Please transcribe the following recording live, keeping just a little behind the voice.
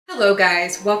Hello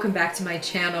guys, welcome back to my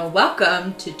channel.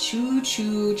 Welcome to Choo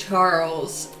Choo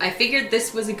Charles. I figured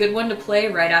this was a good one to play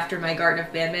right after my Garden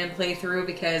of Banban playthrough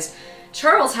because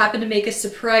Charles happened to make a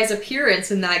surprise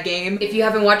appearance in that game. If you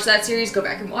haven't watched that series, go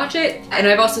back and watch it. And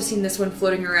I've also seen this one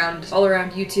floating around all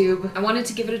around YouTube. I wanted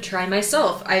to give it a try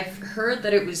myself. I've heard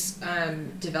that it was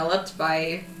developed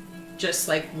by just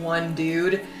like one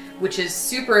dude, which is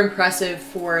super impressive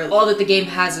for all that the game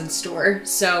has in store.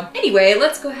 So anyway,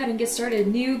 let's go ahead and get started.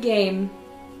 New game.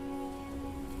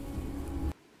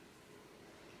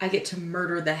 I get to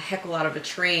murder the heckle out of a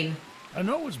train. I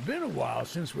know it's been a while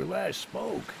since we last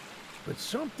spoke, but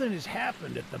something has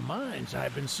happened at the mines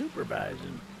I've been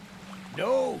supervising.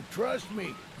 No, trust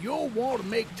me, you'll want to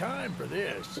make time for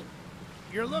this.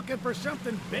 You're looking for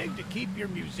something big to keep your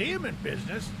museum in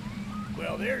business?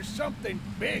 Well, there's something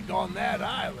big on that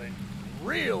island.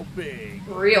 Real big.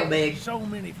 Real big. So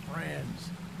many friends.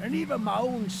 And even my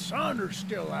own son are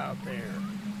still out there.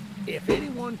 If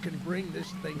anyone can bring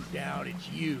this thing down, it's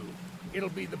you. It'll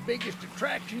be the biggest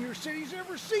attraction your city's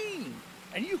ever seen.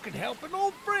 And you can help an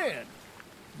old friend.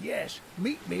 Yes,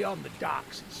 meet me on the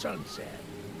docks at sunset.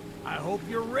 I hope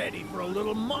you're ready for a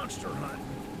little monster hunt.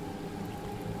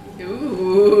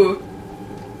 Ooh.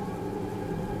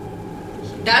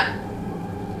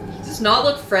 Does not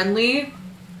look friendly,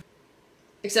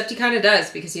 except he kind of does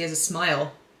because he has a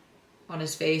smile on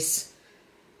his face.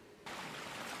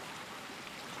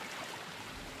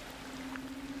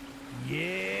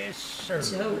 Yes, sir.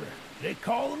 So, they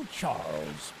call him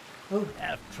Charles. oh.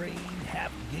 Half trained,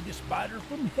 half giga spider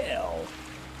from hell.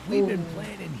 We've been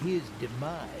planning his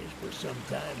demise for some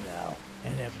time now,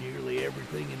 and have nearly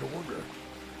everything in order.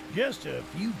 Just a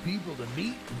few people to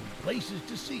meet and places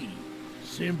to see.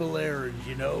 Simple errands,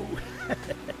 you know.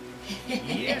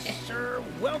 Yes, sir.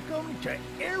 Welcome to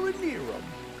Aranerum,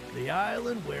 the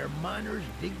island where miners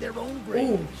dig their own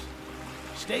graves.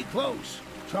 Stay close.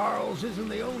 Charles isn't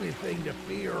the only thing to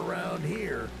fear around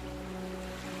here.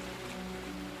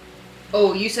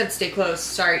 Oh, you said stay close.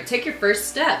 Sorry. Take your first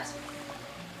steps.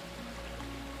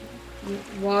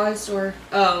 Was or...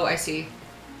 Oh, I see.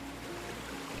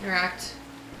 Interact.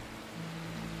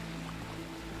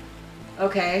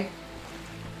 Okay.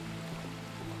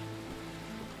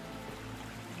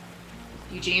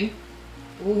 Eugene?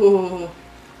 Ooh.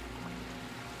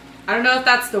 I don't know if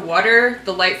that's the water,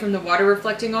 the light from the water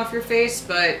reflecting off your face,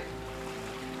 but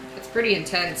it's pretty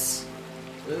intense.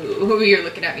 Ooh, you're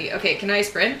looking at me. Okay, can I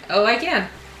sprint? Oh, I can.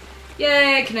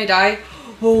 Yay, can I die?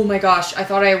 Oh my gosh, I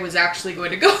thought I was actually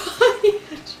going to go on the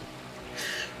edge.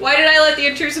 Why did I let the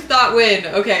intrusive thought win?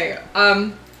 Okay,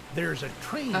 There's a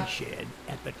train shed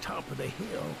at the top of the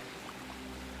hill.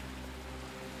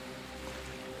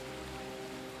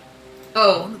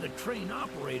 Oh. One of the train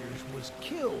operators was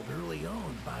killed early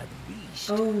on by the beast.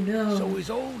 Oh no. So his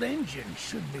old engine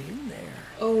should be in there.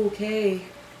 Okay.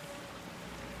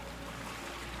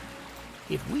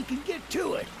 If we can get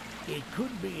to it, it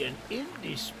could be an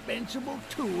indispensable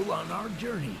tool on our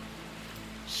journey.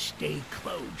 Stay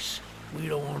close. We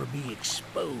don't want to be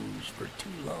exposed for too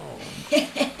long.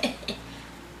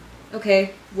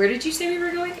 Okay, where did you say we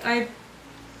were going?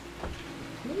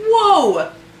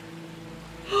 Whoa!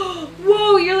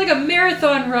 Whoa, you're like a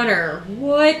marathon runner.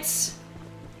 What?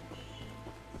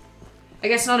 I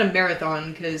guess not a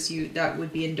marathon, because that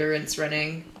would be endurance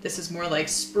running. This is more like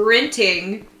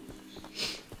sprinting.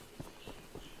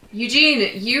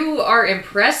 Eugene, you are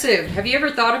impressive. Have you ever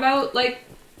thought about, like,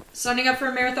 signing up for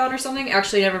a marathon or something?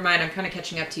 Actually, never mind. I'm kind of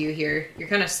catching up to you here. You're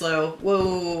kind of slow.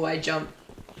 Whoa, I jumped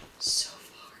so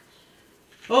far.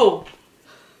 Oh!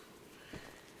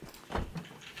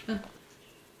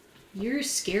 You're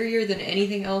scarier than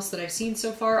anything else that I've seen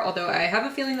so far, although I have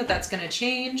a feeling that that's gonna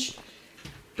change.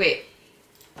 Wait.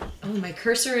 Oh, my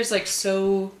cursor is like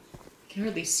so... I can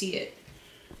hardly see it.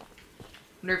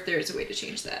 Wonder if there's a way to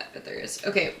change that, but there is.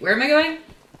 Okay, where am I going?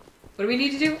 What do we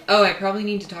need to do? Oh, I probably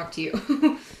need to talk to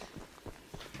you.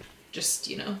 Just,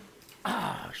 you know.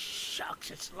 Ah,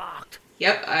 shucks, it's locked.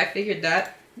 Yep, I figured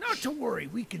that. Not to worry,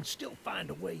 we can still find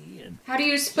a way in. How do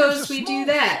you suppose we do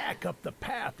that? Shack up the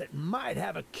path that might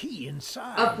have a key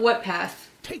inside. Up what path?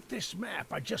 Take this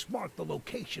map. I just marked the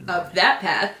location Of that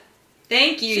path.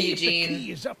 Thank you, See Eugene. if the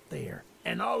key is up there,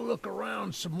 and I'll look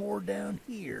around some more down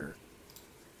here.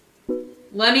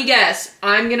 Let me guess.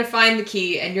 I'm gonna find the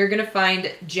key, and you're gonna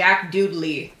find Jack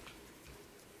Doodley.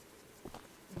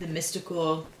 The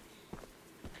mystical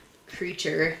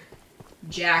creature.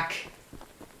 Jack.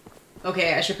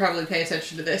 Okay, I should probably pay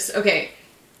attention to this. Okay.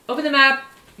 Open the map.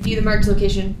 View the marked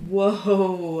location.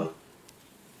 Whoa.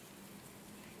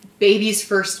 Baby's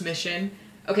first mission.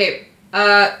 Okay,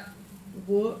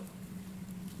 what?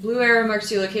 Blue arrow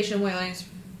marks your location, white lines.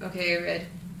 Okay, red.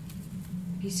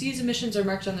 PC's emissions are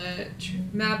marked on the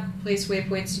map. Place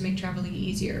waypoints to make traveling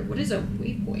easier. What is a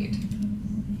waypoint?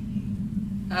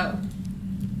 Oh.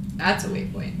 That's a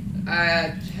waypoint.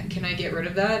 Can I get rid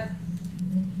of that?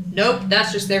 Nope,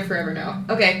 that's just there forever now.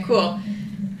 Okay, cool.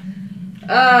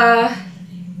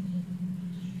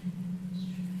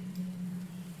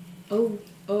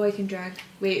 Oh, I can drag.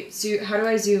 Wait, how do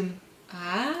I zoom?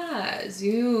 Ah,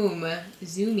 zoom.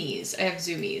 Zoomies. I have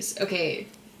zoomies. Okay.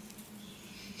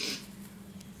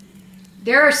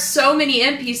 There are so many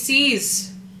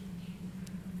NPCs.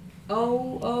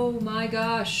 Oh my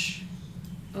gosh.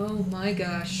 Oh my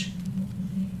gosh.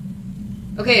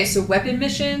 Okay, so weapon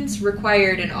missions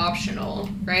required and optional,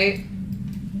 right?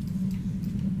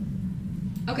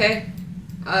 Okay.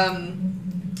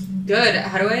 Good.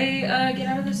 How do I get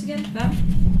out of this again? Map?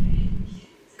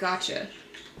 Gotcha.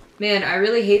 Man, I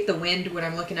really hate the wind when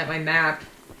I'm looking at my map.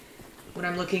 When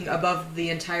I'm looking above the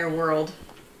entire world.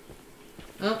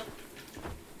 Oh.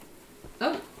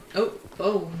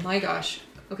 Oh my gosh.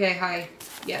 Okay, hi.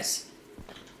 Yes.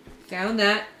 Found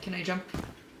that. Can I jump? I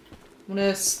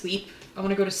wanna sleep. I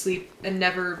wanna go to sleep and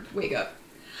never wake up.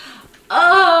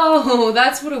 Oh,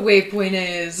 that's what a waypoint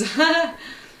is.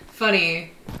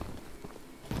 Funny.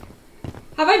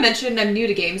 Have I mentioned I'm new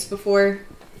to games before?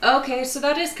 Okay, so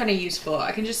that is kind of useful.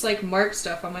 I can just like mark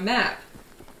stuff on my map.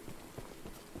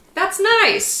 That's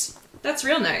nice. That's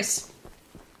real nice.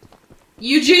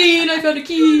 Eugene, I found a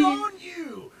key. Good on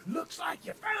you. Looks like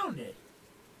you found it.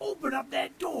 Open up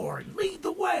that door and lead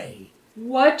the way.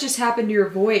 What just happened to your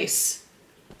voice?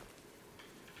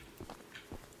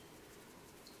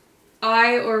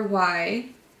 I or Y?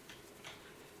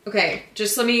 Okay,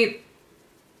 just let me...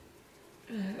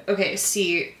 Okay,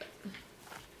 see.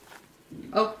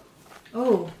 Oh.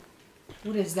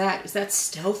 What is that? Is that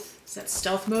stealth? Is that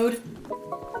stealth mode?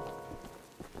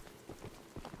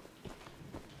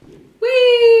 Whee!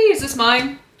 Is this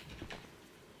mine?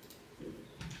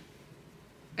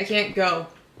 I can't go.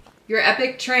 Your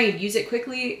epic train. Use it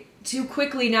to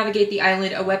quickly navigate the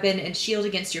island, a weapon, and shield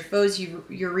against your foes.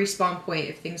 Your respawn point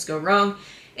if things go wrong.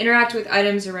 Interact with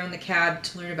items around the cab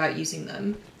to learn about using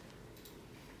them.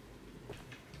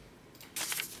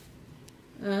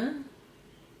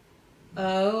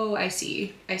 Oh, I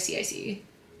see. I see.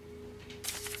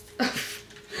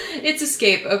 It's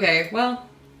escape. Okay, well.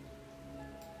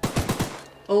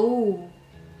 Oh.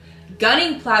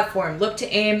 Gunning platform. Look to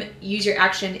aim. Use your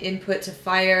action input to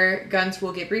fire. Guns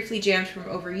will get briefly jammed from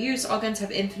overuse. All guns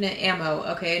have infinite ammo.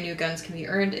 Okay, new guns can be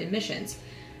earned in missions.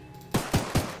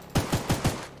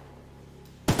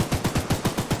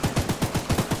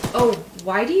 Oh,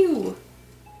 why do you...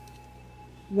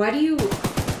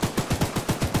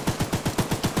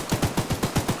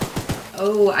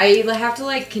 Oh, I have to,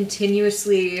 like,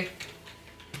 continuously,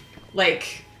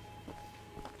 like...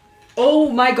 Oh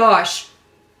my gosh!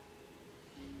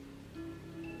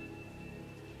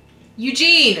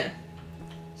 Eugene!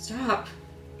 Stop.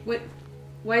 What?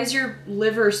 Why is your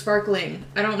liver sparkling?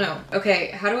 I don't know. Okay,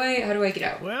 how do I get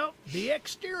out? Well, the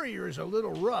exterior is a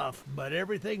little rough, but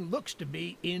everything looks to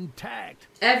be intact.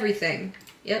 Everything.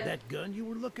 Yep. That gun you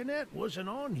were looking at wasn't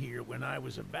on here when I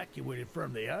was evacuated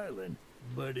from the island,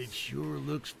 but it sure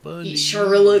looks fun to use. It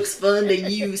sure looks fun to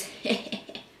use.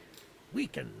 We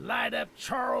can light up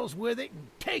Charles with it and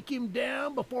take him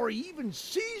down before he even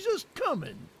sees us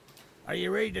coming. Are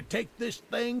you ready to take this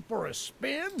thing for a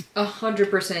spin?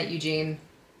 100%, Eugene.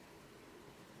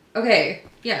 Okay,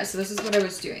 yeah, so this is what I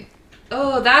was doing.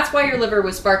 Oh, that's why your liver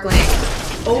was sparkling.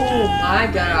 Oh my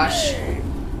gosh.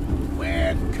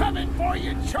 We're coming for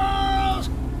you, Charles!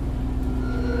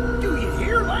 Do you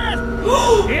hear that?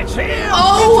 It's him!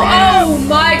 Oh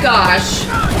my gosh!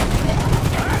 Light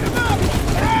him up!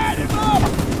 Light him up!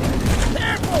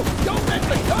 Careful! Don't let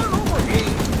the gun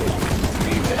overheat!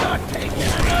 He's not taking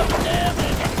enough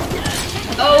damage!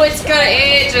 Oh,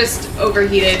 it just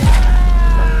overheated.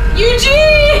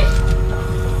 Eugene!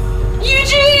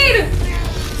 Eugene!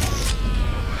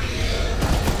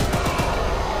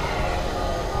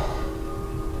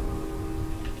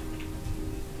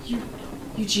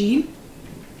 Eugene?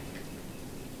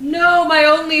 No, my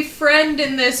only friend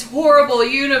in this horrible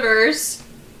universe.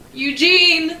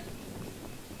 Eugene!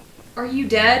 Are you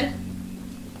dead?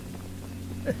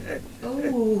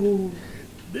 Oh.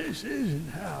 This isn't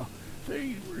how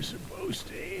things were supposed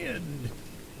to end.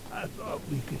 I thought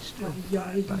we could still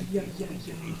fight like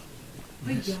yesterday.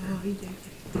 Easy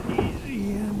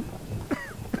in,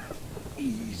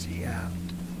 easy out.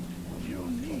 You'll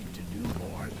need to do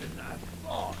more than I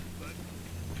thought, but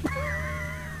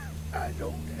I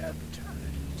don't have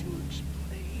time to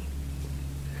explain.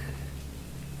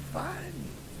 find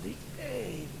the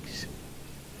eggs.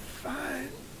 Find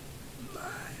my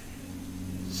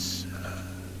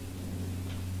son.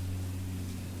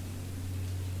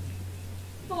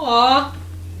 Aw.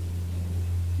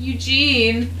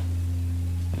 Eugene.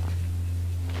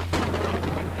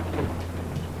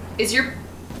 Is your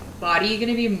body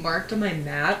gonna be marked on my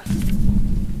map?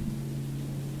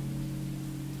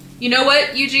 You know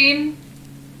what, Eugene?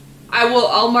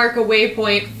 I'll mark a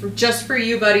waypoint just for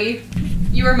you, buddy.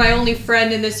 You are my only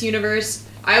friend in this universe.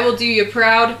 I will do you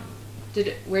proud.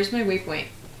 Where's my waypoint?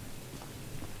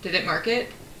 Did it mark it?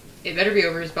 It better be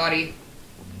over his body.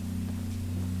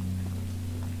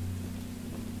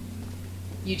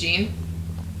 Eugene?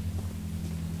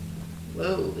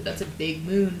 Whoa, that's a big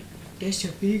moon. That's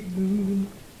a big moon.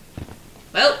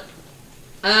 Well,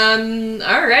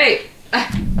 alright.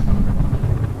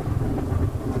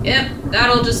 Yep,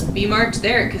 that'll just be marked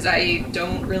there, because I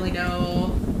don't really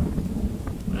know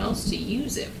what else to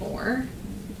use it for.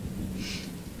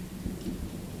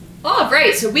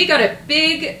 Alright, so we got a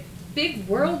big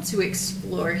world to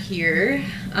explore here.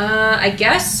 I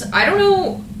guess, I don't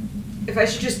know if I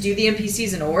should just do the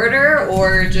NPCs in order,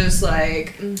 or just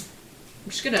like, I'm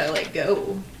just gonna like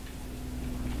go.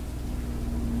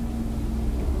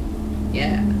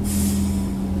 Yeah.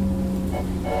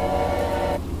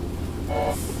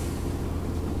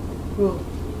 Cool.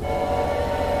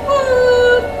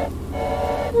 Whoop.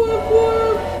 Whoop,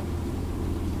 whoop.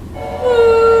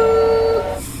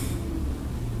 Whoop.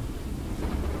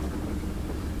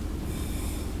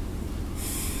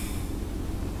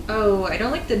 Oh, I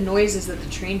don't like the noises that the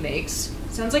train makes.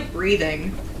 It sounds like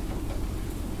breathing.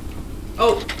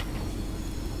 Oh.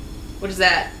 What is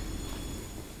that?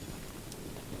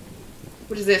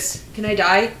 What is this? Can I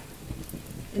die?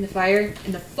 In the fire?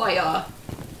 In the fire.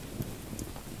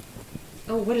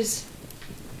 Oh, what is...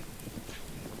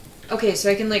 Okay, so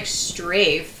I can, like,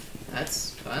 strafe.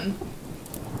 That's fun.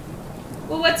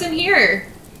 Well, what's in here?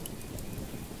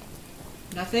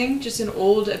 Nothing? Just an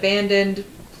old, abandoned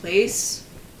place?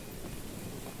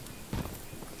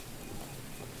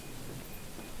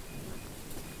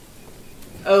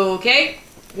 Okay.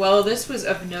 Well, this was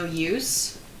of no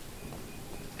use.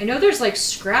 I know there's, like,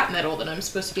 scrap metal that I'm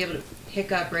supposed to be able to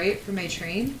pick up, right, for my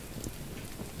train?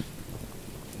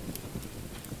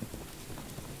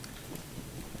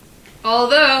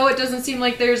 Although, it doesn't seem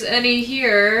like there's any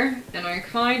here, and I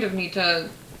kind of need to...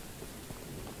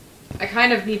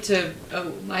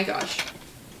 Oh my gosh.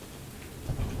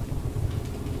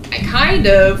 I kind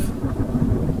of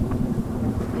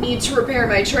need to repair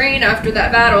my train after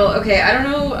that battle. Okay, I don't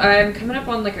know, I'm coming up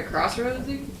on like a crossroads.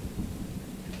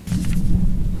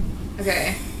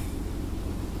 Okay.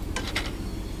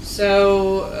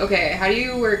 So, okay, how do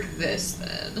you work this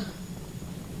then?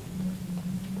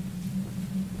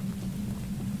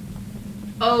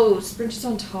 Oh, sprint is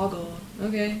on toggle.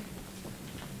 Okay.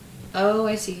 Oh,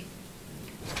 I see.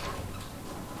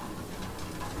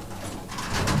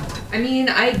 I mean,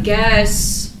 I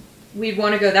guess we'd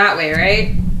want to go that way,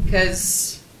 right?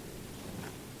 Because...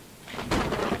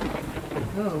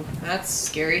 Oh, that's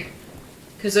scary.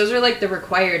 Because those are like the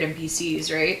required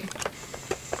NPCs, right?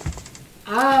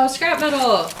 Oh, scrap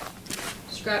metal!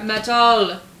 Scrap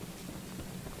metal!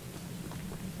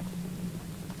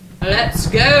 Let's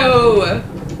go!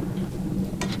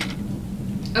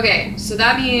 Okay, so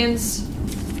that means...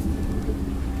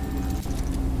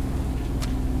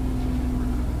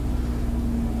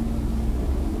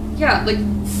 Yeah, like...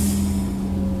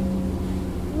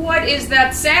 What is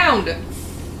that sound?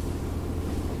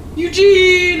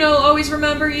 Eugene, I'll always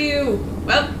remember you!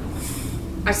 Well,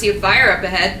 I see a fire up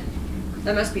ahead.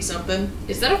 That must be something.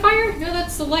 Is that a fire? No,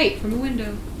 that's the light from the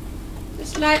window.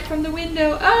 This light from the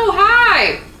window. Oh,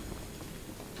 hi!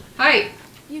 Hi.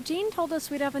 Eugene told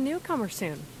us we'd have a newcomer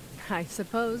soon. I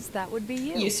suppose that would be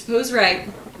you. You suppose right.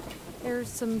 There's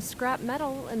some scrap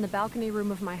metal in the balcony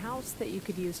room of my house that you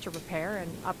could use to repair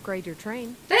and upgrade your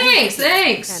train. Thanks,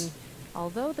 thanks! And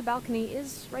although the balcony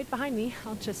is right behind me,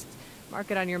 I'll just mark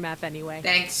it on your map anyway.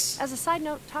 Thanks. As a side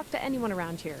note, talk to anyone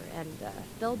around here, and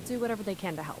they'll do whatever they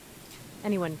can to help.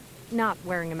 Anyone not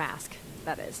wearing a mask,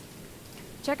 that is.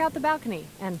 Check out the balcony,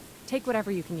 and take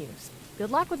whatever you can use. Good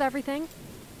luck with everything.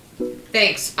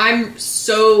 Thanks. I'm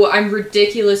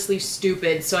ridiculously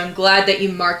stupid, so I'm glad that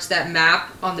you marked that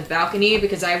map on the balcony,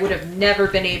 because I would have never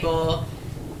been able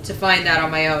to find that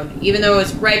on my own. Even though it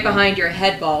was right behind your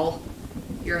head ball.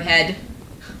 Your head.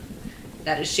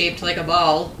 That is shaped like a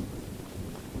ball.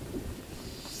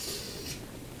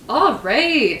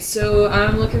 Alright, so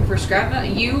I'm looking for scrap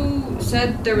metal. You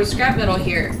said there was scrap metal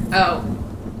here. Oh.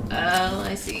 Oh,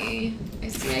 I see. I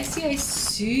see.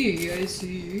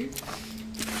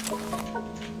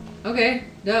 Okay,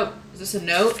 dope. Is this a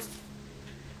note?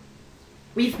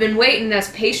 We've been waiting as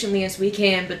patiently as we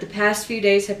can, but the past few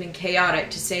days have been chaotic,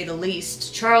 to say the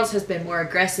least. Charles has been more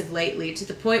aggressive lately, to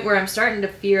the point where I'm starting to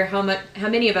fear how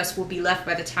many of us will be left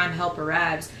by the time help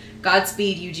arrives.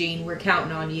 Godspeed, Eugene. We're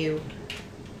counting on you.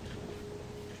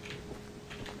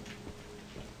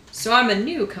 So I'm a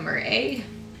newcomer, eh?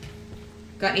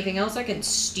 Got anything else I can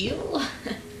steal?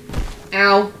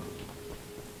 Ow.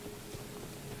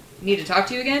 Need to talk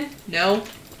to you again? No?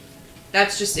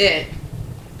 That's just it.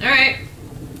 Alright.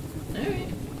 Alright.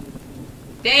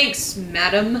 Thanks,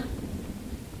 madam.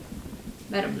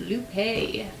 Madam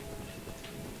Lupe.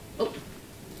 Oh.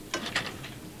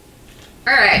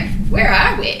 Alright. Where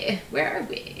are we? Where are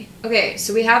we? Okay,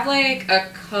 so we have like a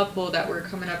couple that we're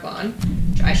coming up on.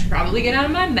 Which I should probably get out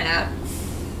of my map.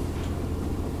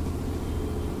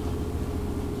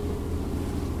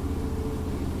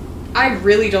 I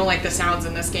really don't like the sounds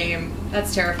in this game.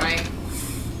 That's terrifying.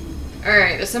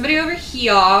 Alright, there's somebody over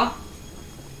here.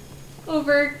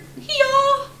 Over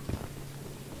here.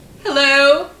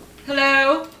 Hello?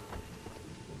 Hello?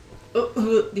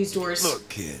 Oh, these doors. Look,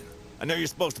 kid. I know you're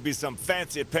supposed to be some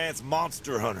fancy-pants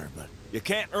monster hunter, but you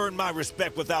can't earn my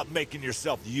respect without making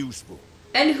yourself useful.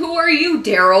 And who are you,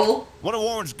 Daryl? One of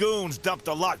Warren's goons dumped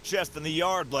a locked chest in the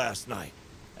yard last night.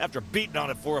 After beating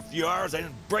on it for a few hours, I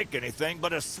didn't break anything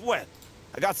but a sweat.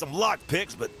 I got some lock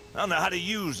picks, but I don't know how to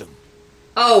use them.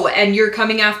 Oh, and you're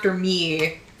coming after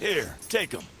me. Here, take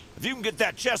them. If you can get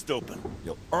that chest open,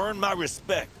 you'll earn my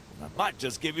respect. I might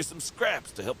just give you some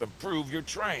scraps to help improve your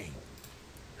train.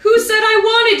 Who said I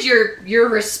wanted your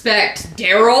respect,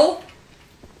 Daryl?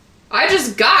 I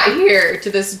just got here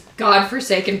to this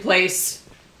godforsaken place.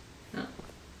 Oh.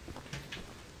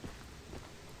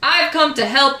 I've come to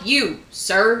help you,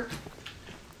 sir.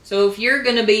 So if you're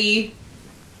gonna be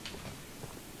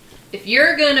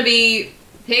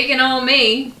picking on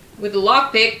me with a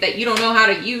lockpick that you don't know how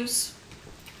to use,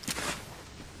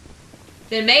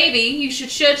 then maybe you should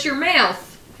shut your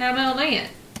mouth. How about that?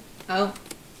 Oh.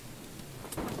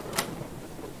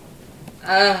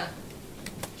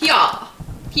 Yeah.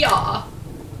 Yeah.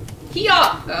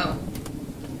 Yeah. Oh.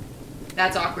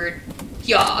 That's awkward.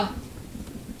 Yeah.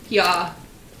 Yeah.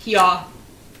 Yeah.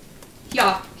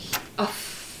 Yeah. Oh,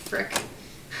 frick.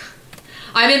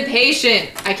 I'm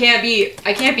impatient. I can't be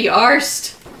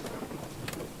arsed.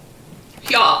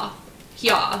 Yeah.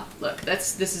 Yeah. Look,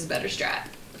 this is a better strat.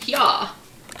 Yeah.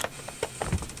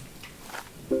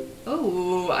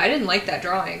 Oh, I didn't like that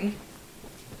drawing.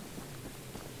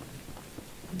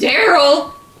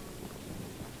 Daryl!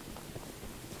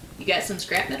 You got some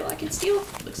scrap metal I can steal?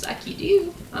 Looks like you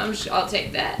do. I'll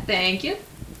take that. Thank you.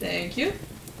 Thank you.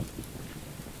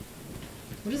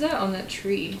 What is that on that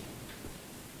tree?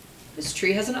 This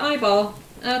tree has an eyeball.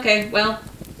 Okay, well.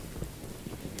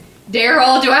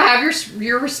 Daryl, do I have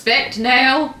your respect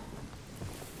now?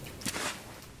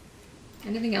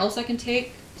 Anything else I can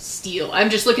take? Steal.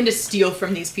 I'm just looking to steal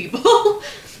from these people.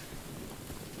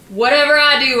 Whatever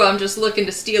I do, I'm just looking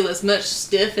to steal as much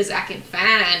stuff as I can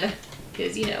find.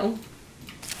 Because, you know,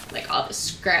 like all this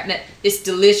scrap metal, this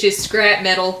delicious scrap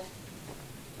metal.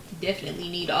 Definitely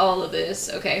need all of this.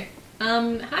 Okay.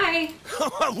 Hi.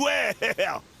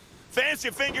 Well, Fancy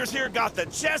Fingers here got the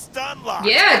chest unlocked.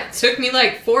 Yeah, it took me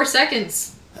like 4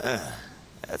 seconds.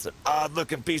 That's an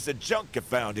odd-looking piece of junk you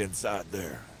found inside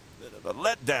there. Bit of a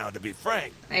letdown, to be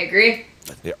frank. I agree.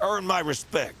 But you earned my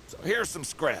respect, so here's some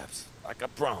scraps, like I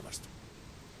promised.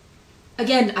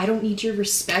 Again, I don't need your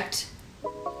respect,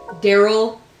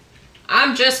 Daryl.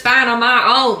 I'm just fine on my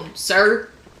own, sir.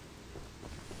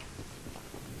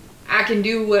 I can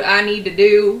do what I need to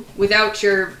do without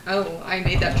your... Oh, I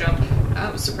made that jump.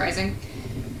 That was surprising.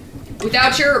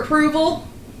 Without your approval,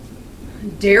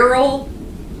 Daryl.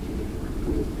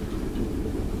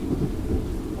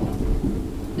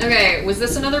 Okay, was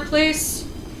this another place?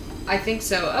 I think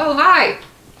so. Oh, hi!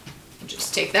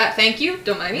 Just take that, thank you.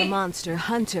 Don't mind me. The monster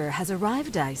hunter has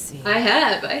arrived, I see. I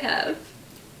have.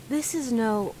 This is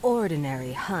no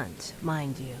ordinary hunt,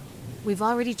 mind you. We've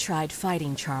already tried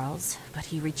fighting Charles, but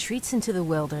he retreats into the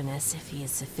wilderness if he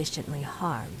is sufficiently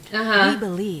harmed. We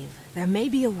believe there may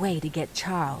be a way to get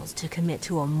Charles to commit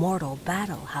to a mortal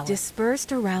battle, however.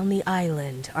 Dispersed around the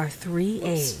island are 3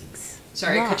 eggs.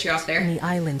 Sorry, I cut you off there. In the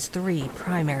island's 3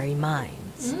 primary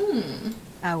mines.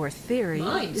 Our theory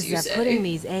is that putting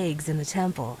these eggs in the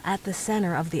temple at the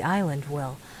center of the island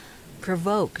will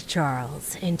provoke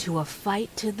Charles into a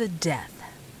fight to the death.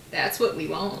 That's what we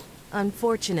want.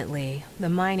 Unfortunately, the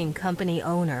mining company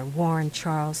owner, Warren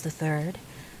Charles III,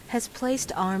 has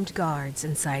placed armed guards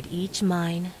inside each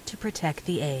mine to protect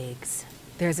the eggs.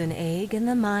 There's an egg in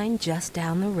the mine just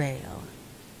down the rail.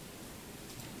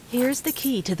 Here's the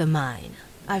key to the mine.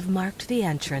 I've marked the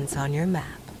entrance on your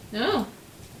map. Oh.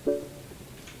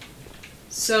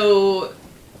 So...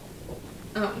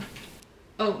 Oh.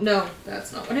 Oh, no,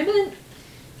 that's not what I meant.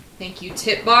 Thank you,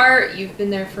 Tip Bar. You've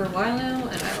been there for a while now,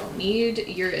 and I don't need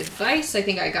your advice. I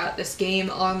think I got this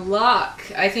game on lock.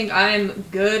 I think I'm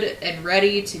good and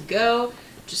ready to go.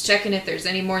 Just checking if there's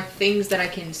any more things that I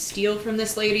can steal from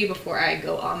this lady before I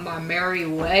go on my merry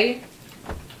way.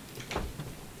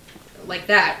 Like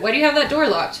that. Why do you have that door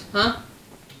locked, huh?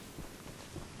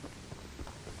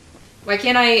 Why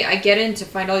can't I get in to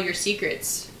find all your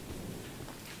secrets?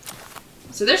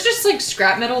 So there's just like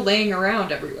scrap metal laying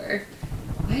around everywhere.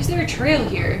 Why is there a trail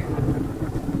here?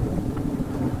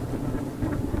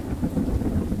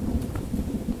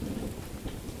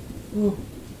 Ooh.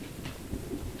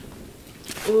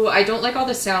 Ooh, I don't like all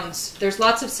the sounds. There's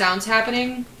lots of sounds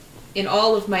happening in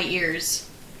all of my ears.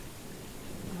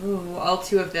 Ooh, all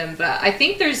two of them. But I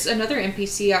think there's another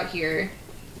NPC out here,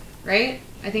 right?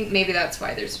 I think maybe that's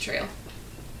why there's a trail.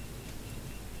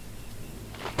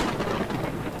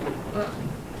 Oh.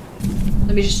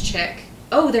 Let me just check.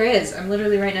 Oh, there is. I'm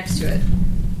literally right next to it.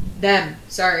 Them.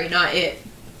 Sorry, not it.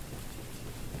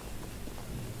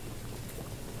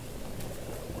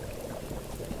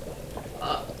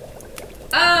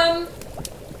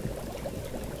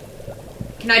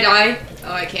 Can I die?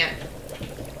 Oh, I can't.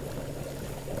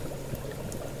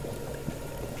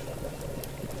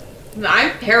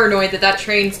 I'm paranoid that that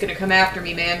train's gonna come after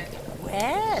me, man.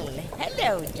 Well,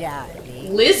 hello,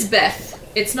 darling. Lizbeth.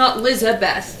 It's not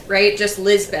Lizabeth, right? Just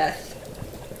Lizbeth.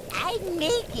 I'm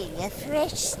making a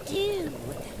fresh stew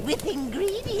with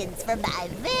ingredients from my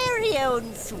very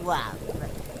own swamp.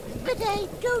 But I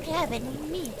don't have any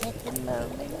meat at the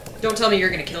moment. Don't tell me you're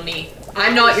gonna kill me.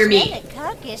 I'm not your meat. There's a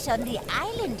carcass on the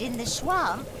island in the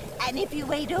swamp, and if you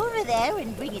wait over there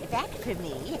and bring it back for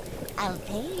me, I'll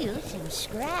pay you some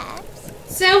scraps.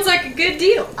 Sounds like a good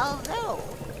deal. Although,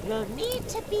 you'll need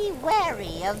to be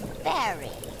wary of Barry,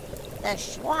 the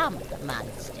swamp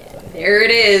monster. There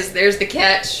it is. There's the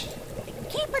catch.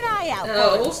 Keep an eye out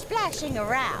for him splashing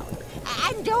around.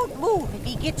 And don't move if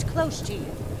he gets close to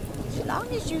you. As long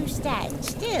as you stand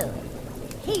still,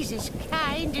 he's as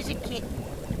kind as a kitten.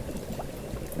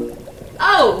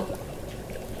 Oh!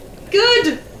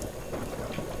 Good!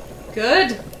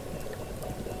 Good.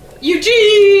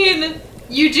 Eugene!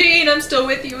 Eugene, I'm still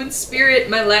with you in spirit,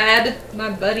 my lad, my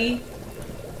buddy.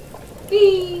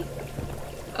 Whee!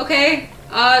 Okay,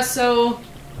 so...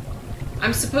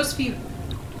 I'm supposed to be...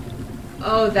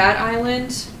 Oh, that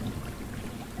island?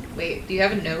 Wait, do you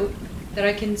have a note that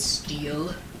I can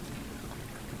steal?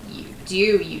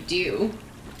 You do.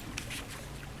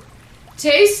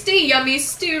 Tasty, yummy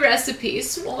stew recipe,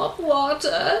 swamp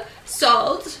water,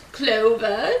 salt,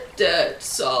 clover, dirt,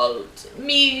 salt,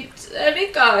 meat, any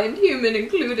kind, human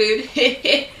included,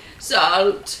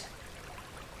 salt.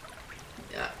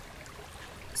 Yeah.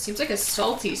 Seems like a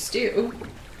salty stew.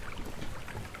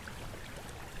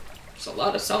 There's a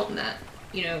lot of salt in that.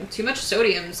 You know, too much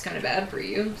sodium is kind of bad for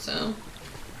you, so.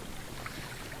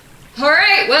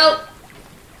 Alright, well,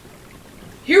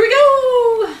 here we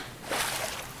go!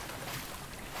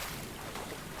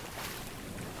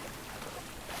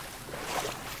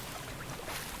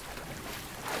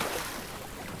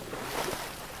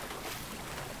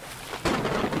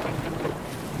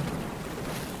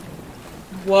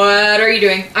 What are you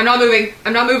doing? I'm not moving.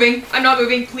 I'm not moving. I'm not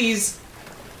moving, please.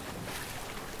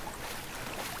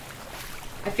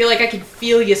 I feel like I can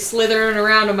feel you slithering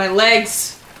around on my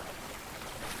legs.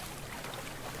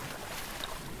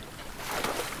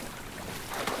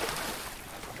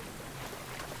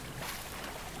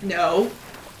 No.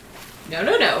 No,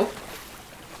 no, no.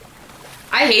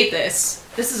 I hate this.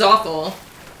 This is awful.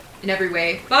 In every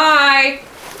way. Bye!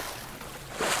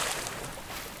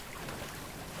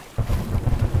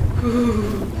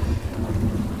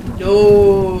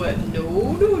 No, no,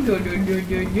 no, no, no, no,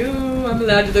 no, no. I'm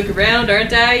allowed to look around,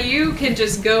 aren't I? You can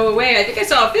just go away. I think I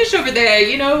saw a fish over there.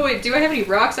 You know, do I have any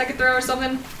rocks I could throw or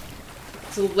something?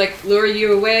 To, like, lure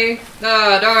you away?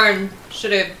 Ah, darn.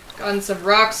 Should have gotten some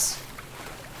rocks.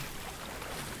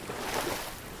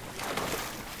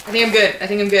 I think I'm good. I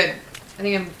think I'm good. I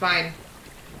think I'm fine.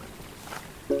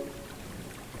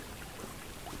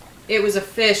 It was a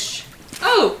fish.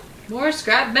 Oh! More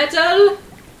scrap metal!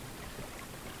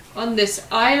 On this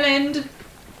island.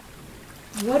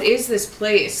 What is this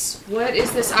place? What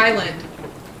is this island?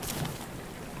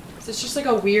 Is this just like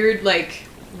a weird, like,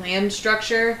 land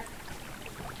structure?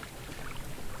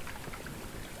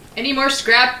 Any more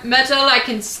scrap metal I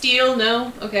can steal?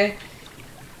 No? Okay.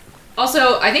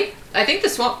 Also, I think I think the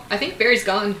swamp... I think Barry's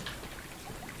gone.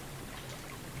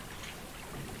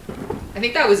 I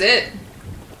think that was it.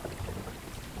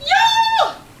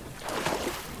 Yeah!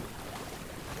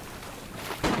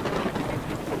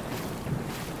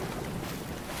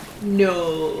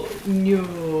 No.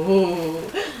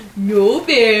 No. No,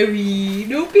 Barry.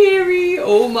 No, Barry.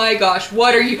 Oh my gosh.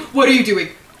 What are you doing?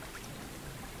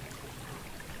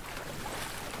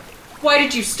 Why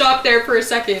did you stop there for a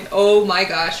second? Oh my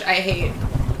gosh. I hate.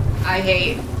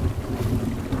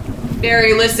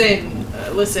 Barry, listen.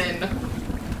 Listen.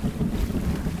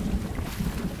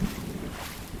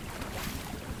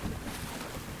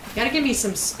 You gotta give me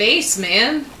some space,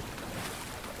 man.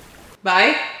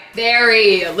 Bye.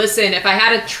 Barry, listen, if I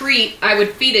had a treat, I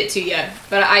would feed it to you.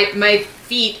 But my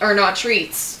feet are not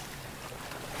treats.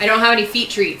 I don't have any feet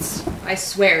treats. I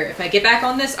swear, if I get back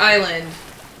on this island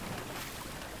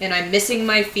and I'm missing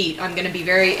my feet, I'm gonna be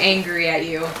very angry at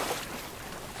you.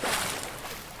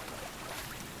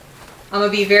 I'm gonna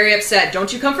be very upset.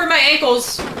 Don't you come for my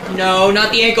ankles. No,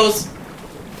 not the ankles.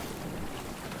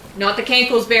 Not the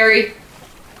cankles, Barry.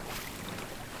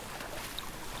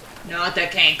 Not the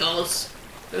cankles.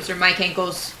 Those are my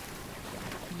cankles.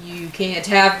 You can't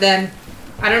have them.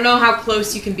 I don't know how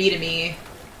close you can be to me.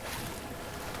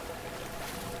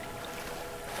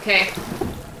 Okay.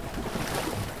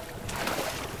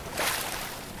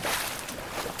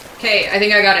 Okay, I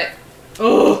think I got it.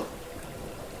 Oh!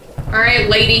 Alright,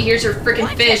 lady, here's your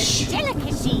freaking fish. What's a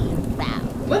delicacy you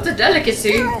found? What's a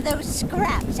delicacy? Here are those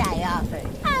scraps I offered.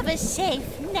 Have a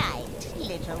safe night,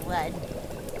 little one.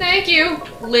 Thank you,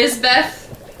 Lizbeth.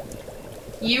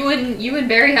 You and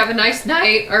Barry have a nice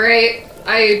night, alright?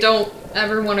 I don't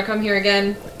ever want to come here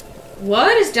again.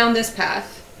 What is down this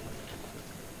path?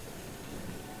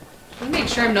 I want to make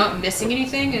sure I'm not missing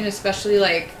anything, and especially,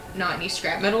 like, not any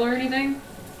scrap metal or anything.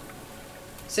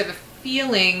 So I have a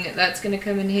feeling that's going to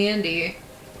come in handy.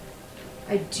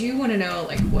 I do want to know,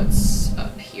 like, what's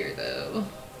up here, though.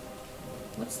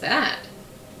 What's that?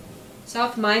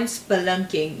 South Mine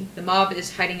spelunking. The mob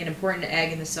is hiding an important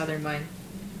egg in the southern mine.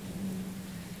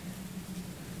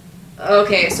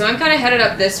 Okay, so I'm kind of headed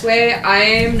up this way.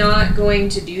 I'm not going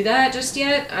to do that just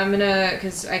yet. I'm gonna,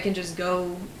 because I can just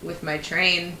go with my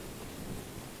train.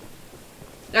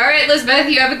 Alright, Lisbeth,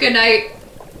 you have a good night.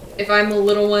 If I'm a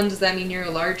little one, does that mean you're a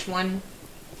large one?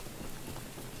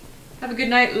 Have a good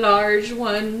night, large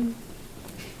one.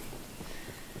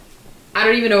 I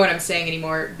don't even know what I'm saying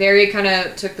anymore. Barry kind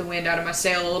of took the wind out of my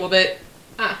sail a little bit.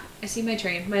 Ah, I see my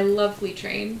train. My lovely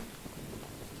train.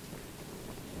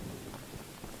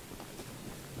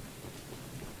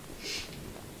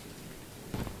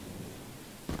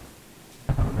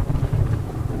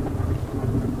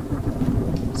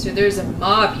 So there's a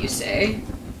mob, you say?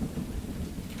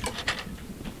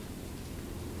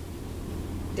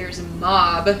 There's a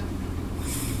mob.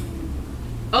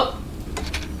 Oh!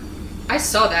 I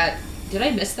saw that. Did I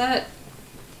miss that?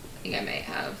 I think I may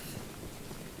have.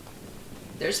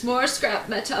 There's more scrap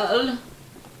metal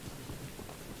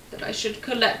that I should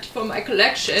collect for my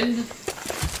collection.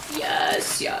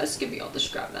 Yes, yes, give me all the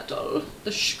scrap metal.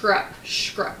 The scrap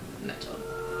metal.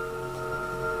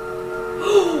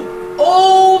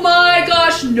 Oh my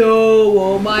gosh, no!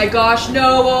 Oh my gosh,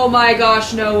 no! Oh my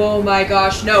gosh, no! Oh my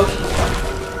gosh, no!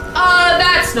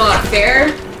 That's not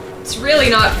fair. It's really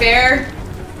not fair.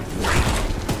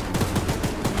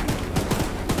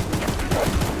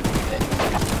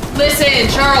 Listen,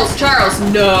 Charles,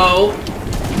 no.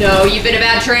 No, you've been a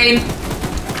bad train.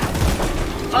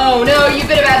 Oh no, you've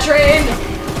been a bad train.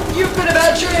 You've been a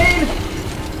bad train.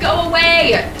 Go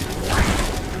away.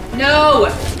 No.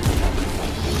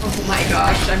 Oh my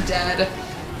gosh, I'm dead.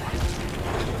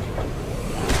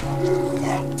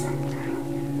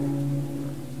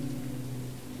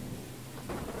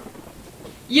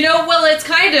 You know, well, it's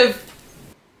kind of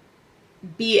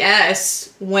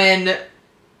BS when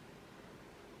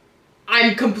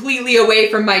I'm completely away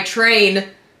from my train.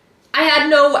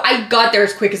 I got there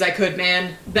as quick as I could,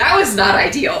 man. That was not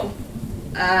ideal.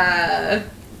 I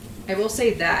will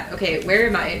say that. Okay, where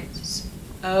am I?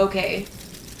 Okay.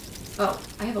 Oh,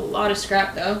 I have a lot of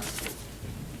scrap, though.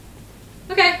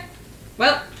 Okay.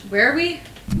 Well, where are we?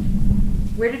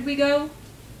 Where did we go?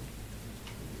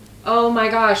 Oh my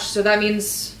gosh, so that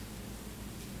means...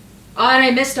 Oh, and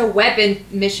I missed a weapon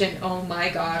mission. Oh my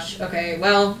gosh. Okay,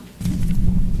 well...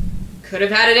 Could have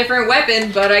had a different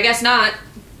weapon, but I guess not.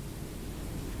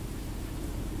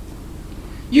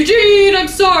 Eugene, I'm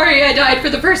sorry I died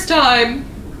for the first time.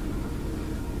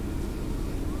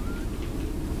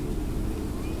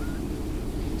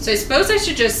 So I suppose I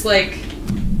should just, like,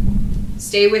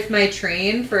 stay with my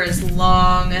train for as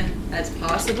long as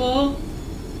possible.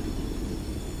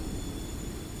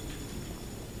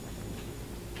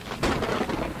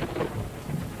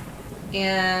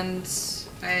 And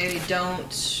I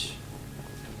don't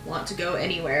want to go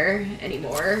anywhere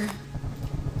anymore.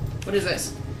 What is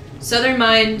this? Southern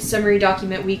Mine Summary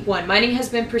Document Week 1. Mining has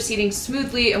been proceeding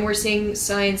smoothly and we're seeing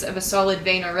signs of a solid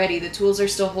vein already. The tools are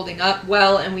still holding up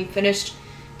well and we finished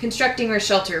constructing our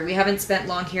shelter. We haven't spent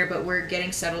long here, but we're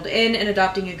getting settled in and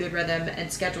adopting a good rhythm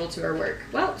and schedule to our work.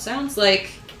 Well, sounds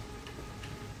like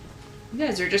you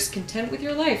guys are just content with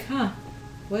your life, huh?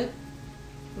 What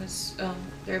was... oh,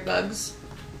 there are bugs.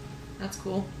 That's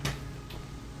cool.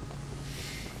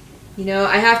 You know,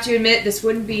 I have to admit, this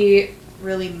wouldn't be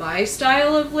really my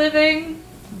style of living,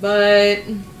 but...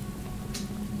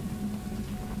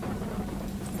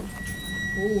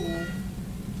 ooh.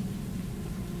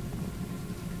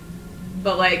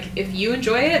 But, like, if you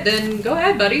enjoy it, then go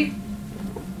ahead, buddy.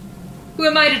 Who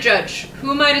am I to judge?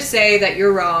 Who am I to say that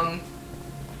you're wrong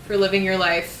for living your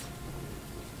life?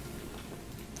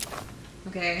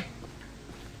 Okay.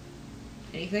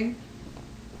 Anything?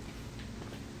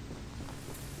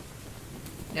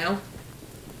 No?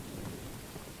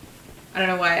 I don't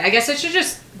know why. I guess I should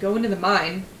just go into the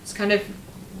mine. It's kind of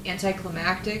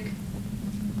anticlimactic.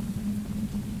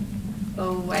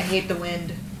 Oh, I hate the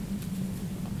wind.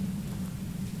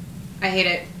 I hate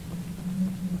it.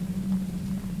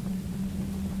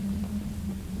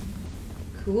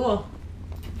 Cool.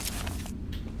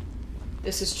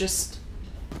 This is just...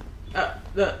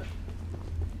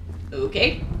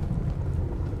 okay.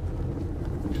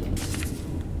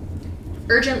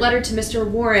 Urgent letter to Mr.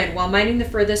 Warren. While mining the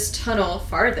farthest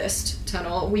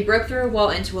tunnel, we broke through a wall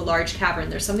into a large cavern.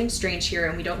 There's something strange here,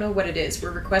 and we don't know what it is.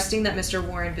 We're requesting that Mr.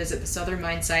 Warren visit the southern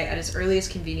mine site at his earliest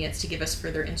convenience to give us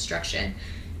further instruction.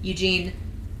 Eugene,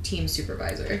 team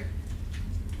supervisor.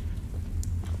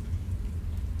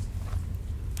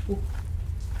 Ooh.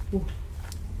 Ooh.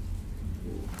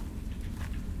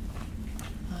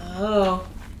 Oh.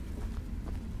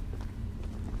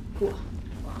 Cool.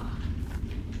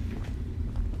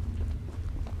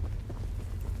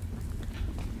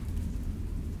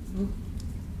 Ooh.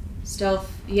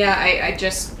 Stealth. Yeah, I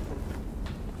just...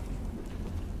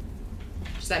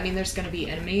 does that mean there's gonna be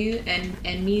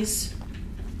enemies?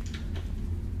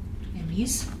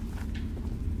 Enemies?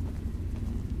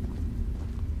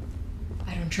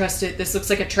 I don't trust it. This looks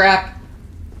like a trap.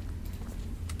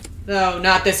 No,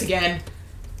 not this again.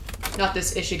 Not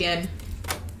this ish again.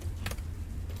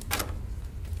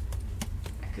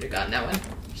 I could have gotten that one.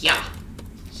 Yeah.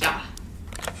 Yeah.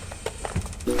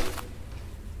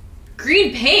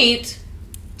 Green paint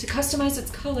to customize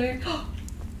its color.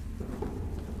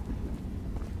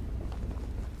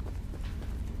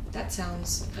 That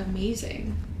sounds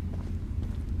amazing.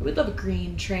 I would love a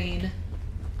green train.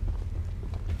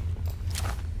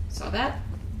 Saw that?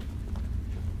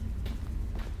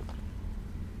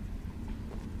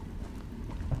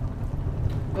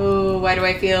 Oh, why do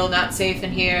I feel not safe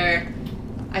in here?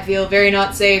 I feel very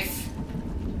not safe.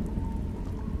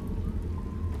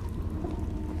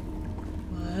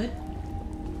 What?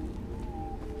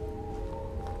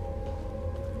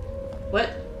 What?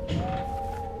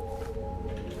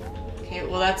 Okay,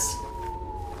 well that's...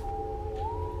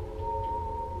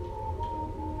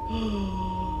 ooh.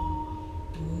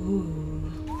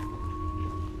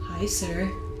 Hi, sir.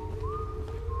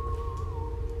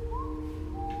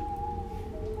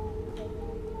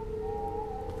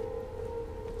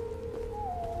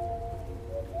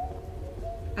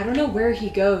 I don't know where he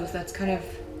goes. That's kind of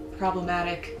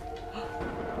problematic.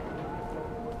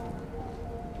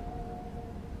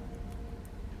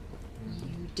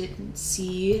 You didn't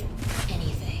see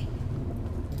anything.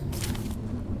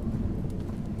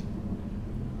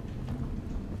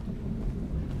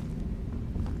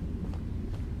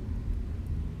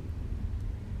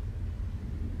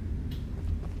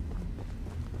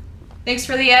 Thanks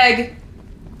for the egg.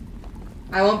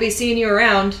 I won't be seeing you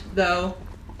around, though.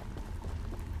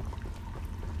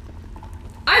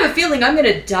 I have a feeling I'm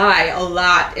gonna die a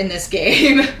lot in this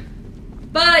game.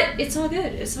 But it's all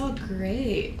good. It's all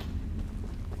great.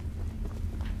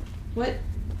 What?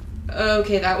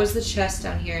 Okay, that was the chest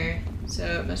down here. So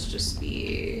it must just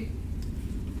be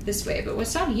this way. But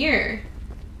what's down here?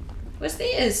 What's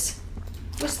this?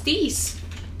 What's these?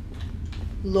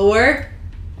 Lore?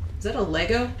 Is that a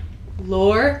Lego?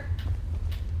 Lore?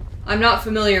 I'm not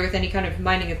familiar with any kind of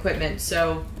mining equipment,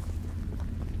 so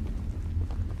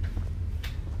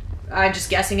I'm just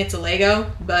guessing it's a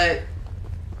Lego, but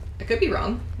I could be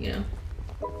wrong, you know.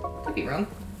 Could be wrong.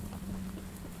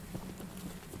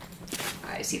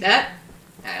 I see that.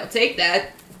 I'll take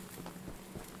that.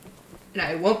 And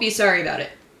I won't be sorry about it.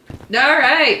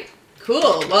 Alright!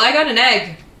 Cool. Well, I got an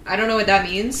egg. I don't know what that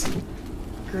means.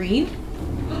 Green?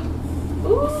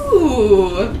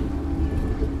 Ooh.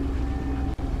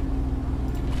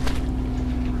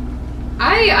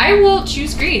 I will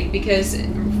choose green because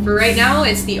for right now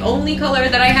it's the only color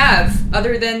that I have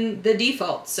other than the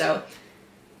default, so.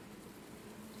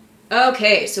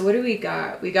 Okay, so what do we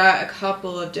got? We got a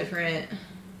couple of different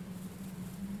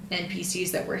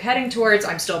NPCs that we're heading towards.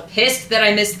 I'm still pissed that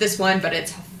I missed this one, but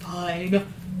it's fine.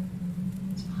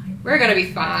 It's fine. We're gonna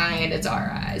be fine. It's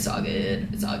alright. It's all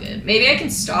good. It's all good. Maybe I can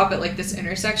stop at like this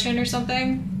intersection or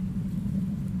something.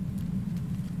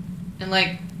 And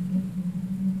like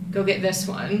go get this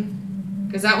one.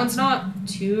 Because that one's not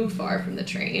too far from the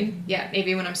train. Yeah,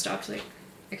 maybe when I'm stopped, like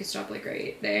I could stop like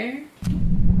right there.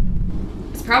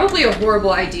 It's probably a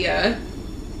horrible idea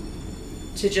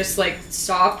to just like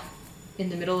stop in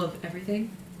the middle of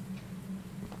everything.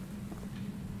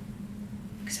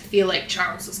 Because I feel like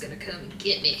Charles is gonna come and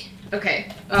get me.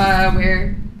 Okay,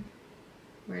 where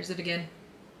is it again?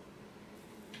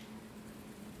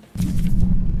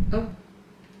 Oh,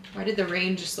 why did the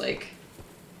rain just like...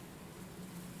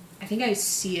 I think I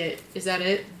see it. Is that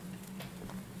it?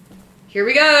 Here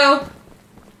we go!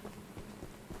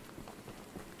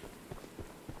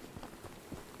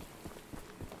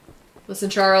 Listen,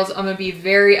 Charles, I'm gonna be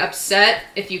very upset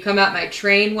if you come at my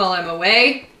train while I'm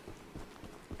away.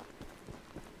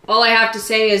 All I have to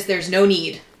say is there's no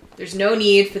need. There's no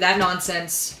need for that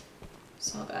nonsense.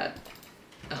 Saw that.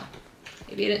 Oh,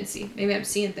 maybe I didn't see. Maybe I'm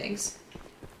seeing things.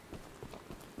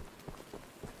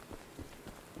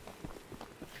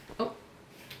 Oh,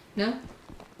 no?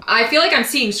 I feel like I'm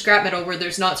seeing scrap metal where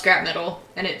there's not scrap metal,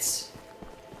 and it's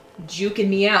juking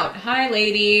me out. Hi,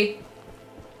 lady.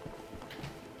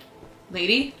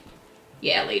 Lady?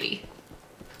 Yeah, lady.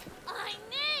 I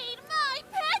need my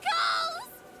pickles!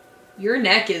 Your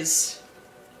neck is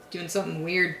doing something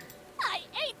weird. I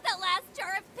ate the last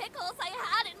jar of pickles I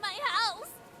had in my house.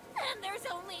 And there's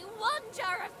only one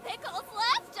jar of pickles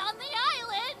left on the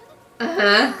island.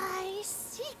 Uh-huh. My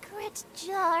secret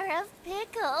jar of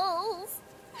pickles.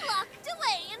 Locked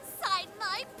away inside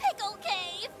my pickle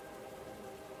cave.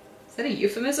 Is that a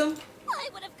euphemism? I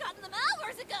would have gotten them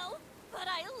hours ago, but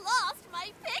I lost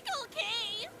my pickle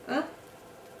cave. Huh?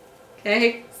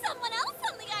 Okay. Someone else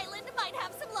on the island might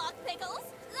have some lock pickles.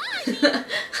 I mean,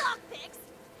 lock picks.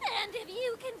 And if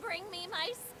you can bring me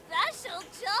my special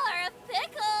jar of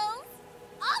pickles,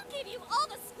 I'll give you all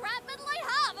the scrap metal I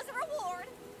have as a reward.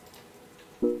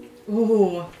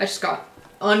 Ooh, I just got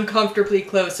uncomfortably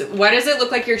close. Why does it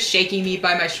look like you're shaking me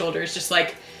by my shoulders? Just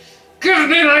like, give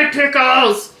me my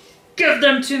pickles! Give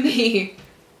them to me!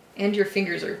 And your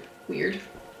fingers are weird.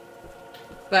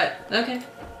 But, okay.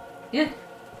 Yeah.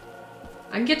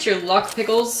 I can get your lock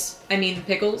pickles. I mean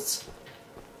pickles.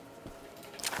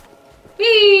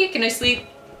 Whee! Can I sleep?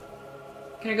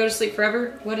 Can I go to sleep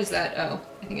forever? What is that? Oh,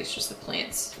 I think it's just the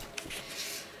plants.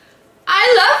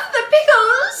 I love the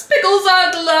pickles! Pickles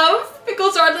are the love!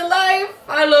 Pickles are the life!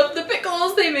 I love the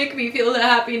pickles! They make me feel the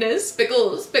happiness.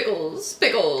 Pickles, pickles,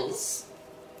 pickles.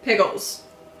 Pickles.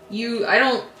 You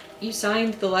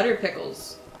signed the letter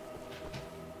Pickles.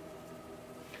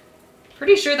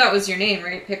 Pretty sure that was your name,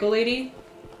 right? Pickle Lady?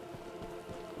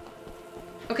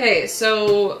 Okay,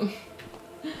 so...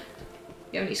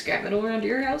 You have any scrap metal around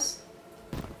your house?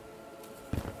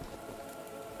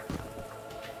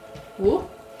 Ooh.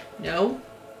 No.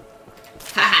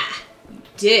 Haha! You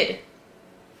did.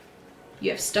 You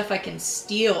have stuff I can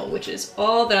steal, which is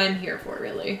all that I'm here for,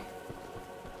 really.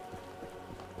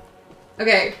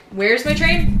 Okay, where's my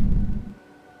train?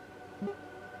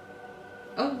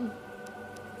 Oh.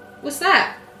 What's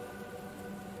that?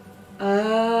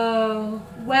 Oh.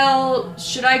 Well,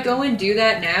 should I go and do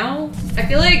that now? I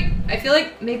feel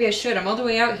like maybe I should. I'm all the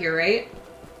way out here, right?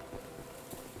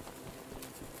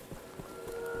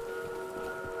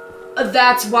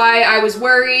 That's why I was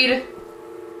worried.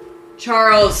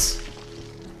 Charles.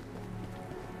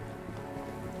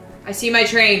 I see my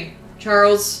train.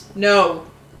 Charles, no.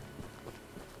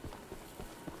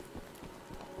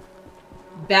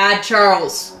 Bad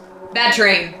Charles. Bad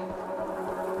train.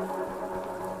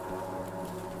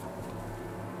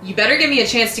 You better give me a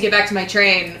chance to get back to my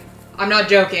train. I'm not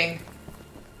joking.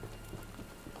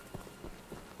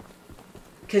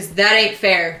 'Cause that ain't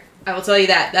fair. I will tell you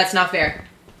that. That's not fair.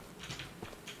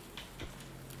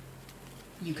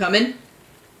 You coming?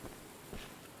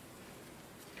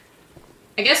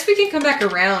 I guess we can come back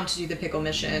around to do the pickle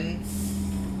mission.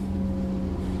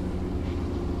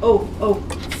 Oh, oh.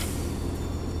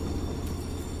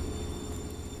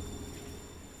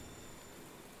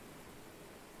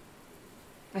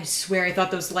 I swear I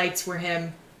thought those lights were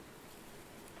him.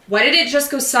 Why did it just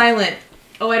go silent?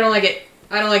 Oh, I don't like it.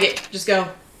 I don't like it. Just go.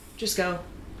 Just go.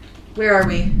 Where are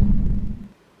we?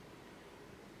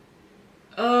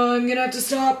 Oh, I'm gonna have to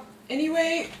stop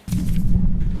anyway.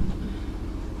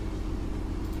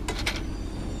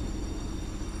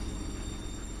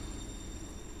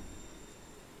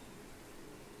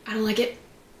 I don't like it.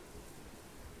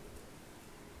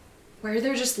 Why are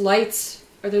there just lights?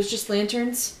 Are those just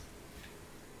lanterns?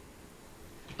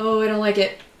 Oh, I don't like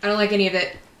it. I don't like any of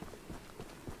it.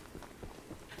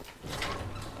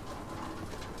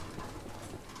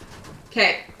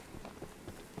 Okay.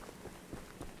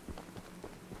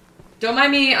 Don't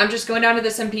mind me, I'm just going down to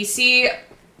this NPC.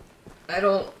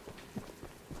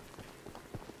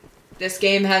 This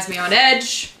game has me on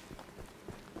edge.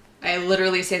 I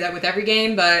literally say that with every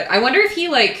game, but I wonder if he,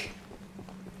 like...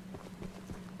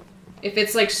 if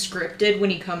it's, like, scripted when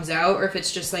he comes out, or if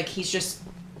it's just, like, he's just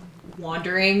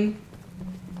wandering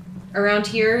around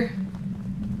here.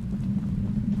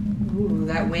 Ooh,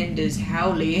 that wind is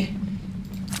howly.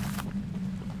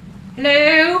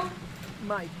 Hello?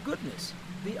 My goodness,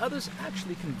 the others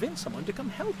actually convinced someone to come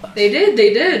help us. They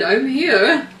did. I'm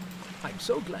here. I'm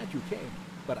so glad you came,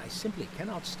 but I simply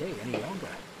cannot stay any longer.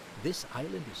 This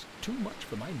island is too much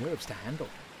for my nerves to handle.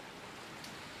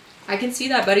 I can see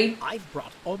that, buddy. I've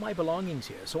brought all my belongings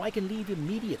here so I can leave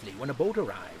immediately when a boat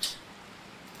arrives.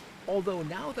 Although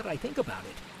now that I think about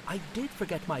it, I did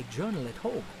forget my journal at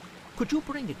home. Could you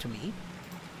bring it to me?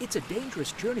 It's a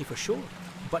dangerous journey for sure,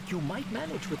 but you might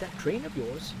manage with that train of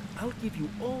yours. I'll give you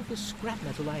all the scrap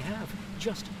metal I have.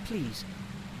 Just please,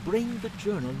 bring the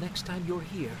journal next time you're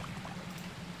here.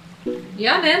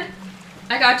 Yeah, man.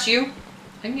 I got you.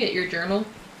 I can get your journal.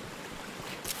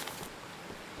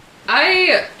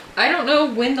 I don't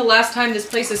know when the last time this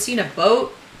place has seen a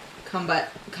boat come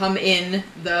in,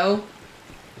 though.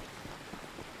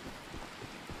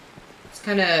 It's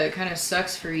kind of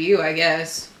sucks for you, I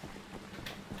guess.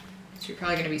 So you're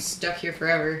probably gonna be stuck here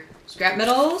forever. Scrap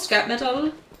metal, scrap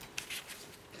metal.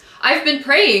 I've been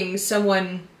praying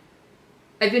someone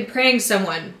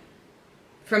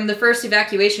from the first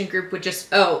evacuation group would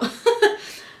just,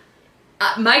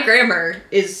 my grammar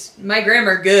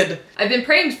good. I've been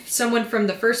praying someone from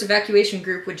the first evacuation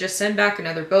group would just send back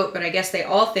another boat, but I guess they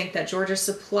all think that Georgia's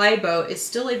supply boat is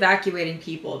still evacuating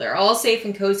people. They're all safe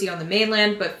and cozy on the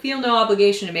mainland, but feel no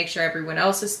obligation to make sure everyone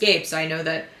else escapes. I know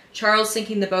that Charles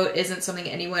sinking the boat isn't something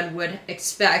anyone would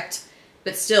expect,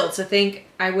 but still, to think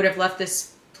I would have left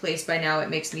this place by now, it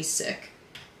makes me sick.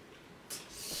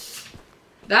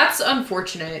 That's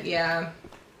unfortunate, yeah.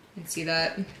 I can see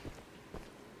that.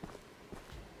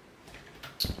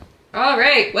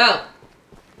 Alright, well.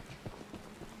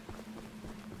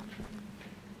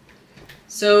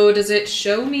 So, does it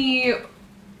show me...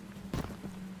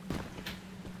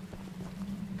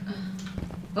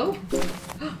 Oh.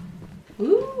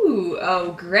 Ooh,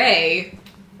 oh, gray.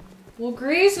 Well,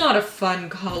 gray's not a fun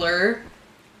color.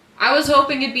 I was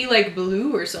hoping it'd be like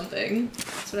blue or something.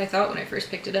 That's what I thought when I first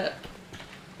picked it up.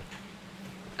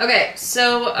 Okay,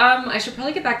 so, I should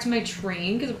probably get back to my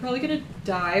train, because I'm probably gonna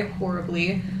die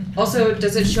horribly. Also,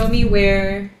 does it show me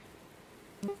where...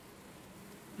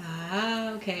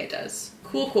 Ah, okay, it does.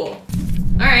 Cool, cool.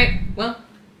 Alright, well.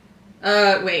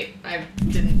 Wait, I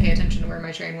didn't pay attention to where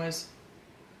my train was.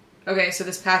 Okay, so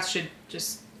this path should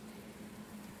just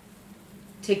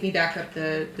take me back up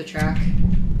the track.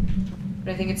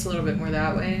 But I think it's a little bit more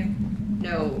that way.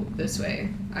 No, this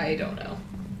way. I don't know.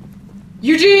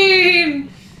 Eugene!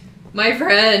 My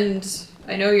friend!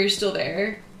 I know you're still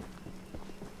there.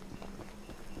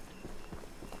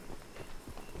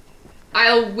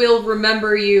 I will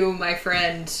remember you, my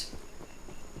friend,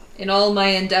 in all my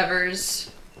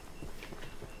endeavors.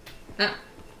 Ah.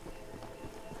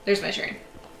 There's my train.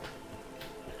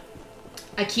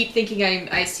 I keep thinking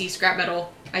I see scrap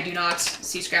metal. I do not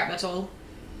see scrap metal.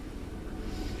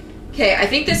 Okay, I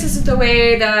think this isn't the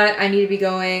way that I need to be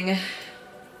going.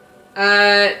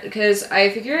 Because I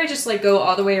figure I just, like, go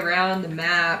all the way around the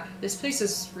map. This place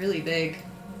is really big.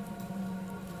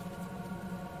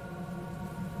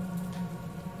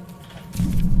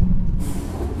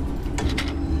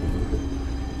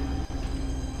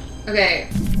 Okay.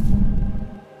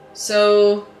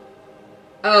 So...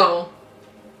 Oh.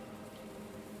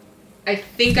 I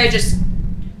think I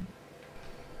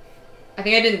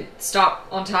didn't stop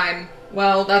on time.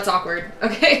 Well, that's awkward.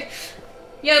 Okay.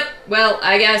 Yep, well,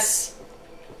 I guess...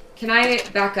 Can I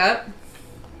back up?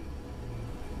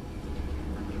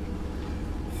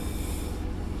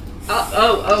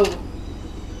 Oh.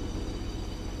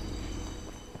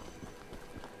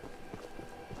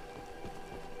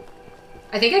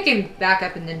 I think I can back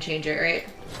up and then change it, right?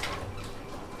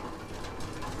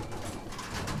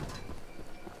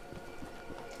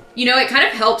 You know, it kind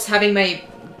of helps having my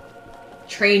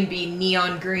train be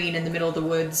neon green in the middle of the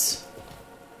woods.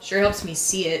 Sure helps me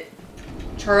see it.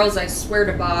 Charles, I swear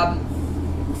to Bob.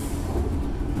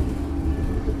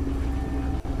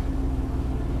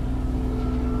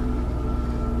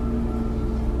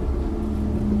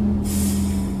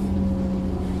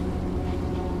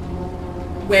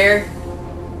 Where?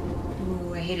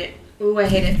 Ooh, I hate it. Ooh, I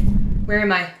hate it. Where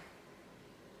am I?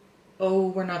 Oh,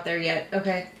 we're not there yet.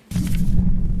 Okay.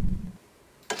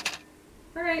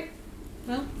 Alright.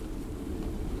 Well.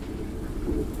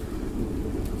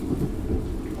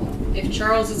 If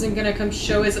Charles isn't gonna come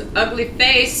show his ugly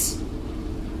face,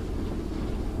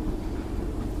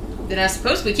 then I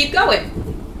suppose we keep going.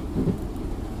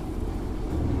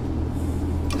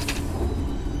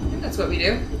 I think that's what we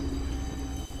do.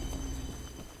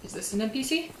 Is this an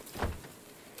NPC?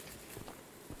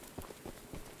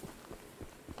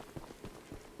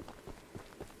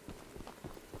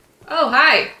 Oh,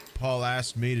 hi! Paul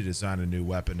asked me to design a new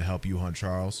weapon to help you hunt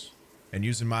Charles. And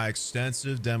using my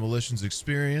extensive demolitions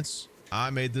experience, I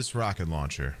made this rocket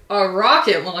launcher. A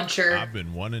rocket launcher? I've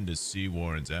been wanting to see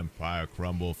Warren's empire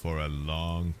crumble for a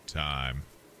long time.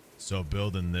 So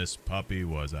building this puppy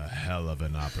was a hell of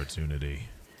an opportunity.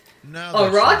 Now a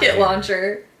rocket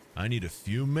launcher? I need a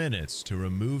few minutes to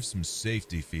remove some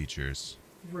safety features.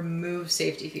 Remove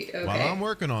safety features. Okay. While I'm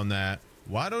working on that,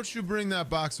 why don't you bring that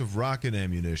box of rocket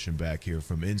ammunition back here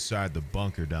from inside the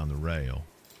bunker down the rail?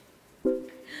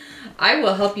 I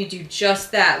will help you do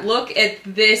just that. Look at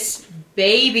this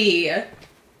baby.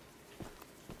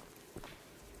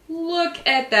 Look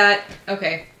at that.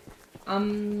 Okay.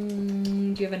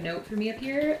 Do you have a note for me up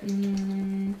here?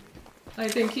 I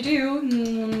think you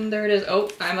do. There it is. Oh,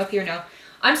 I'm up here now.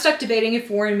 I'm stuck debating if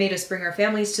Warren made us bring our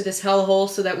families to this hellhole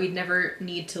so that we'd never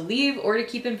need to leave, or to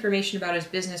keep information about his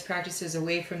business practices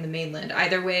away from the mainland.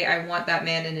 Either way, I want that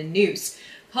man in a noose.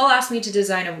 Paul asked me to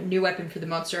design a new weapon for the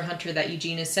monster hunter that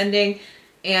Eugene is sending,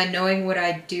 and knowing what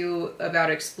I do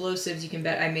about explosives, you can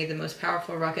bet I made the most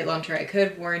powerful rocket launcher I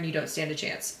could. Warren, you don't stand a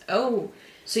chance. Oh,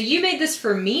 so you made this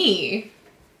for me,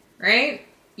 right?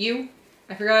 You?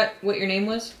 I forgot what your name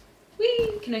was.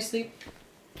 Whee! Can I sleep?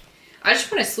 I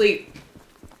just want to sleep.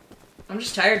 I'm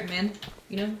just tired, man.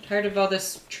 You know, tired of all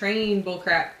this train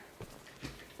bullcrap.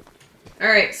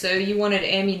 Alright, so you wanted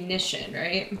ammunition,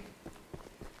 right?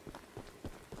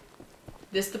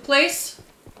 This the place?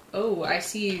 Oh, I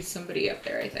see somebody up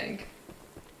there, I think.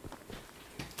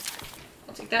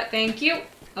 I'll take that, thank you.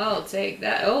 I'll take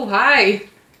that. Oh, hi!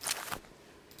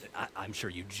 I'm sure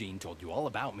Eugene told you all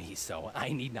about me, so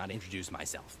I need not introduce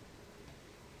myself.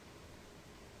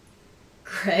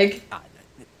 Greg?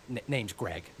 Name's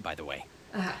Greg, by the way.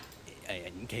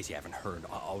 In case you haven't heard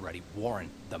already, Warren,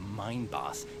 the mine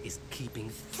boss, is keeping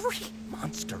 3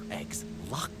 monster eggs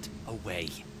locked away.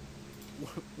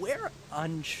 We're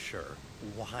unsure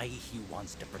why he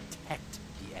wants to protect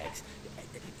the eggs.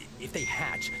 If they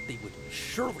hatch, they would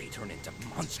surely turn into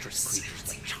monstrous creatures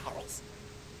like Charles.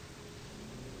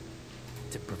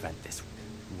 To prevent this,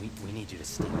 we need you to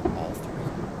steal all 3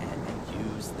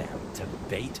 and use them to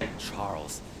bait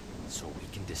Charles so we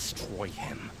can destroy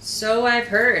him. So I've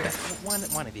heard.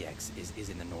 One of the eggs is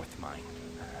in the north mine.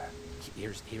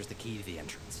 Here's the key to the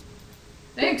entrance.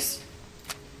 Thanks.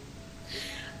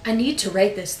 I need to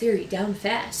write this theory down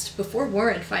fast before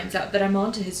Warren finds out that I'm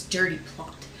onto his dirty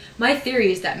plot. My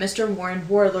theory is that Mr. Warren,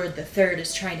 Warlord III,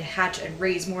 is trying to hatch and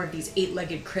raise more of these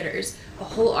 8-legged critters, a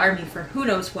whole army for who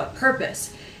knows what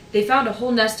purpose. They found a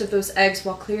whole nest of those eggs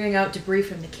while clearing out debris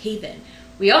from the cave-in.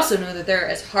 We also know that they're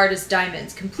as hard as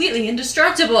diamonds, completely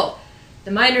indestructible.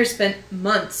 The miners spent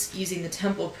months using the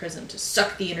temple prism to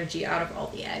suck the energy out of all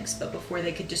the eggs, but before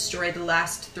they could destroy the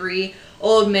last 3,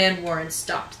 Old Man Warren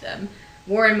stopped them.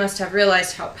 Warren must have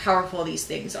realized how powerful these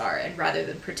things are, and rather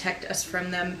than protect us from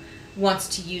them, wants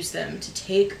to use them to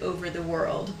take over the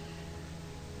world.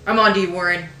 I'm on to you,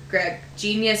 Warren. Greg,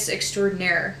 genius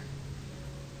extraordinaire.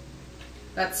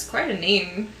 That's quite a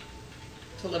name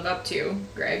to live up to,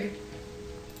 Greg.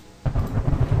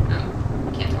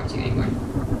 Oh, can't talk to you anymore.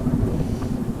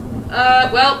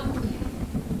 Well.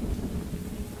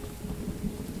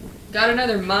 Got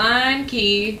another mine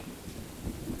key.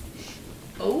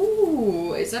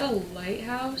 Oh, is that a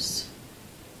lighthouse?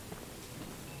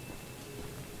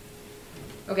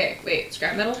 Okay, wait,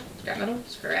 scrap metal? Scrap metal?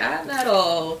 Scrap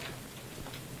metal!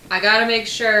 I gotta make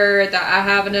sure that I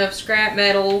have enough scrap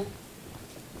metal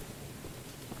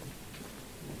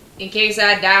in case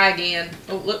I die again.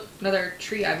 Oh, look, another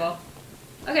tree eyeball.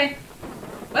 Okay,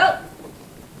 well.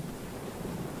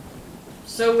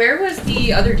 So where was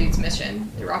the other dude's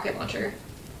mission? The rocket launcher.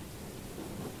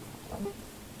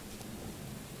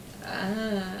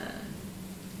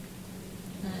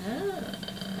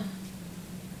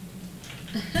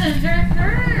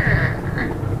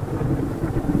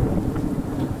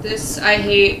 This, I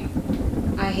hate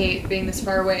being this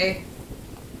far away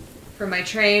from my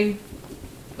train.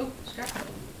 Oh, scrap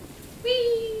metal.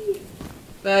 Whee!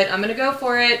 But I'm gonna go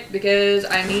for it because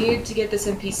I need to get this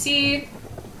NPC.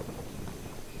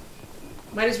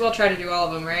 Might as well try to do all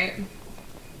of them, right?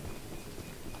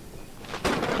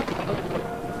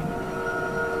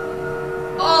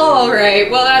 Oh. Alright,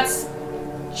 well that's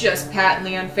just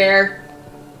patently unfair.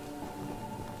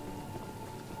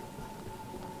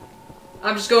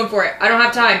 I'm just going for it. I don't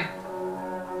have time.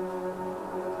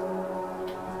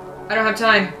 I don't have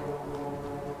time.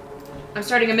 I'm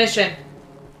starting a mission.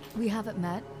 We haven't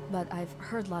met, but I've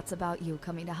heard lots about you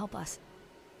coming to help us.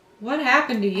 What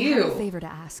happened to you? I have a favor to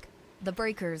ask. The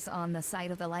breakers on the side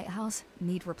of the lighthouse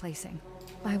need replacing.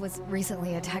 I was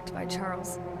recently attacked by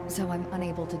Charles, so I'm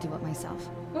unable to do it myself.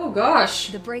 Oh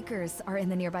gosh. The breakers are in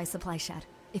the nearby supply shed.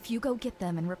 If you go get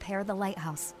them and repair the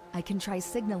lighthouse, I can try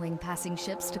signaling passing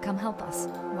ships to come help us.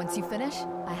 Once you finish,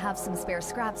 I have some spare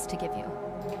scraps to give you.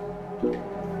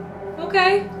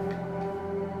 Okay.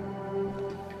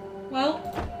 Well,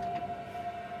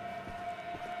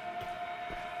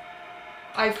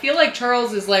 I feel like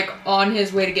Charles is like on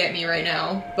his way to get me right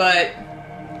now, but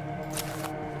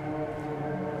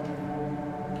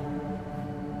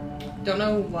don't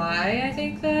know why I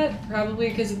think that. Probably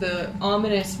because of the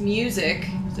ominous music.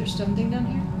 Is there something down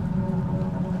here?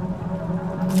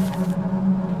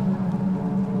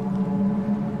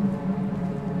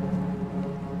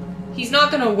 He's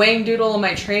not gonna wang doodle on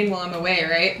my train while I'm away,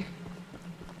 right?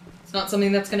 It's not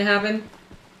something that's gonna happen.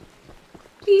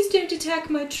 Please don't attack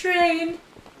my train.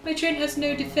 My train has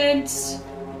no defense.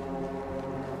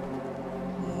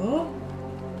 Oh.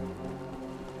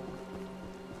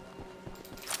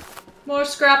 More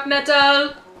scrap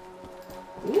metal.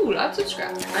 Ooh, lots of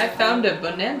scrap. I found a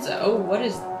bonanza. Oh, what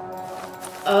is...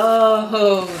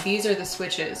 Oh, these are the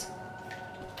switches.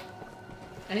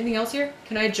 Anything else here?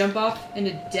 Can I jump off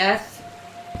into death?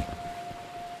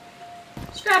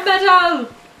 Scrap metal!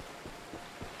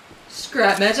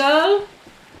 Scrap metal?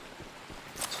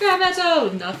 Scrap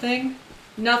metal! Nothing?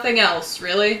 Nothing else,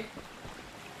 really?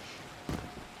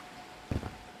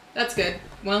 That's good.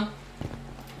 Well,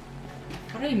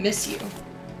 how did I miss you?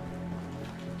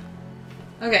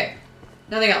 Okay,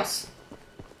 nothing else.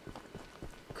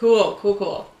 Cool, cool,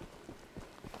 cool.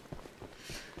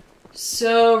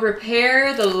 So,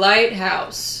 repair the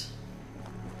lighthouse.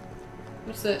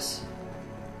 What's this?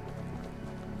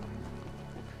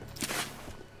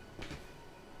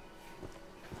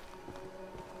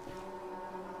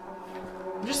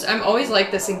 I'm always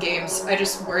like this in games. I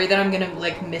just worry that I'm gonna,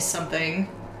 like, miss something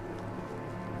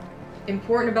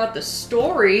important about the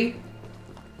story.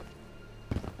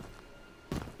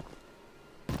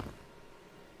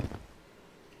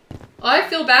 I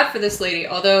feel bad for this lady,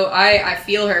 although I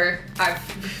feel her.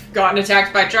 I've gotten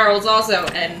attacked by Charles also,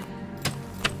 and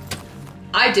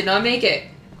I did not make it.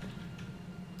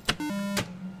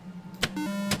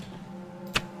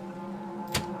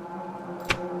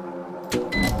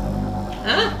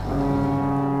 Huh?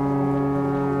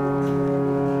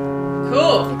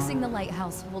 Cool. Fixing the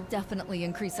lighthouse will definitely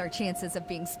increase our chances of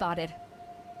being spotted.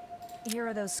 Here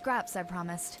are those scraps I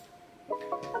promised.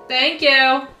 Thank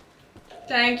you.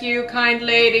 Thank you, kind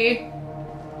lady.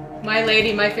 My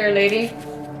lady, my fair lady.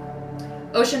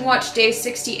 Ocean Watch Day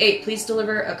 68. Please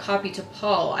deliver a copy to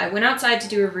Paul. I went outside to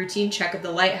do a routine check of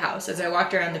the lighthouse. As I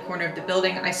walked around the corner of the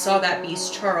building, I saw that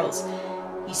beast, Charles.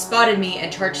 He spotted me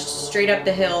and charged straight up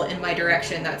the hill in my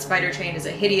direction. That spider train is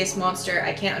a hideous monster.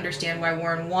 I can't understand why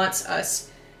Warren wants us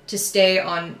to stay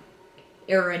on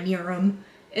Aranerum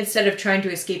instead of trying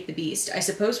to escape the beast. I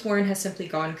suppose Warren has simply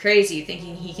gone crazy,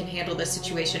 thinking he can handle this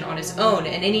situation on his own.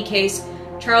 In any case,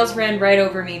 Charles ran right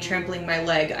over me, trampling my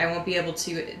leg. I won't be able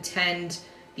to attend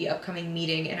the upcoming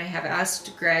meeting, and I have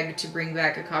asked Greg to bring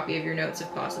back a copy of your notes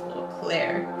if possible.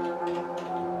 Claire.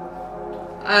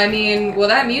 I mean, well,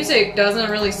 that music doesn't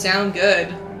really sound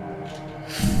good.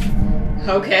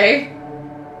 Okay.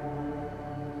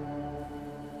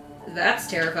 That's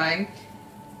terrifying.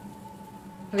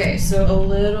 Okay, so a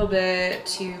little bit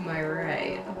to my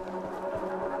right.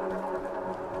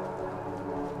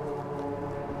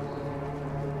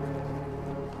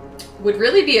 Would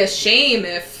really be a shame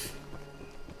if...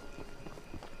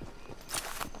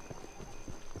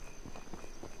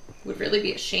 Would really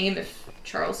be a shame if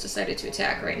Charles decided to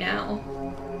attack right now.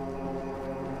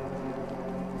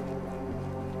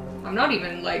 I'm not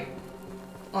even, like,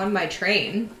 on my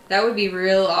train. That would be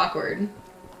real awkward.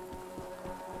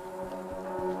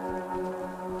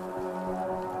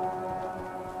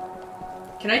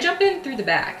 Can I jump in through the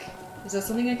back? Is that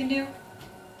something I can do?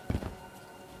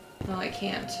 No, I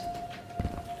can't.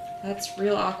 That's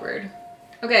real awkward.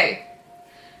 Okay.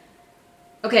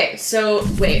 Okay, so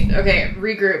wait. Okay,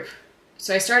 regroup.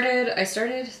 So I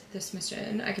started this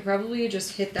mission. I could probably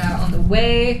just hit that on the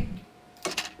way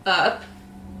up.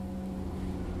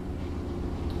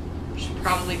 Which is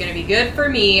probably gonna be good for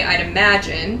me, I'd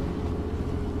imagine.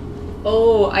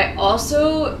 Oh, I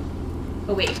also...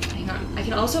 Oh wait, hang on. I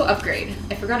can also upgrade.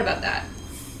 I forgot about that.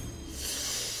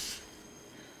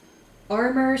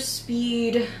 Armor,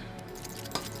 speed...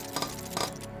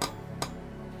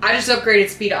 I just upgraded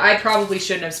speed. I probably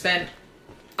shouldn't have spent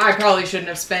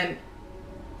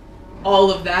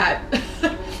all of that.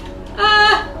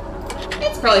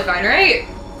 It's probably fine, right?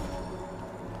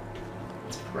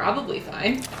 It's probably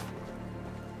fine.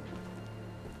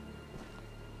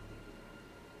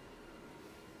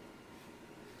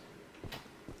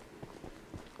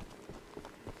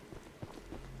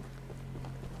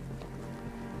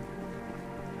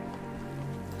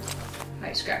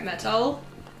 High scrap metal.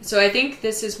 So I think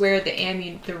this is where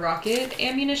the rocket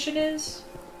ammunition is,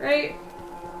 right?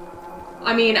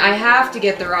 I mean, I have to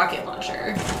get the rocket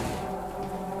launcher.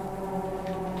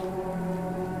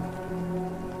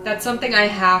 That's something I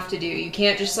have to do. You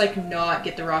can't just, like, not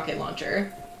get the rocket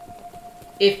launcher.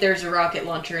 If there's a rocket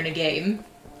launcher in a game.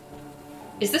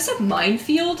 Is this a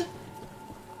minefield?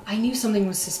 I knew something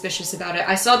was suspicious about it.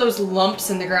 I saw those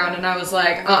lumps in the ground and I was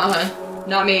like,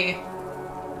 not me.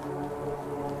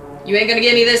 You ain't gonna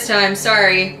get me this time,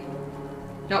 sorry.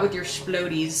 Not with your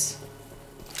splodies.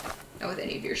 Not with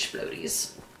any of your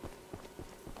splodies.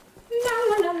 La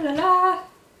la la la la.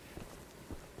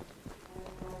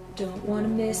 Don't wanna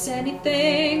miss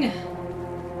anything.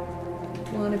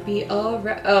 Wanna be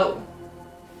alright. Oh.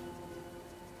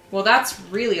 Well, that's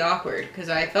really awkward, because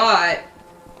I thought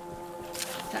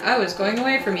that I was going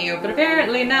away from you, but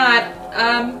apparently not.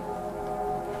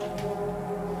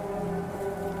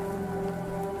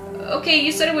 Okay,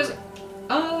 you said it was...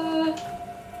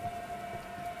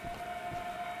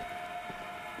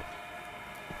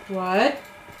 What?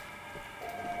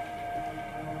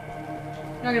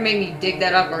 You're not gonna make me dig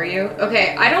that up, are you?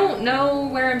 Okay, I don't know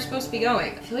where I'm supposed to be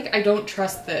going. I feel like I don't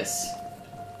trust this.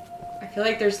 I feel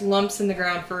like there's lumps in the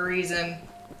ground for a reason.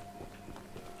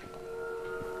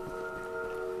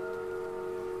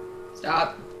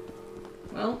 Stop.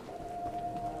 Well...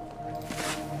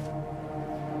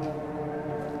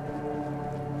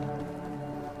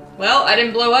 Well, I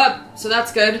didn't blow up, so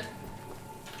that's good.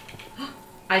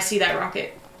 I see that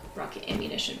rocket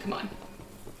ammunition. Come on.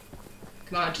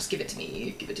 Come on, just give it to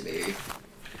me. Give it to me.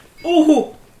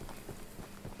 Oh!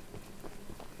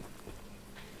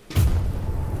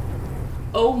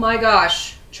 Oh my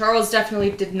gosh. Charles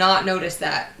definitely did not notice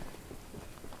that.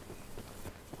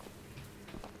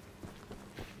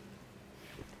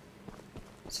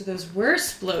 So those were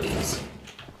splodies.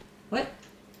 What?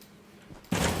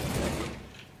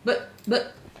 But.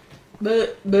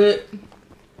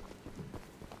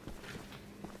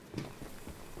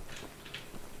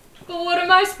 Well, what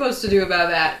am I supposed to do about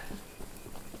that?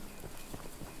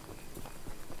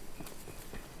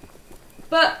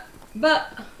 But.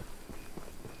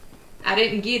 I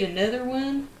didn't get another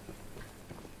one.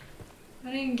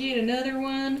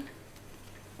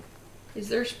 Is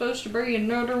there supposed to be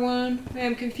another one?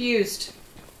 I'm confused.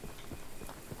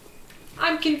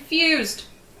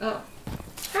 Oh.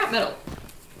 Scrap metal.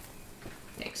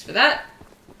 Thanks for that.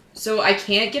 So I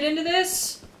can't get into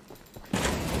this? Or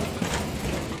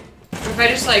if I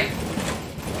just, like,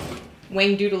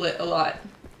 wang doodle it a lot?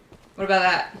 What about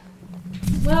that?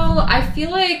 Well, I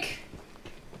feel like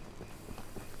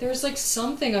there's, like,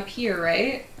 something up here,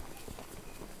 right?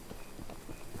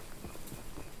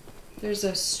 There's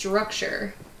a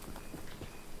structure.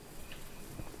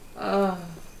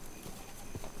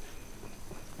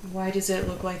 Why does it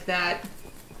look like that?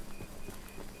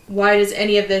 Why does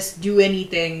any of this do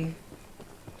anything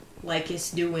like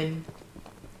it's doing?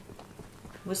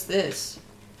 What's this?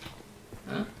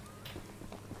 Huh?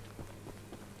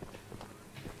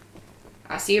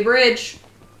 I see a bridge.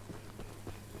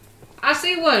 I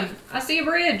see one. I see a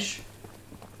bridge.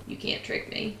 You can't trick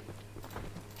me.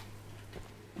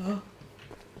 Oh.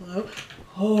 Hello?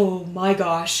 Oh my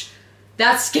gosh.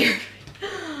 That scared me.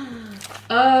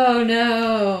 Oh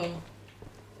no.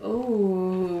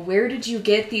 Oh, where did you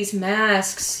get these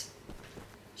masks?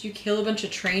 Did you kill a bunch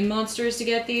of train monsters to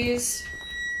get these?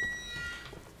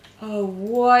 Oh,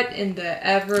 what in the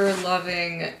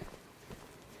ever-loving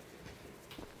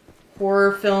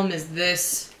horror film is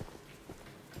this?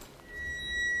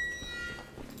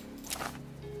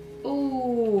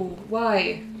 Oh,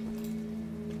 why?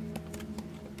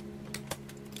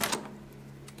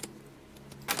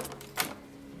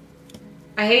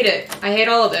 I hate it. I hate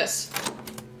all of this.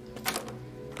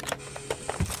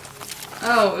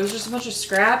 Oh, it was just a bunch of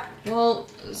scrap? Well,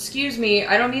 excuse me.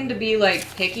 I don't mean to be, like,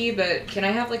 picky, but can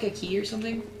I have, like, a key or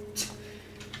something?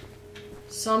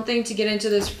 Something to get into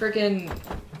this frickin'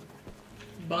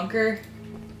 bunker?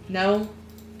 No?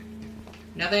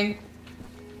 Nothing?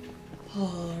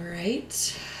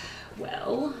 Alright.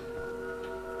 Well.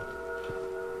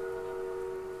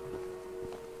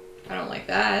 I don't like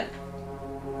that.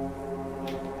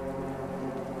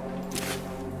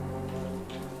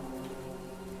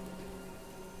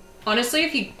 Honestly,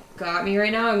 if he got me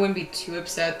right now, I wouldn't be too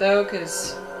upset though,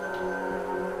 because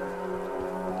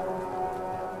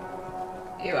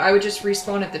I would just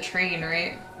respawn at the train,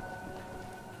 right?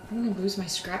 I'm gonna lose my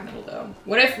scrap metal though.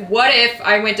 What if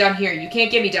I went down here? You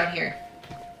can't get me down here.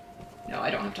 No, I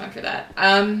don't have time for that.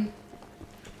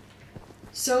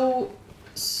 So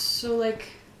like,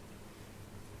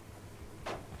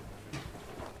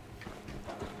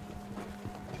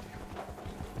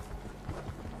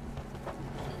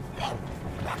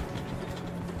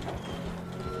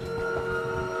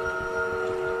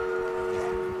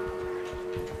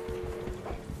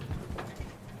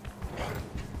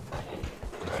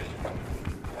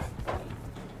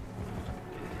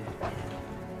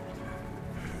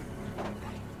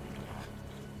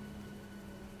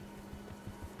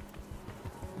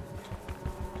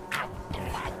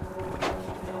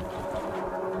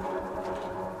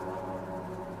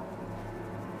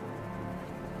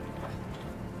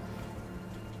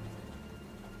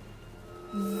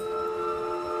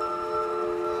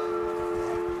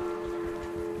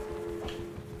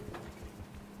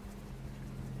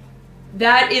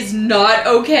 that is not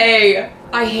okay.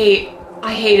 I hate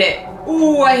it.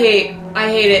 Ooh, I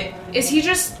hate it. Is he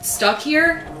just stuck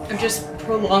here? I'm just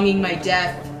prolonging my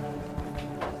death.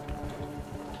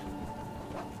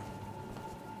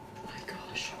 Oh my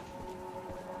gosh.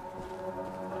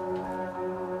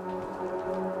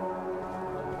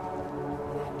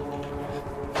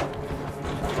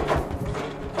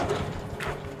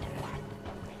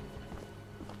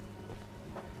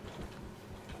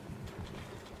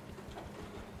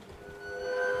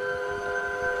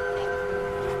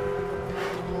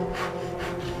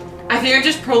 I think I'm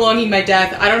just prolonging my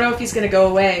death. I don't know if he's gonna go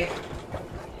away.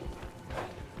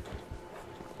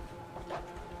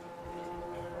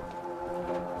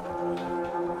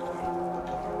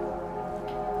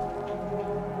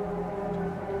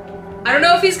 I don't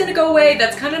know if he's gonna go away.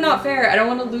 That's kind of not fair. I don't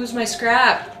want to lose my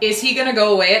scrap. Is he gonna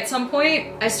go away at some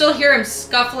point? I still hear him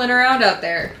scuffling around out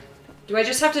there. Do I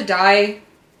just have to die?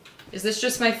 Is this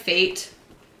just my fate?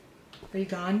 Are you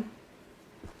gone?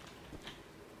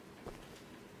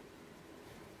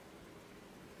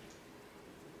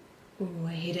 Ooh,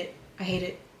 I hate it. I hate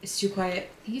it. It's too quiet.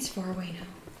 I think he's far away now.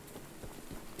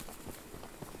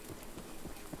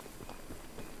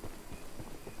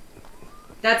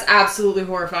 That's absolutely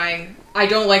horrifying. I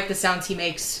don't like the sounds he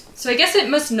makes. So I guess it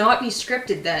must not be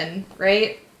scripted then,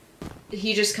 right?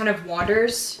 He just kind of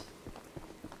wanders.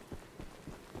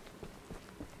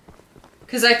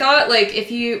 Because I thought, like, if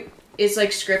he is, like,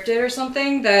 scripted or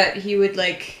something, that he would,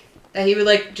 like,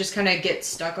 just kind of get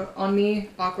stuck on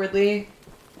me awkwardly.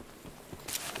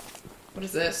 What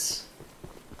is this?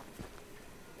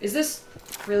 Is this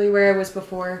really where I was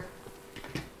before?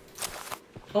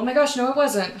 Oh my gosh, no it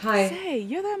wasn't. Hi. Say,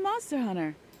 you're that monster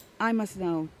hunter. I must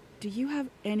know, do you have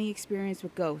any experience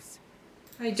with ghosts?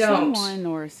 I don't. Someone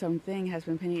or something has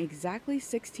been pinning exactly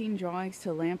 16 drawings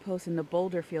to lampposts in the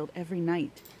boulder field every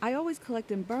night. I always collect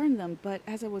and burn them, but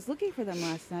as I was looking for them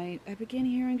last night, I began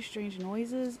hearing strange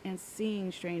noises and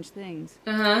seeing strange things.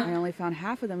 I only found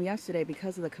half of them yesterday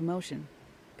because of the commotion.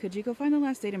 Could you go find the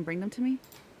last date and bring them to me?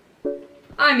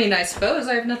 I mean, I suppose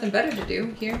I have nothing better to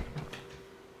do here.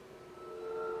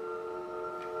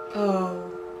 Oh.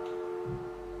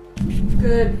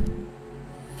 Good.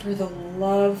 For the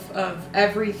love of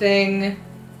everything.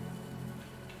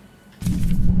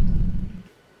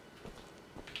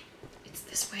 It's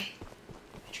this way.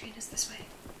 My train is this way.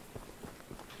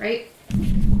 Right?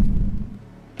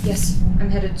 Yes, I'm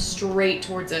headed straight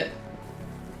towards it.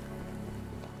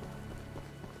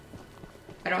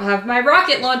 I don't have my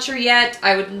rocket launcher yet.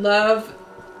 I would love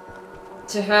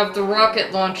to have the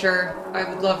rocket launcher. I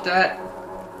would love that.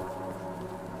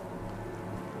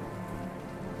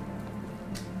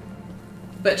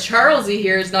 But Charlesy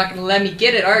here is not going to let me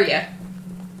get it, are ya?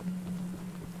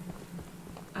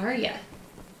 Are ya?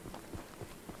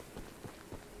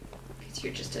 Because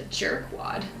you're just a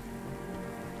jerkwad.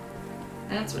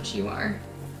 That's what you are.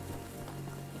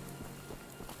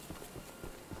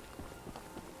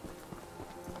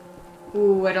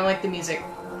 Ooh, I don't like the music.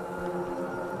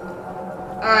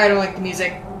 I don't like the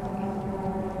music.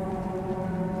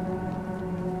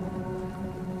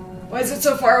 Why is it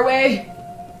so far away?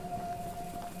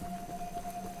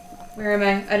 Where am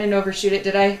I? I didn't overshoot it,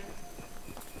 did I?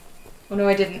 Oh no,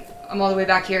 I didn't. I'm all the way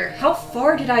back here. How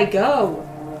far did I go?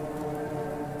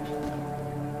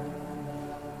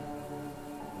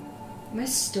 Am I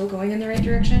still going in the right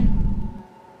direction?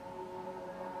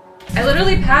 I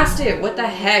literally passed it. What the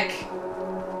heck?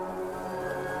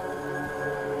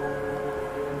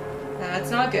 That's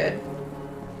not good.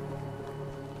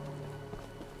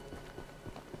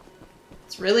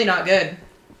 It's really not good.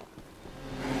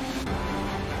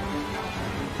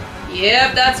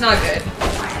 Yep, that's not good.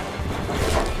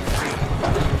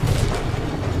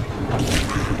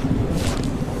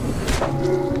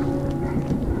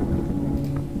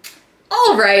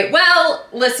 Alright, well,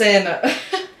 listen.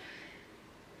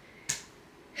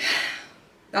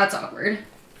 That's awkward.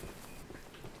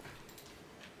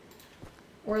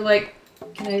 Or like,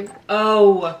 can I...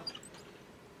 Oh!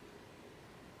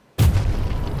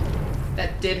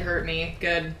 That did hurt me.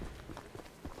 Good.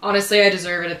 Honestly, I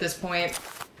deserve it at this point.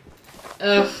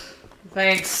 Ugh.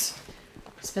 Thanks.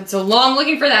 Spent so long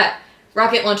looking for that.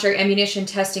 Rocket launcher ammunition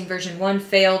testing version 1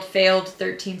 failed.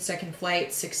 13-second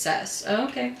flight success. Oh,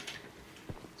 okay.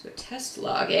 So a test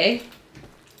log, eh?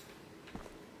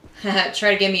 Haha,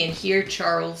 try to get me in here,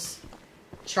 Charles.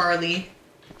 Charlie.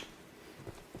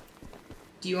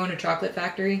 Do you own a chocolate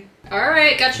factory?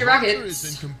 Alright, got your rockets. The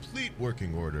is in complete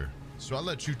working order, so I'll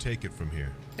let you take it from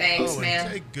here. Thanks, man.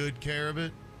 And take good care of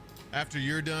it. After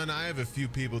you're done, I have a few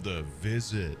people to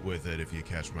visit with it if you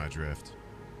catch my drift.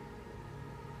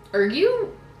 Are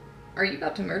you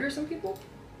about to murder some people?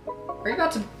 Are you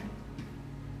about to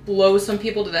blow some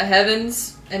people to the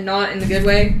heavens and not in the good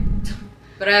way?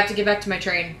 But I have to get back to my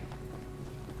train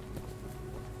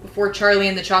before Charlie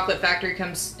in the chocolate factory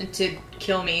comes to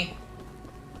kill me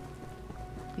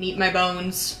and eat my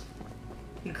bones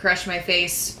and crush my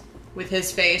face with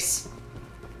his face.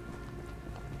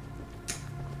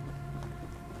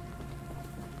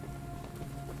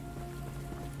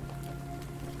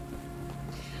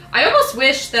 I almost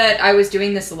wish that I was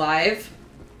doing this live.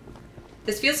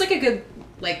 This feels like a good,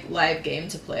 like, live game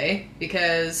to play,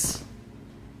 because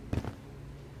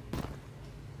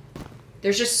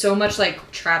there's just so much,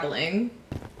 like, traveling,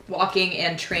 walking,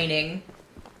 and training.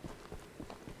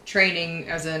 Training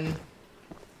as in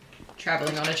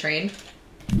traveling on a train.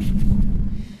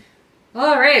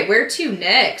 Alright, where to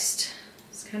next?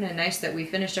 It's kind of nice that we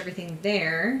finished everything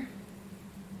there.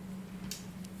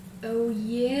 Oh,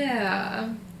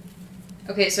 yeah.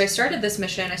 Okay, so I started this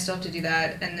mission, I still have to do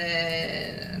that, and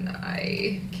then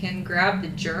I can grab the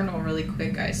journal really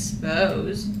quick, I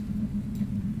suppose.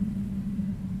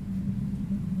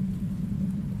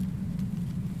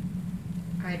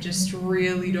 I just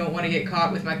really don't want to get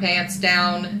caught with my pants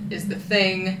down, is the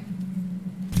thing.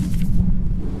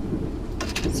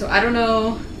 So I don't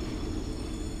know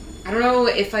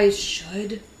if I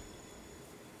should.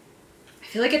 I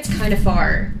feel like it's kind of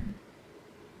far.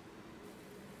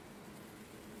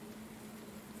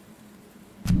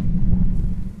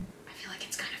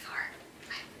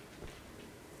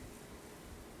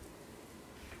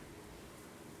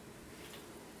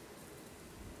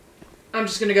 I'm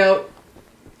just gonna go.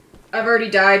 I've already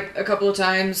died a couple of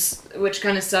times, which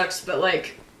kind of sucks, but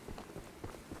like,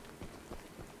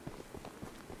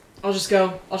 I'll just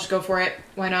go for it.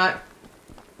 Why not?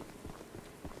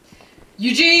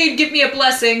 Eugene, give me a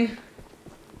blessing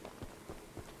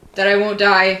that I won't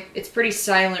die. It's pretty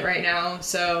silent right now,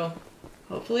 so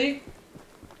hopefully.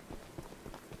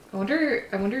 I wonder,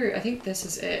 I think this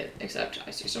is it, except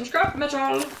I see some scrap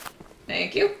metal.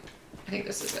 Thank you. I think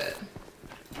this is it.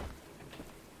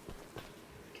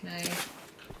 Can I...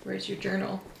 Where's your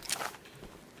journal?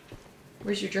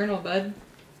 Where's your journal, bud?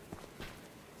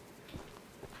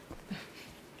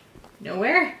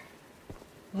 Nowhere?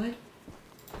 What?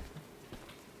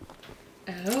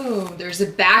 Oh, there's a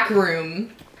back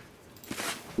room.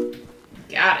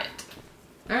 Got it.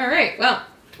 Alright, well.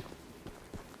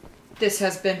 This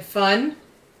has been fun.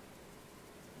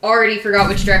 Already forgot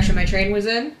which direction my train was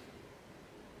in.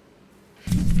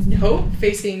 Nope,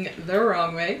 facing the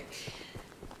wrong way.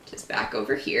 Just back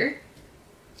over here.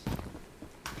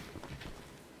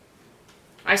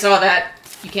 I saw that.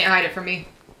 You can't hide it from me.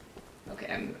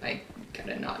 Okay, I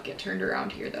gotta not get turned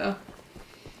around here though.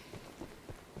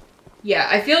 Yeah,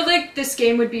 I feel like this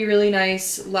game would be really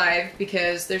nice live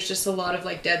because there's just a lot of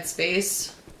like dead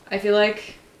space, I feel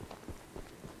like.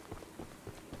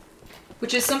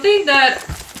 Which is something that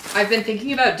I've been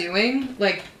thinking about doing,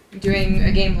 like doing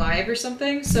a game live or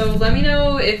something. So let me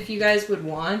know if you guys would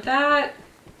want that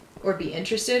or be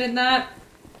interested in that.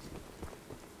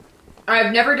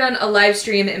 I've never done a live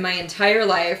stream in my entire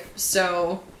life,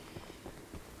 so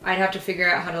I'd have to figure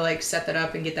out how to like set that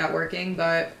up and get that working,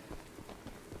 but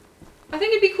I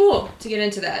think it'd be cool to get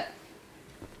into that.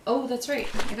 Oh, that's right.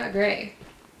 I got gray.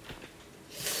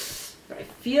 But I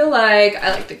feel like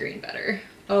I like the green better.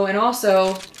 Oh, and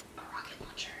also a rocket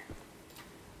launcher.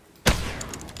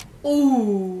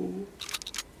 Ooh.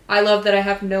 I love that I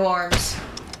have no arms.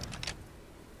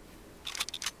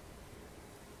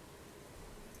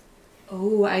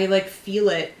 Oh, I like feel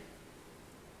it.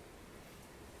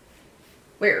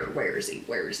 Where is he?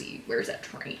 Where is he? Where's that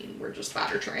train? Where's the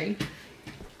spotter train?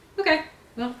 Okay,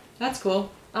 well, that's cool.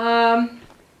 How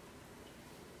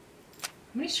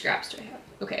many scraps do I have?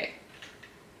 Okay.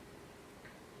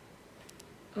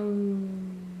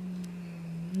 I'm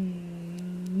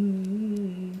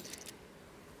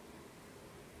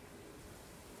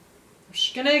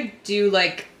just gonna do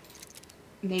like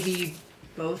maybe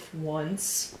both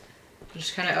once.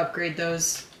 Just kind of upgrade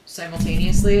those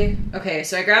simultaneously. Okay,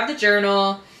 so I grabbed the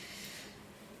journal.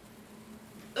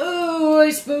 Oh, I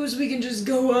suppose we can just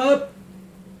go up.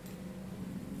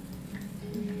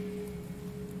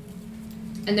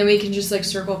 And then we can just like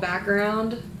circle back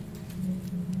around.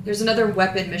 There's another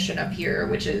weapon mission up here,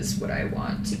 which is what I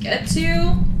want to get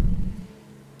to.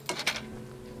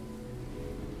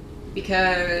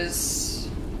 Because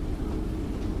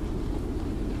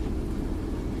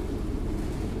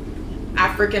I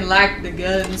freaking like the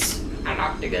guns. I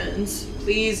like the guns.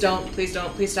 Please don't, please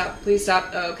don't, please stop, please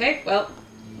stop. Okay, well.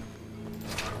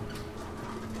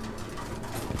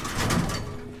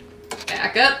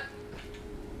 Back up.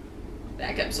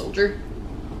 Back up, soldier.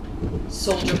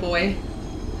 Soldier boy.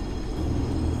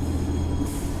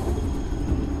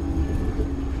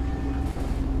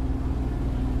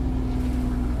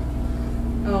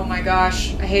 Oh my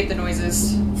gosh, I hate the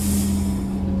noises.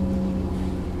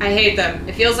 I hate them.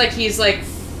 It feels like he's like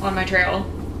on my trail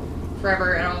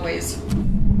forever and always.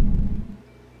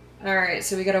 Alright,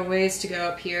 so we got a ways to go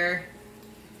up here.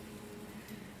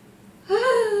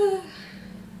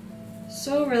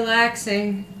 So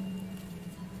relaxing.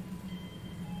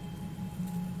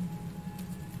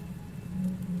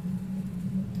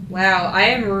 Wow, I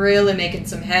am really making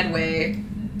some headway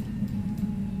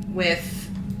with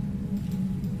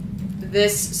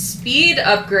this speed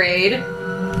upgrade.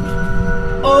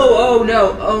 Oh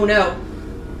no, oh no.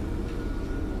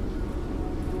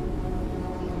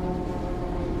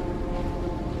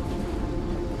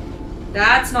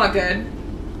 That's not good.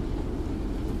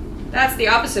 That's the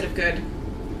opposite of good.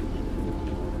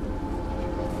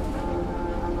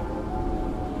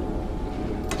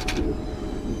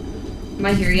 Am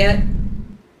I here yet? I'm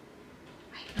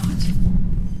not.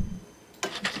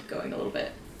 Keep going a little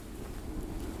bit.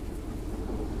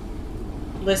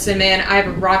 Listen, man, I have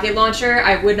a rocket launcher.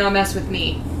 I would not mess with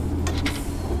me.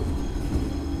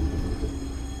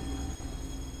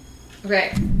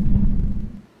 Okay.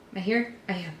 Am I here?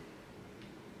 I am.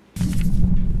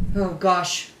 Oh,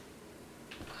 gosh.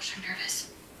 Gosh, I'm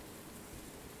nervous.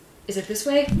 Is it this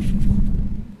way?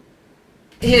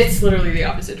 It's literally the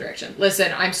opposite direction.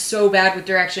 Listen, I'm so bad with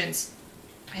directions.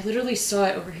 I literally saw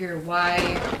it over here. Why?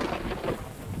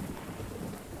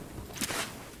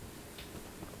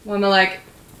 Why am I like...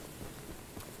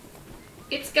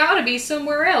 It's gotta be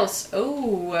somewhere else.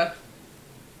 Oh.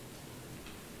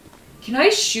 Can I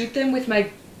shoot them with my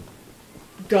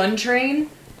gun train?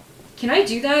 Can I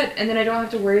do that and then I don't have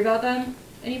to worry about them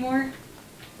anymore?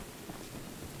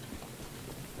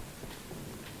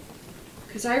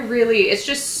 Because I really... It's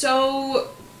just so...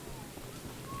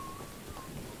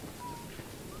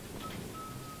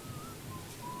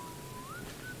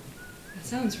 That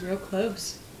sounds real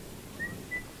close.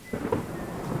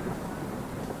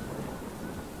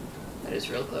 That is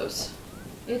real close.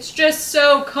 It's just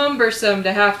so cumbersome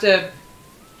to have to...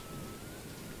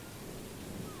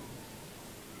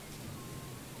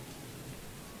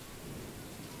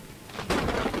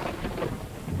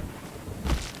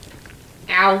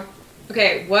 Ow.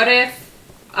 Okay, what if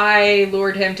I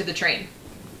lured him to the train?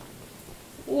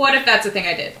 What if that's the thing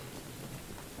I did?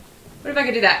 What if I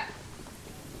could do that?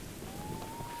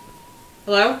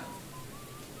 Hello?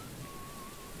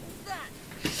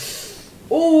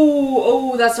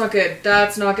 Oh, that's not good.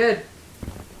 That's not good.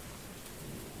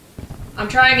 I'm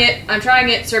trying it. I'm trying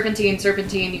it. Serpentine,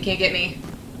 serpentine, you can't get me.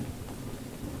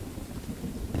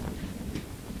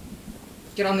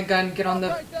 Get on the gun, get on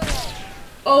the...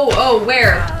 Oh,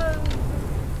 where?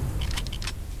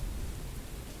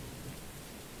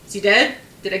 Is he dead?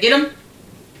 Did I get him?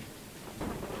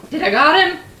 Did I got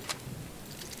him?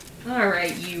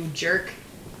 Alright, you jerk.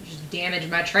 Just damaged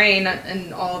my train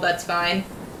and all, that's fine.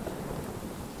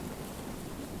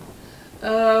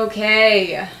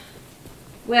 Okay.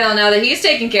 Well, now that he's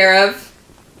taken care of...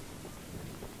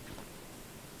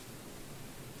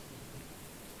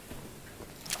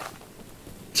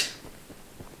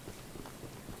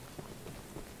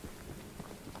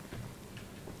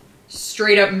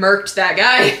 Straight up murked that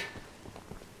guy.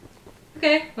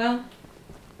 Okay, well.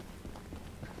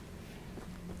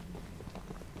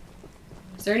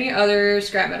 Is there any other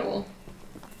scrap metal?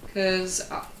 Because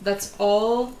that's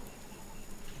all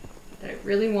that I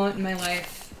really want in my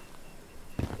life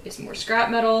is more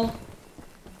scrap metal.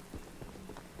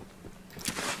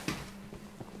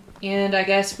 And I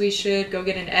guess we should go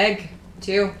get an egg,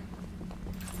 too.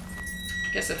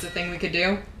 Guess that's a thing we could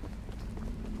do.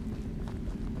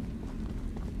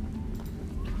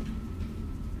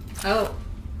 Oh.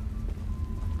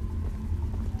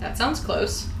 That sounds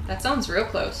close. That sounds real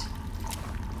close.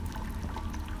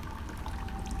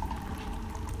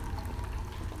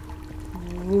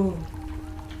 Ooh.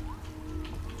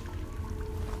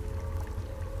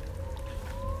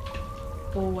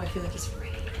 Oh, I feel like he's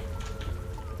ready.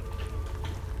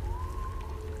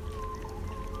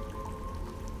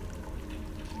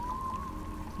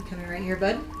 You coming right here,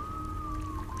 bud?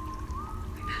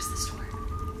 Right past this door.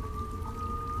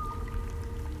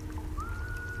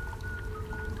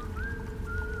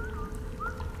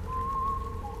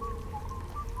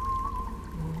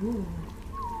 Ooh.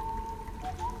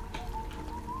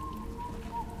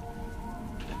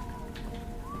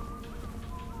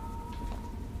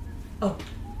 Oh.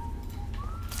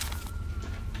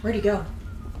 Where'd he go?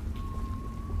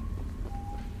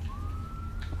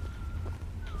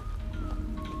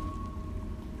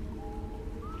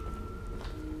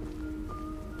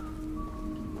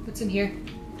 What's in here?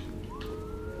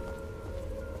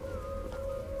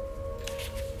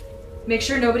 Make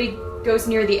sure nobody goes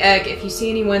near the egg. If you see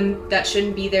anyone that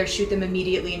shouldn't be there, shoot them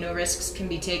immediately. No risks can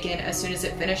be taken. As soon as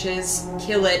it finishes,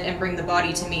 kill it and bring the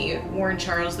body to me. Warren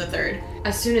Charles III.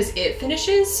 As soon as it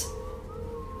finishes?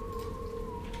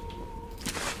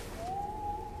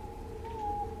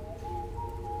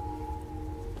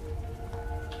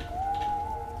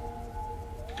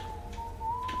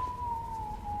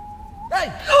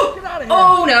 Hey! Get out of here!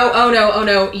 Oh no, oh no, oh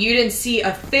no. You didn't see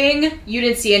a thing. You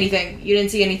didn't see anything. You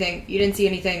didn't see anything. You didn't see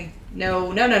anything.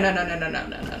 No, no, no, no, no, no, no, no,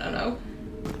 no, no, no, no.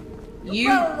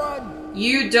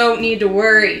 You don't need to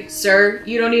worry, sir.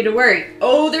 You don't need to worry.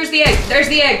 Oh, there's the egg. There's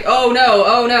the egg. Oh no,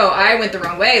 oh no. I went the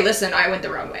wrong way. Listen, I went the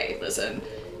wrong way. Listen.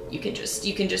 You can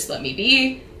just let me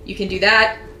be. You can do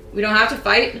that. We don't have to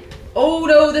fight. Oh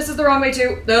no, this is the wrong way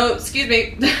too. No, excuse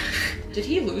me. Did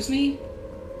he lose me?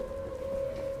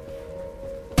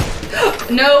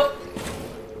 No.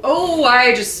 Oh,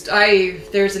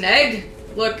 there's an egg.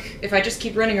 Look, if I just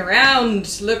keep running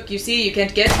around, look, you see, you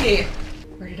can't get me.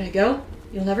 Where did I go?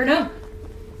 You'll never know.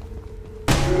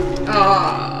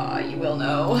 Ah, you will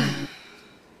know.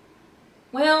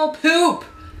 Well, poop.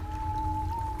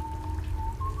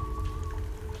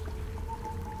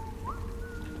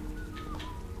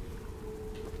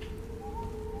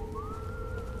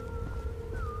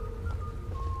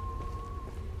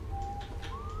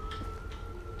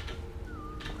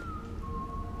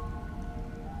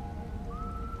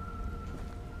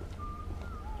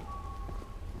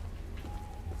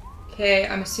 Okay,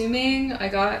 I'm assuming I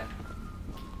got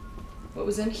what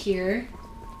was in here.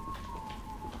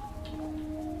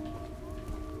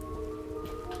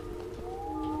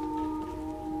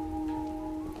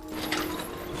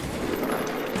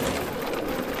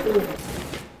 Ooh.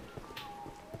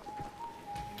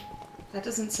 That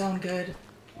doesn't sound good.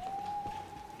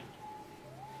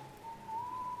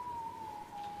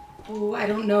 Oh, I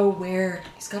don't know where.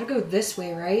 He's gotta go this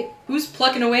way, right? Who's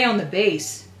plucking away on the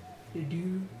bass?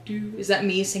 Is that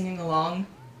me singing along?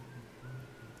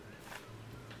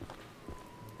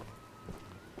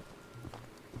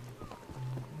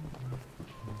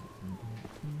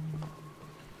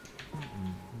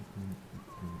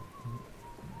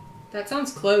 That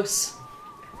sounds close.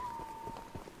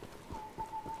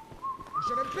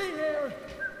 Shouldn't be here.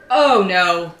 Oh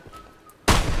no.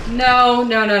 No,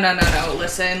 no, no, no, no, no.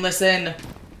 Listen, listen.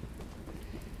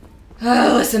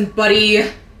 Listen,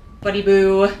 buddy. Buddy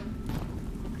boo.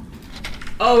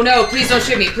 Oh no, please don't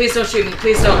shoot me. Please don't shoot me.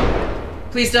 Please don't.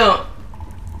 Please don't.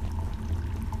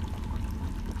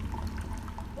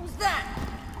 What was that?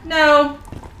 No.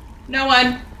 No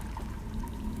one.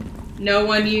 No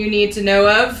one you need to know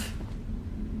of.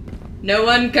 No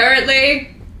one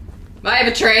currently. I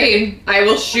have a train. I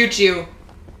will shoot you.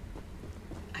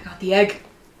 I got the egg.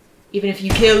 Even if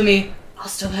you kill me, I'll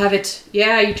still have it.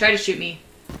 Yeah, you try to shoot me.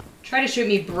 Try to shoot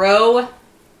me, bro.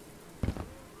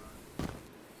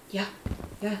 Yeah.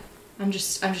 Yeah. I'm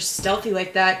just stealthy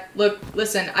like that. Look,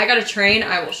 listen, I got a train.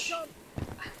 I will shoot you.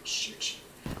 I will shoot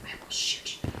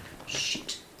you.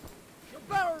 Shoot.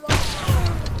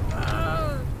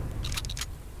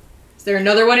 Is there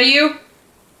another one of you?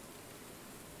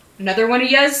 Another one of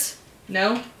yez?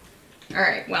 No?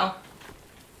 Alright, well.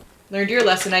 Learned your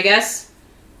lesson, I guess.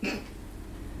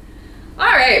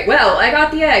 Alright, well, I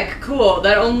got the egg. Cool.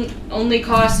 That only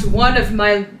cost one of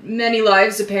my many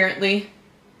lives, apparently.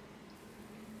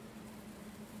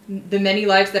 The many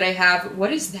lives that I have.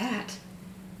 What is that?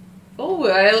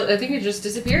 Oh, I think it just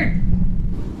disappeared.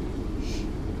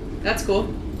 That's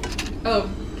cool. Oh,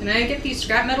 can I get these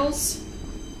scrap metals?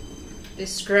 The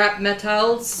scrap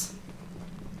metals.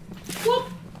 Whoop.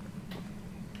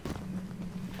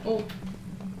 Oh.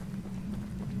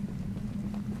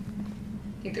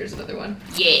 I think there's another one.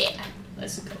 Yeah.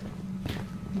 Let's go.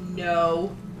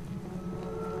 No.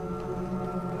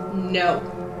 No.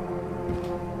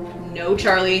 No,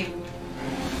 Charlie.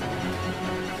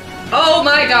 Oh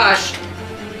my gosh.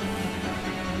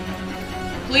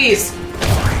 Please.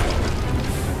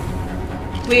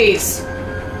 Please.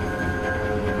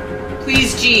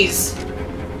 Please, jeez.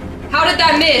 How did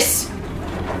that miss?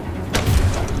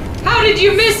 How did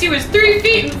you miss? He was 3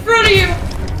 feet in front of you.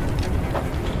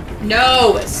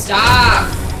 No, stop.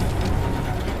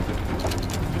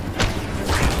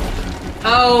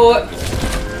 Oh.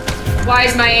 Why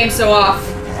is my aim so off?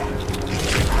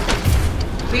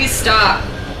 Please stop.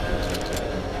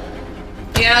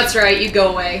 Yeah, that's right. You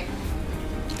go away.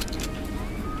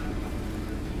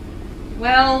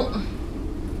 Well...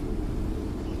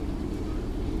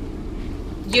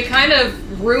 You kind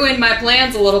of ruined my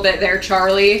plans a little bit there,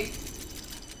 Charlie.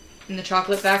 In the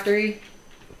chocolate factory.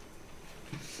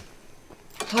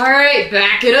 Alright,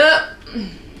 back it up.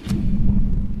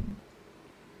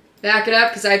 Back it up,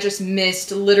 because I just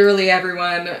missed literally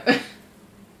everyone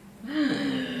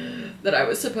that I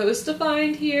was supposed to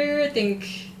find here. I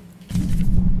think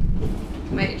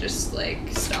I might just, like,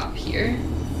 stop here.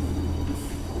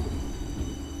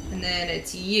 And then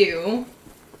it's you.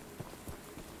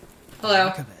 Hello.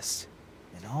 Archivist,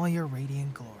 in all your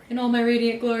radiant glory. In all my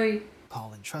radiant glory.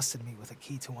 Paul entrusted me with a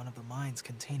key to one of the mines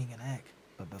containing an egg.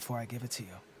 But before I give it to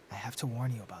you, I have to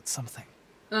warn you about something.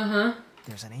 Uh-huh.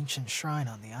 There's an ancient shrine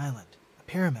on the island, a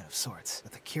pyramid of sorts,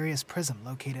 with a curious prism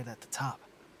located at the top.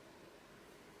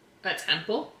 A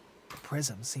temple? The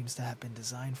prism seems to have been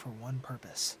designed for one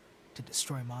purpose, to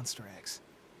destroy monster eggs.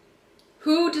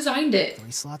 Who designed it? 3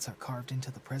 slots are carved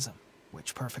into the prism,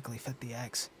 which perfectly fit the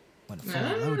eggs. When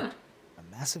fully loaded,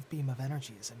 a massive beam of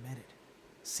energy is emitted,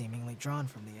 seemingly drawn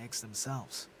from the eggs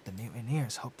themselves. The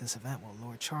mutineers hope this event will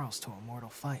lure Charles to a mortal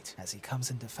fight as he comes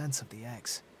in defense of the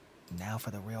eggs. Now for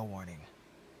the real warning.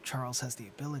 Charles has the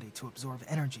ability to absorb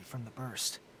energy from the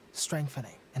burst,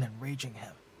 strengthening and enraging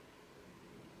him.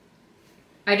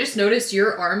 I just noticed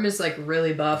your arm is like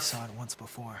really buff. I saw it once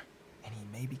before, and he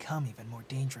may become even more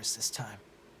dangerous this time.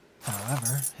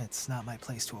 However, it's not my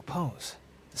place to oppose,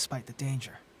 despite the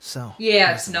danger. So,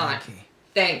 yeah, it's not. Key.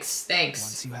 Thanks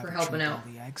Once you have for helping out.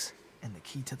 all the eggs and the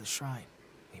key to the shrine,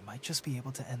 we might just be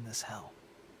able to end this hell.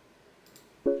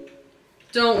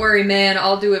 Don't worry, man.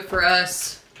 I'll do it for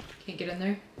us. Can't get in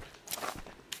there.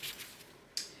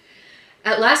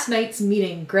 At last night's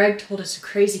meeting, Greg told us a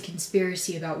crazy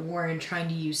conspiracy about Warren trying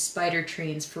to use spider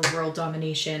trains for world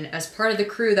domination. As part of the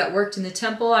crew that worked in the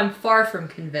temple, I'm far from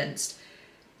convinced.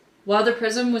 While the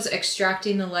prism was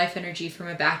extracting the life energy from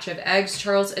a batch of eggs,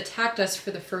 Charles attacked us for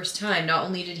the first time. Not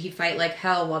only did he fight like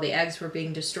hell while the eggs were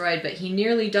being destroyed, but he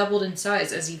nearly doubled in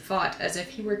size as he fought, as if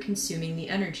he were consuming the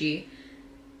energy.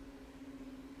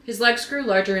 His legs grew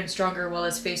larger and stronger while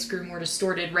his face grew more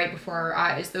distorted right before our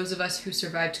eyes. Those of us who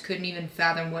survived couldn't even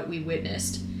fathom what we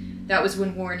witnessed. That was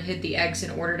when Warren hid the eggs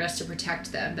and ordered us to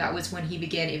protect them. That was when he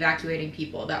began evacuating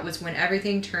people. That was when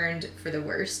everything turned for the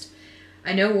worst.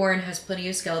 I know Warren has plenty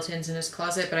of skeletons in his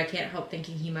closet, but I can't help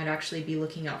thinking he might actually be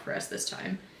looking out for us this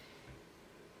time.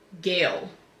 Gale.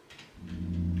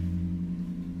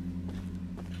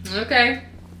 Okay.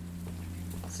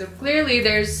 So clearly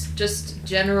there's just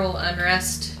general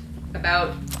unrest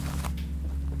about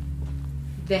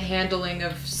the handling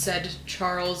of said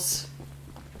Charles,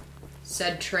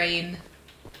 said train,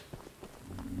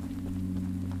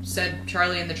 said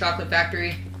Charlie in the chocolate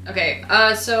factory. Okay,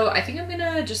 so I think I'm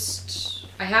gonna just...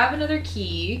 I have another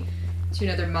key to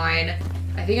another mine.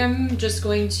 I think I'm just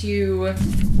going to... I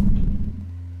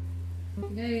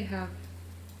think I have...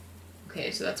 Okay,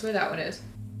 so that's where that one is.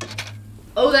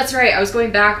 Oh, that's right, I was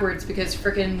going backwards because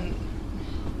frickin'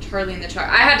 Charlie and the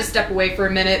chocolate... I had to step away for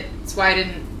a minute, that's why I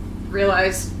didn't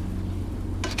realize.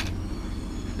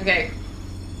 Okay.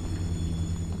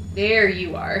 There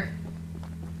you are.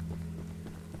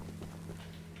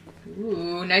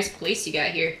 Ooh, nice place you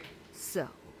got here. So,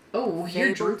 oh,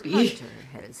 you're fabled droopy. hunter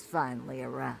has finally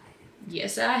arrived.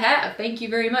 Yes, I have. Thank you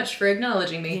very much for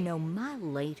acknowledging me. You know, my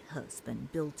late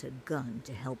husband built a gun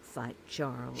to help fight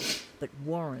Charles, but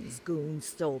Warren's goons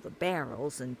stole the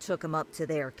barrels and took them up to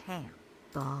their camp.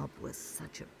 Bob was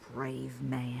such a brave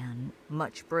man.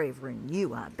 Much braver than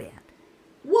you, I bet.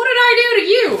 What did I do to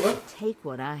you? Take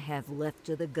what I have left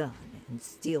of the gun and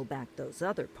steal back those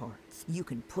other parts. You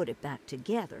can put it back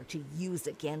together to use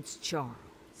against Charles.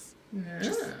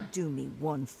 Just do me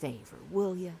one favor,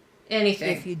 will you?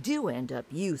 Anything. If you do end up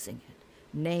using it,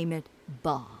 name it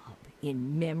Bob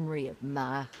in memory of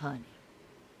my honey.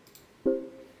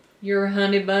 Your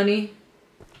honey bunny?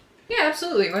 Yeah,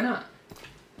 absolutely. Why not?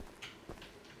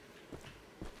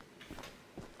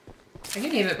 I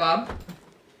can name it Bob.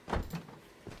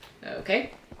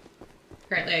 Okay.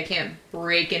 Apparently I can't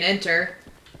break and enter.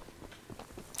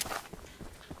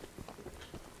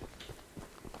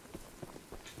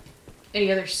 Any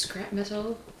other scrap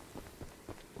metal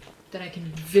that I can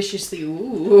viciously...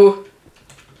 Ooh.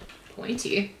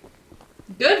 Pointy.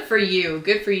 Good for you.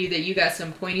 Good for you that you got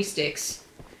some pointy sticks.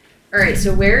 Alright,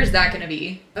 so where is that going to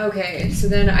be? Okay, so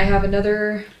then I have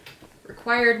another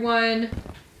required one.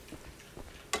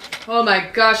 Oh my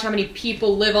gosh, how many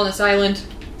people live on this island?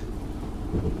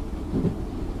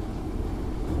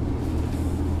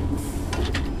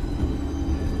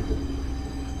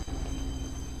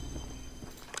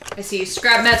 I see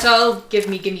scrap metal. Give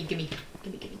me.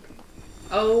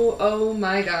 Oh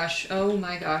my gosh. Oh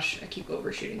my gosh. I keep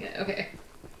overshooting it. Okay.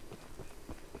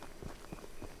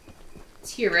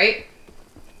 It's here, right?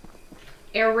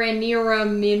 Aranira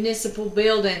Municipal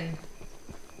Building.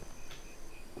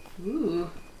 Ooh.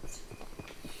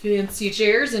 Fancy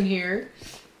chairs in here.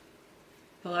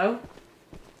 Hello?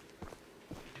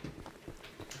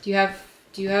 Do you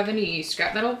have any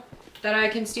scrap metal that I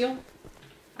can steal?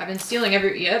 I've been stealing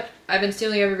I've been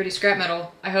stealing everybody's scrap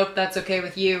metal. I hope that's okay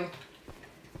with you.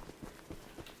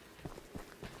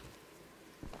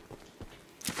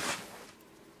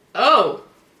 Oh!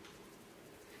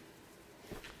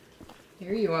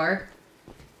 There you are.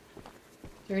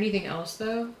 Is there anything else,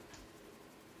 though?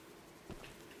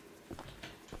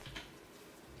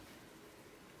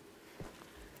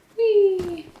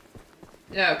 Whee!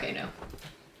 Okay, no.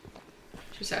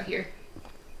 Just out here.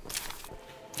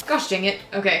 Gosh dang it.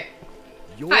 Okay.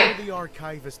 You're Hi. the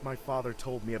archivist my father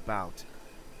told me about.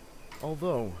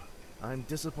 Although, I'm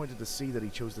disappointed to see that he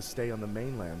chose to stay on the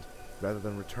mainland rather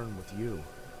than return with you.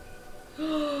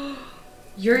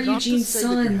 You're Not Eugene's to say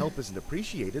that your son. help isn't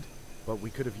appreciated, but we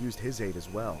could have used his aid as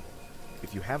well.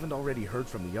 If you haven't already heard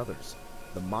from the others,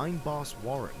 the mine boss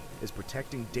Warren is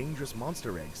protecting dangerous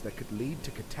monster eggs that could lead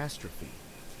to catastrophe.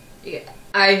 Yeah,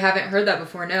 I haven't heard that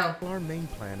before, no. Our main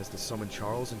plan is to summon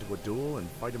Charles into a duel and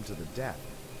fight him to the death.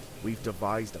 We've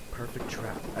devised a perfect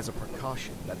trap as a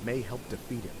precaution that may help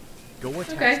defeat him. Go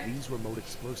attach these remote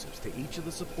explosives to each of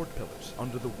the support pillars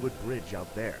under the wood bridge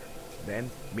out there.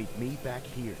 Then meet me back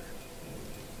here.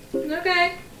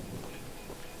 Okay.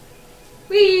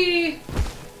 Whee!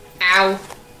 Ow.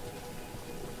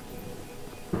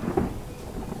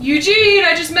 Eugene,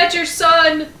 I just met your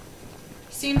son!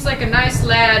 Seems like a nice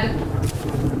lad.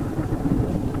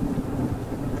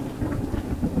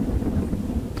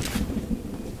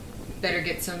 Better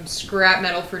get some scrap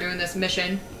metal for doing this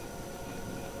mission.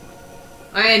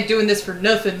 I ain't doing this for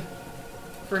nothing.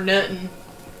 For nothing.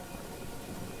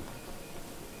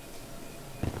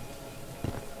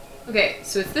 Okay,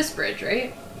 so it's this bridge,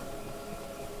 right?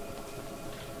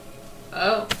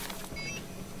 Oh.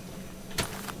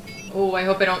 Oh, I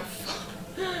hope I don't fall.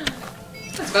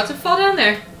 I was about to fall down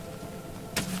there.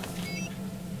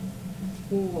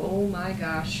 Ooh, oh my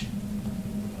gosh.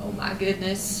 Oh my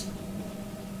goodness.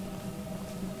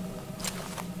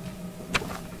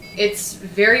 It's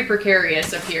very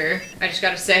precarious up here, I just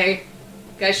gotta say.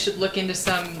 You guys should look into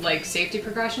some, like, safety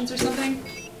precautions or something.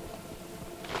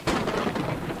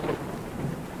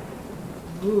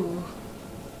 Ooh.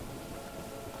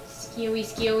 Skewy,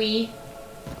 skewy.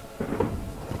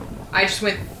 I just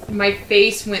went, my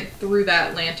face went through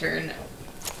that lantern.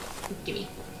 Gimme.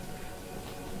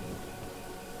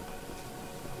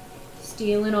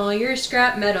 Stealing all your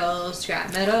scrap metal,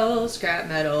 scrap metal, scrap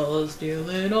metal,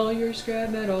 stealing all your scrap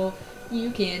metal.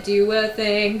 You can't do a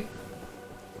thing.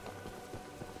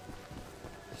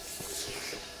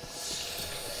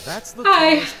 That's the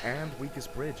tallest and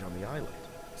weakest bridge on the island.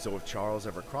 So if Charles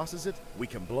ever crosses it, we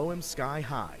can blow him sky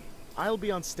high. I'll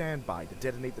be on standby to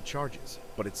detonate the charges,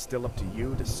 but it's still up to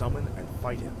you to summon and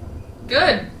fight him.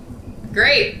 Good.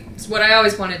 Great. It's what I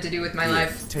always wanted to do with my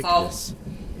life. Take this.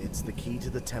 It's the key to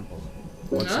the temple.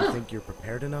 Once you think you're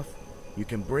prepared enough, you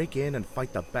can break in and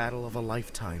fight the battle of a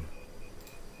lifetime.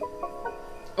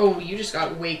 Oh, you just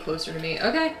got way closer to me.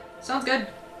 Okay, sounds good.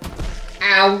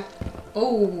 Ow.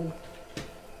 Oh.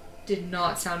 Did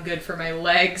not sound good for my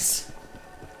legs.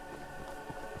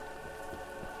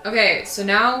 Okay, so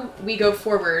now we go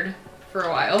forward for a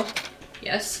while.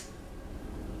 Yes.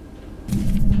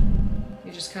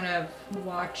 You just kind of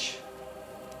watch.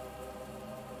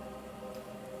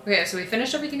 Okay, so we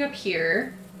finished everything up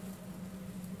here.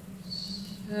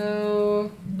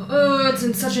 So... Oh, it's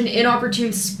in such an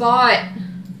inopportune spot.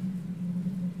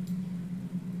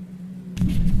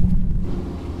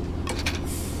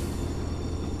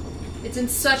 It's in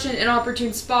such an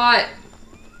inopportune spot.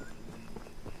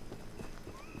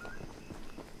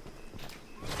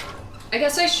 I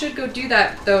guess I should go do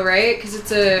that though, right? Because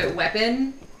it's a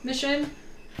weapon mission.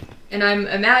 And I'm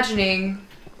imagining...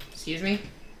 Excuse me?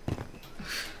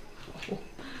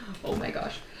 Oh my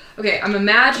gosh. Okay, I'm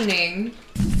imagining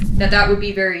that that would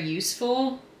be very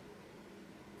useful.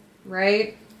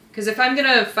 Right? Because if I'm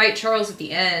gonna fight Charles at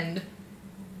the end...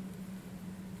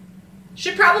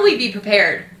 Should probably be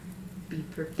prepared. Be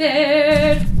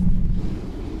prepared.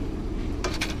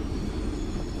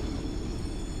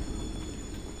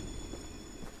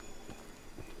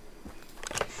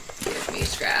 Give me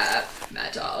scrap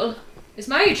metal. Is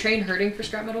my train hurting for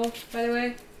scrap metal, by the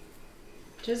way?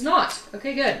 It is not.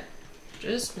 Okay, good.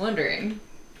 Just wondering.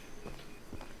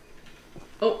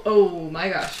 Oh my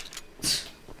gosh.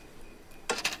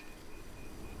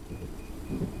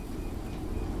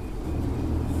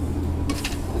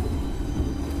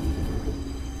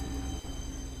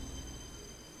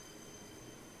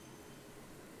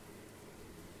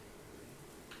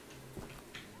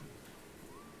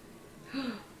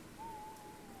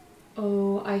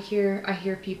 Oh, I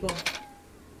hear people.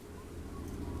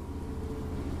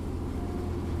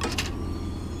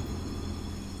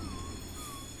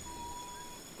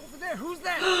 Over there, who's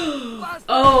that?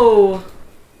 Oh.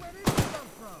 Where did you come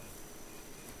from?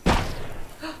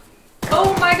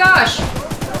 Oh my gosh.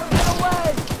 Get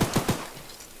away!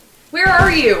 Where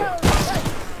are you?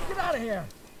 Get out of here!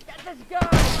 Get this guy!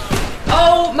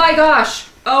 Oh my gosh.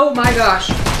 Oh my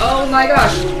gosh. Oh my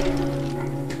gosh.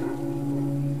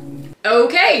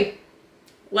 Okay.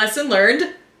 Lesson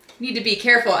learned. Need to be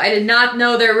careful. I did not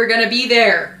know they were gonna be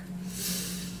there.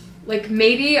 Like,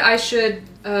 maybe I should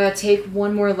take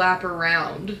one more lap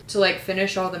around to, like,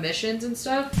 finish all the missions and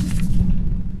stuff.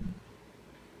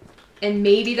 And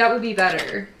maybe that would be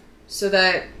better. So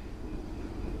that...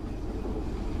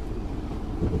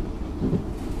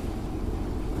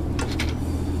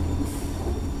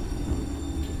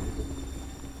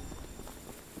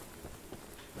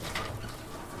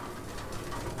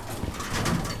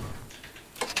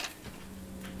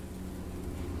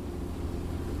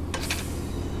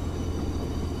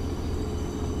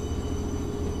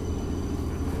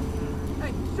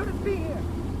 Shouldn't be here.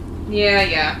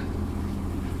 Yeah.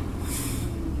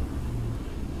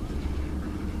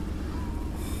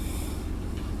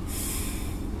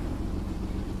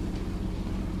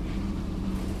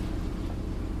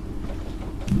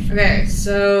 Okay,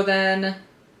 so then...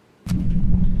 I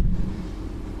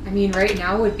mean, right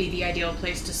now would be the ideal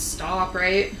place to stop,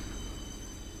 right?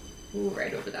 Ooh,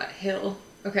 right over that hill.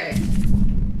 Okay.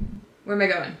 Where am I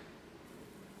going?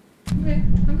 Okay,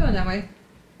 I'm going that way.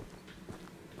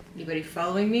 Anybody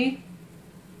following me?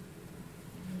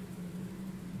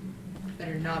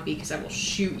 Better not be, because I will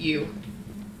shoot you.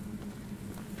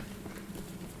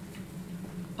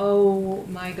 Oh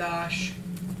my gosh.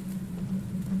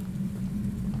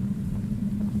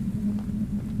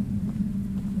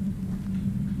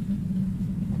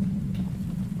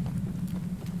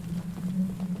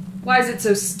 Why is it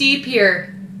so steep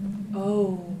here?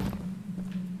 Oh.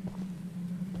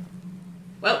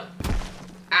 Well.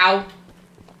 Ow.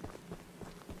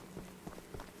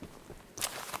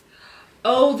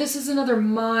 Oh, this is another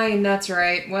mine. That's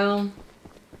right. Well,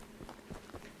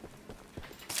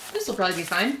 this will probably be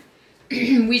fine.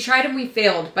 We tried and we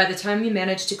failed. By the time we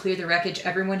managed to clear the wreckage,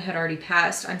 everyone had already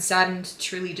passed. I'm saddened,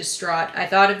 truly distraught. I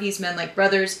thought of these men like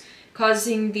brothers,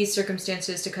 causing these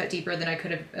circumstances to cut deeper than I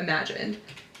could have imagined.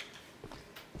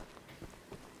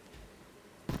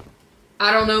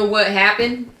 I don't know what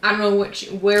happened. I don't know what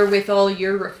wherewithal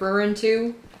you're referring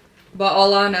to, but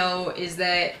all I know is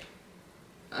that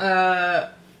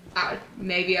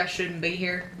maybe I shouldn't be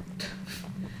here.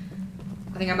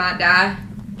 I think I might die.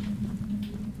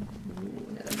 Ooh,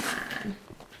 another mine.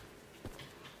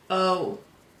 Oh.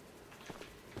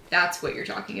 That's what you're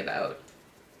talking about.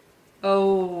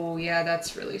 Oh, yeah,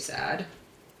 that's really sad.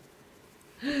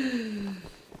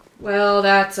 Well,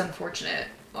 that's unfortunate,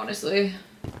 honestly.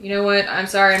 You know what? I'm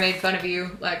sorry I made fun of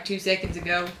you like 2 seconds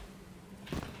ago.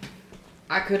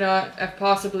 I could not have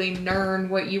possibly known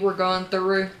what you were going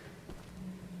through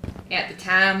at the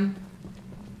time.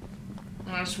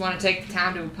 I just want to take the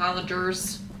time to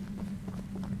apologize.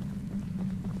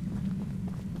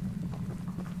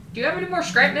 Do you have any more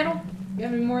scrap metal? Do you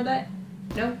have any more of that?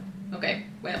 No? Okay,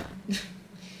 well.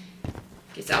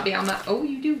 Guess I'll be on my... Oh,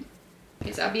 you do.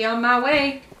 Guess I'll be on my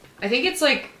way. I think it's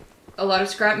like... A lot of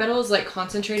scrap metal is like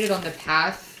concentrated on the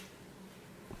path.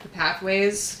 The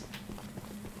pathways.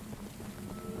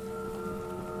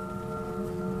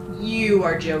 You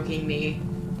are joking me.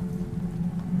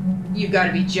 You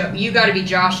gotta be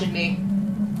joshing me.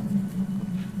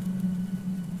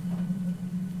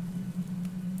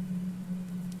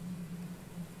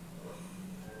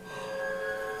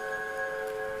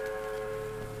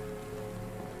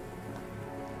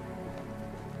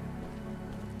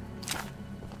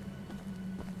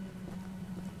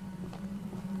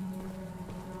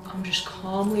 I'm just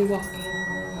calmly walking.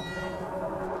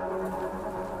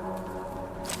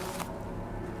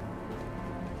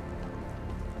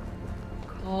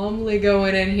 Calmly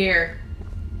going in here.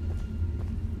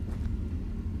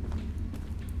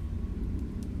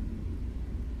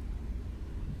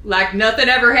 Like nothing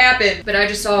ever happened, but I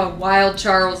just saw a wild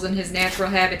Charles in his natural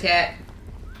habitat.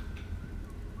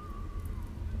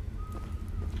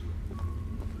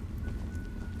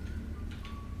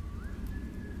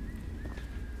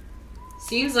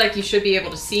 Seems like you should be able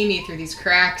to see me through these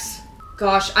cracks.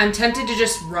 Gosh, I'm tempted to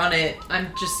just run it.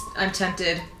 I'm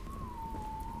tempted.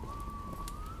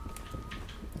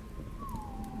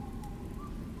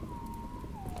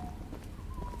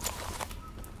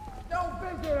 No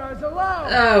visitors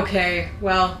allowed! Okay,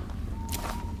 well.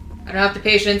 I don't have the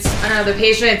patience. I don't have the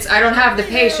patience. I don't have the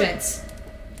patience.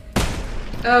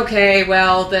 Okay,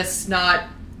 well, that's not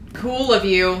cool of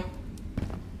you.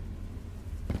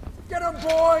 Get him,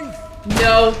 boys!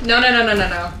 No, no, no, no, no, no,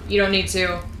 no. You don't need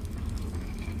to.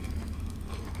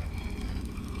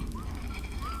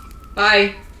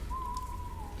 Bye.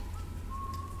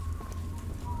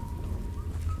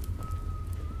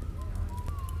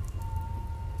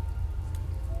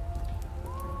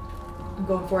 I'm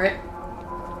going for it.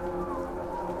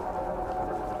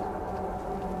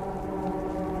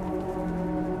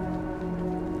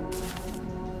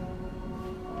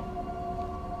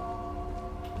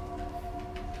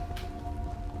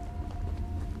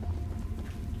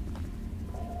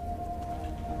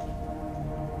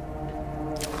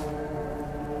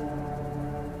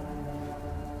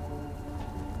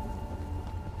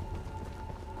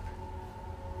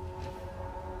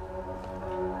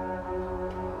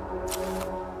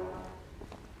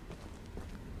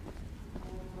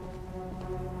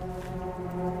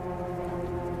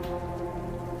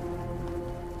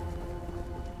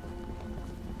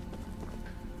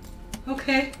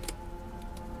 Okay.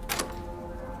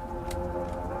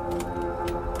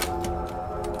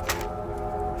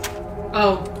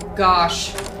 Oh,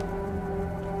 gosh.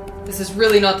 This is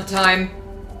really not the time.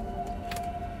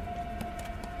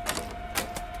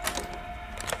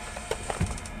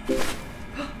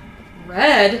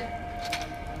 Red?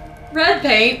 Red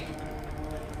paint?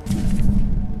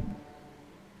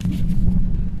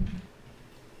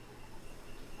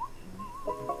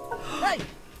 Hey!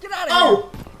 Get out of here!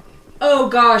 Oh! Oh,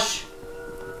 gosh.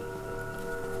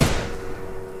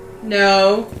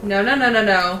 No. No, no, no, no,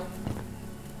 no.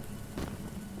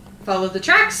 Follow the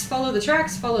tracks, follow the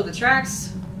tracks, follow the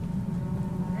tracks.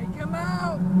 Take him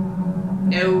out!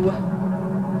 No.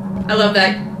 I love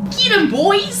that. Get 'em,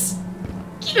 boys!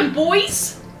 Get 'em,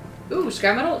 boys! Ooh,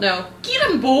 scrap metal? No. Get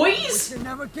 'em, boys! You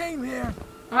never came here.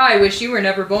 I wish you were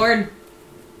never born.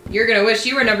 You're gonna wish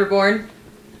you were never born.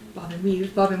 Bob and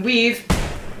weave, bob and weave.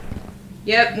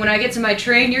 Yep, when I get to my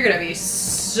train, you're gonna be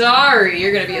sorry.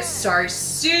 You're gonna be a sorry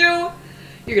Sue.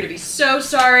 You're gonna be so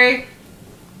sorry.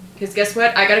 Because guess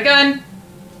what? I got a gun.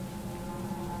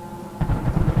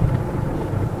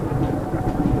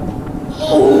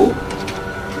 Oh!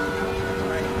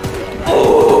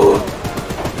 Oh!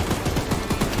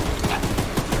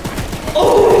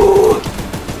 Oh!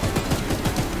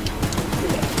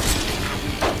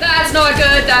 That's not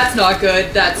good. That's not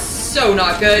good. That's so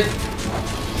not good.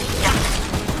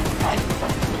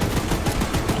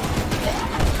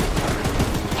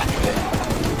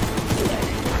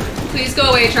 Please go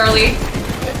away, Charlie.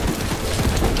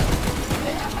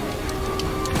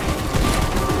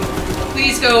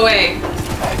 Please go away.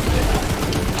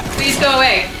 Please go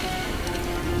away.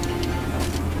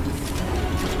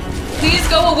 Please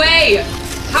go away.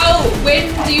 How?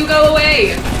 When do you go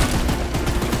away?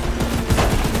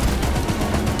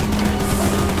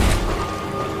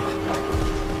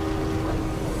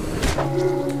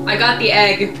 I got the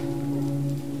egg.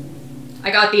 I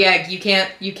got the egg. You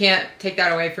can't take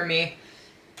that away from me.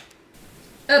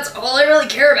 That's all I really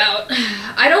care about.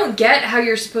 I don't get how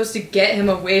you're supposed to get him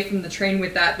away from the train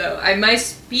with that, though. My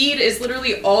speed is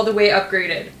literally all the way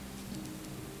upgraded.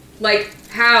 Like,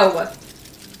 how?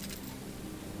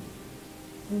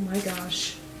 Oh my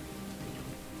gosh.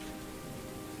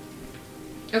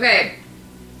 Okay.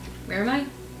 Where am I?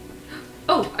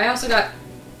 Oh, I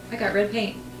got red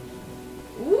paint.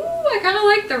 Ooh, I kind of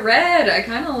like the red. I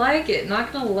kind of like it.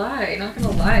 Not gonna lie. Not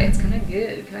gonna lie. It's kind of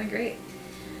good. Kind of great.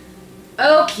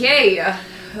 Okay.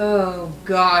 Oh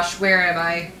gosh, where am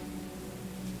I?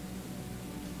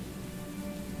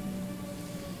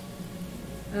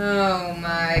 Oh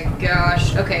my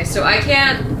gosh. Okay, so I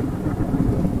can't...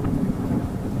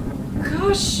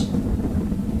 Gosh.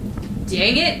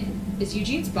 Dang it. Is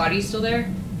Eugene's body still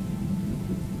there?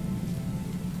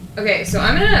 Okay, so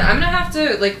I'm gonna have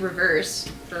to like reverse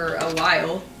for a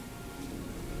while.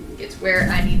 It's where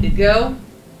I need to go.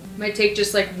 Might take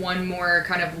just like one more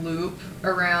kind of loop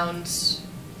around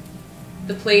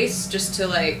the place just to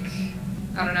like,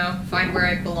 I don't know, find where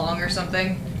I belong or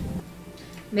something.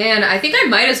 Man, I think I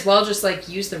might as well just like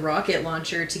use the rocket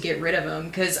launcher to get rid of him,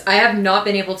 because I have not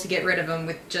been able to get rid of him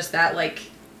with just that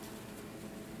like,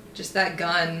 just that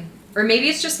gun. Or maybe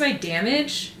it's just my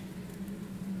damage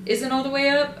isn't all the way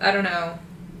up? I don't know.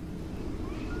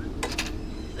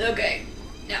 Okay,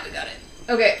 now we got it.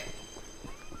 Okay.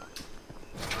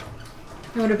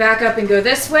 I want to back up and go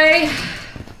this way.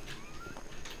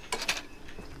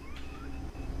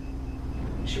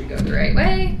 Should we go the right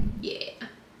way? Yeah.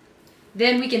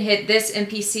 Then we can hit this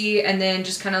NPC and then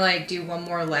just kind of like do one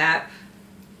more lap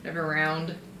of a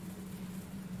round.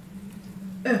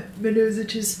 My nose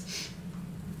itches.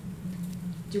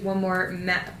 Do one more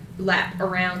lap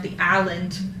around the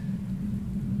island.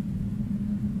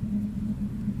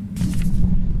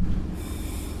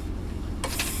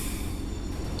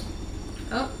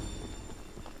 Oh.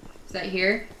 Is that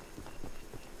here?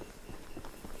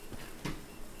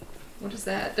 What is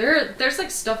that? There's like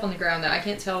stuff on the ground that I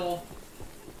can't tell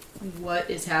what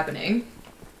is happening.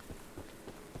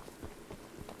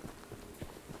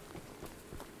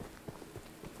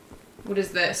 What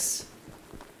is this?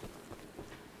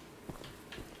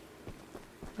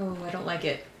 Oh, I don't like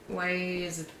it. Why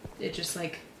is it just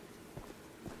like...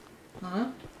 Huh?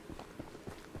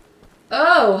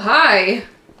 Oh, hi!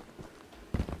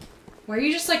 Why are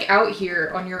you just like out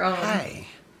here on your own? Hey,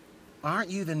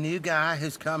 aren't you the new guy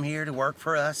who's come here to work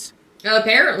for us?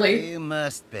 Apparently. You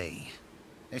must be.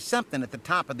 There's something at the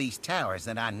top of these towers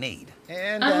that I need.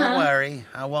 And don't worry,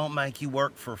 I won't make you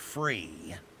work for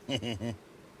free.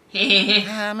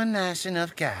 I'm a nice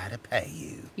enough guy to pay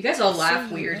you. You guys all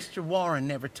laugh weird. Mr. Warren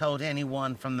never told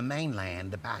anyone from the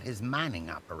mainland about his mining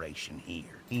operation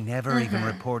here. He never even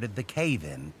reported the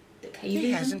cave-in. The cave-in?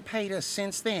 He hasn't paid us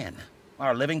since then.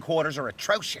 Our living quarters are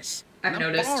atrocious. I've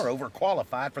noticed. I'm far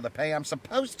overqualified for the pay I'm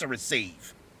supposed to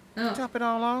receive. Oh. Top it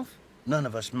all off, none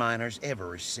of us miners ever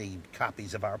received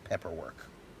copies of our paperwork.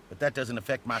 But that doesn't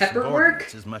affect my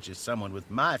subordinates as much as someone with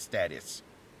my status.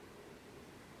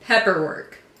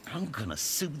 Paperwork. I'm gonna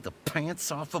sue the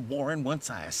pants off of Warren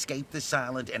once I escape this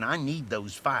island, and I need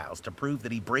those files to prove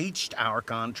that he breached our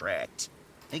contract.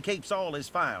 He keeps all his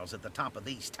files at the top of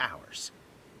these towers.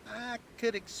 I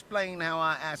could explain how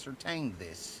I ascertained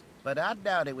this, but I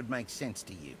doubt it would make sense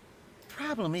to you.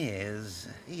 Problem is,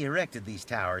 he erected these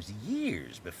towers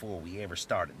years before we ever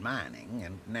started mining,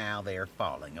 and now they're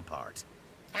falling apart.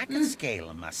 I could scale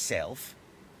them myself,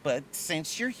 but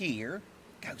since you're here,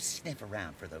 go sniff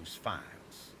around for those files.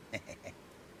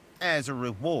 As a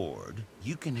reward,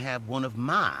 you can have one of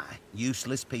my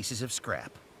useless pieces of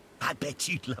scrap. I bet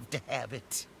you'd love to have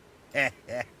it.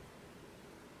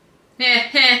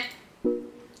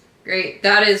 Great.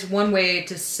 That is one way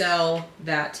to sell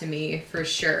that to me, for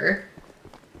sure.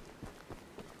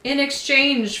 In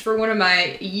exchange for one of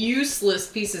my useless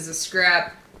pieces of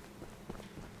scrap.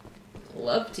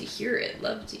 Love to hear it.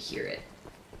 Love to hear it.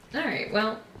 Alright,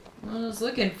 well, I was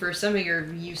looking for some of your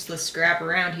useless scrap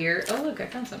around here. Oh, look, I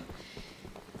found some.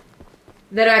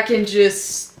 That I can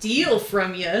just steal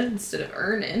from you instead of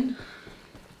earning.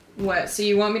 What, so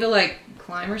you want me to, like,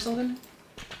 climb or something?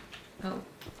 Oh,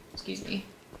 excuse me.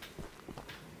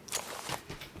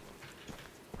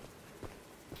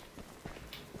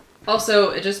 Also,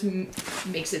 it just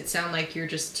makes it sound like you're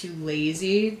just too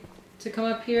lazy to come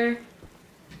up here.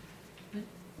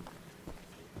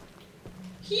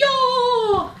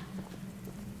 Yo!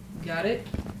 Got it?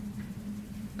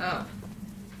 Oh.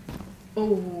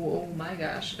 Oh my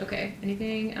gosh. Okay.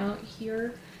 Anything out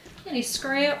here? Any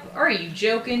scrap? Are you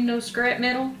joking? No scrap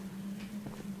metal?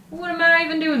 What am I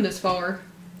even doing this for?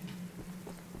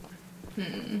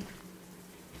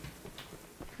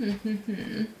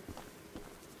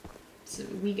 So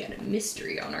we got a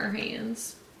mystery on our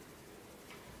hands.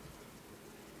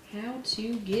 How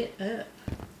to get up.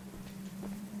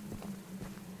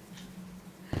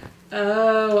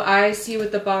 Oh, I see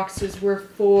what the boxes were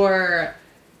for.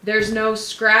 There's no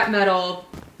scrap metal,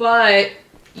 but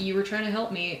you were trying to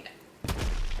help me.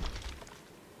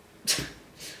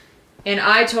 And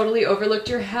I totally overlooked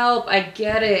your help. I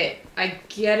get it. I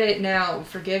get it now.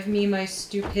 Forgive me my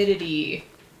stupidity.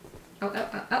 Ow, ow,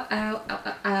 ow, ow, ow, ow,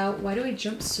 ow, ow. Why do I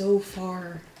jump so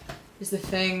far? Is the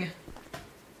thing.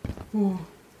 Ooh.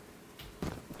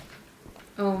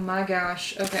 Oh my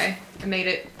gosh. Okay. I made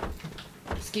it.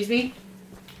 Excuse me?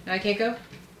 No, I can't go?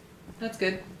 That's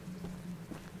good.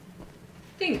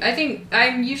 I think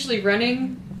I'm usually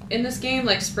running in this game,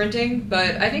 like sprinting,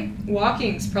 but I think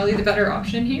walking's probably the better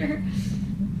option here.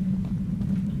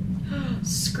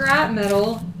 Scrap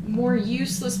metal. More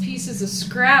useless pieces of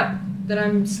scrap that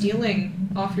I'm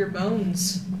stealing off your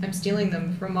bones. I'm stealing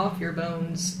them from off your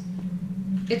bones.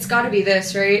 It's gotta be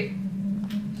this, right?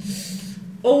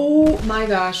 Oh my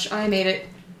gosh, I made it.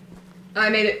 I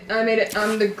made it. I made it.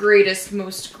 I'm the greatest,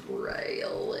 most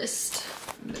grailist.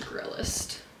 I'm the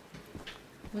grillist.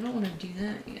 I don't want to do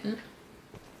that yet.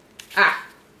 Ah!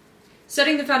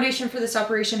 Setting the foundation for this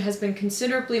operation has been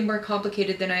considerably more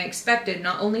complicated than I expected,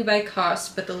 not only by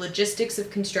cost, but the logistics of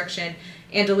construction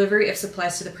and delivery of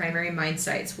supplies to the primary mine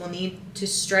sites. We'll need to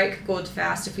strike gold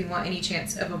fast if we want any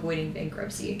chance of avoiding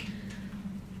bankruptcy.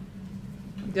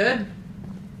 Good.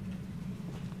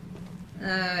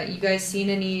 You guys seen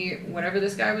any whatever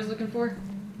this guy was looking for?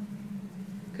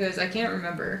 Because I can't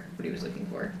remember what he was looking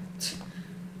for.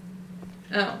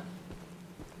 Oh.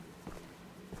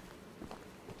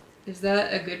 Is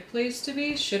that a good place to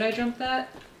be? Should I jump that?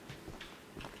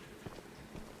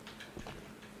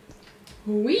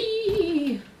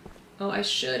 Whee! Oh, I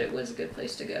should. It was a good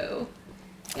place to go.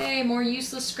 Hey, more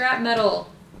useless scrap metal.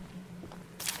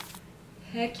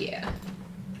 Heck yeah.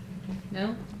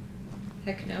 No?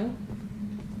 Heck no?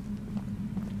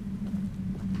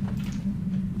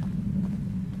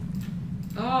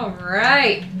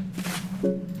 Alright.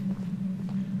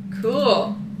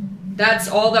 Cool. That's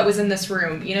all that was in this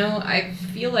room. You know, I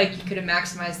feel like you could have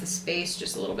maximized the space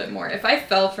just a little bit more. If I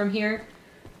fell from here...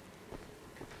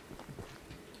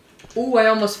 Ooh, I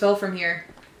almost fell from here.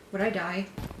 Would I die?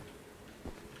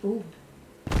 Ooh.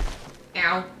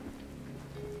 Ow.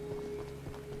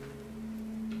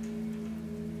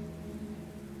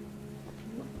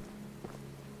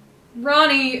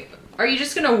 Ronnie, are you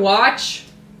just gonna watch?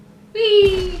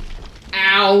 Whee!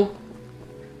 Ow.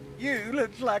 You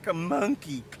look like a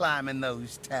monkey climbing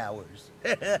those towers.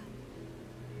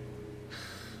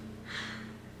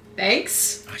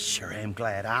 Thanks. I sure am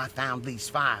glad I found these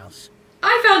files.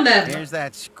 I found them. There's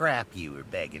that scrap you were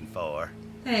begging for.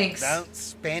 Thanks. Don't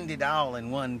spend it all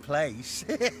in one place.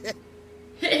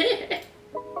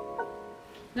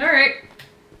 Alright.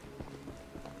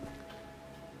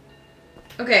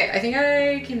 Okay, I think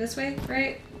I came this way,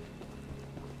 right?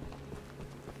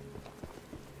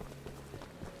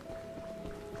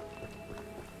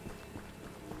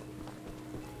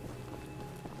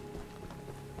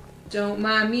 Don't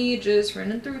mind me just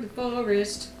running through the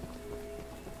forest.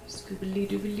 Scoobily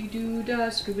doobily doo da,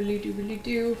 scoobily doobily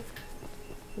doo.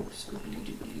 Oh, scoobily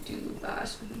doobily doo, ba,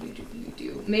 scoobily doobily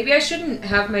doo. Maybe I shouldn't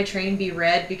have my train be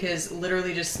red because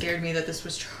literally just scared me that this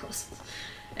was Charles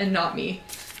and not me.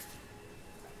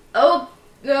 Oh,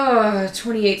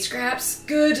 28 scraps.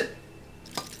 Good.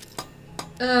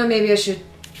 Maybe I should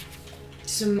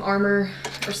some armor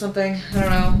or something. I don't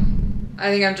know. I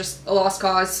think I'm just a lost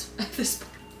cause at this point.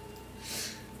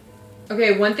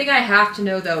 Okay, one thing I have to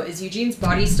know though, is Eugene's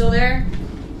body still there?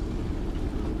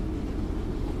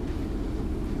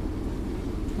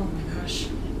 Oh my gosh.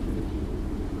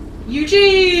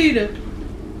 Eugene!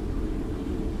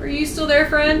 Are you still there,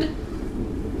 friend?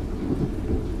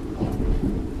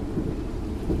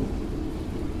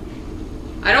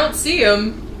 I don't see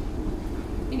him.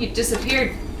 I think he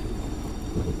disappeared.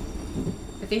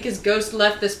 I think his ghost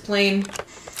left this plane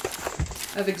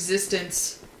of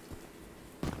existence.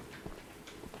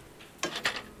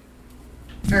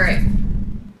 Alright.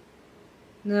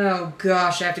 Oh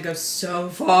gosh, I have to go so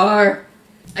far.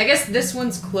 I guess this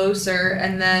one's closer,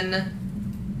 and then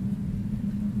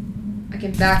I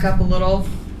can back up a little.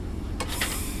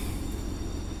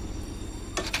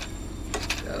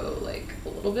 Go, like, a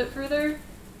little bit further.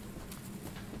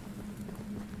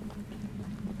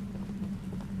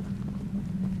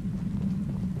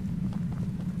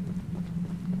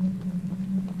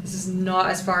 This is not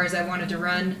as far as I wanted to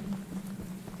run.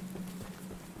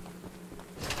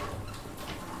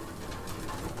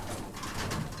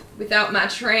 Without my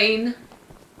train.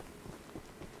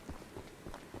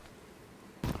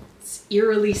 It's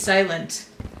eerily silent.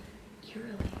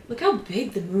 Eerily. Look how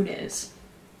big the moon is.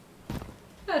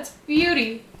 That's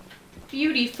beauty.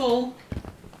 Beautiful.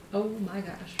 Oh my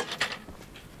gosh.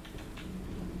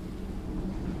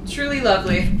 Truly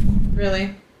lovely.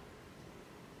 Really.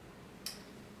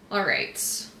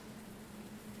 Alright.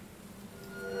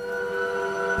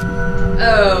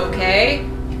 Okay.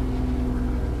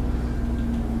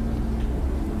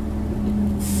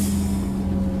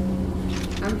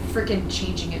 I'm freaking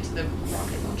changing it to the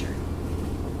rocket launcher.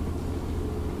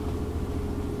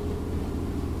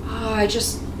 Oh, I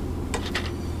just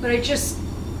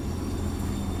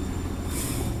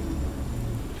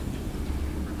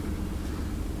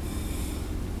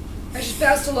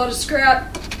passed a lot of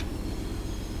scrap.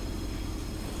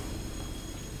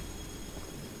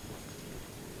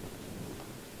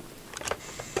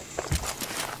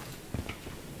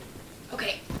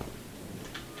 Okay.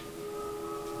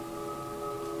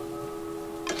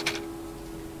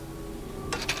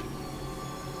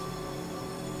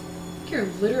 You're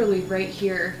literally right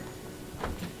here.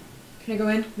 Can I go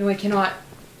in? No, I cannot.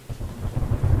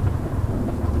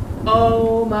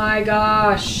 Oh my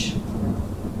gosh.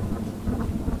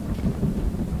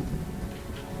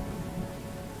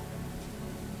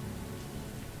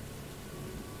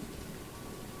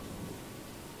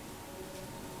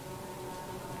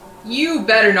 You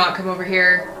better not come over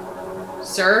here,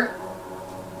 sir.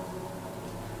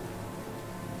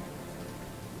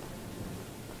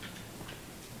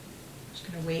 Just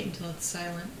gonna wait until it's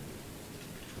silent.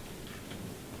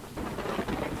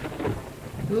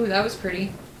 Ooh, that was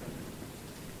pretty.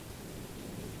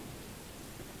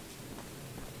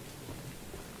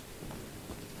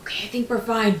 Okay, I think we're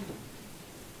fine.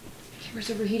 Camera's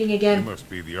overheating again. You must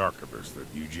be the archivist that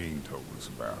Eugene told us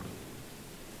about.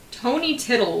 Tony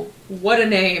Tittle. What a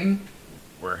name.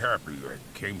 We're happy you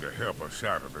came to help us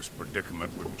out of this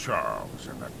predicament with Charles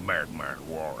and that madman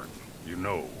Warren. You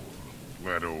know,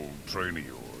 that old train of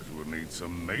yours will need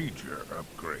some major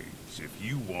upgrades if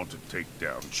you want to take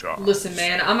down Charles. Listen,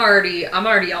 man, I'm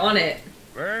already on it.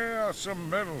 There are some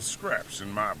metal scraps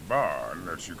in my barn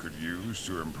that you could use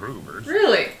to improve it.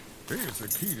 Really? Here's the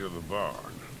key to the barn.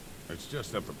 It's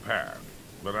just up the path,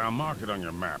 but I'll mark it on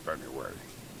your map anyway.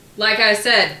 Like I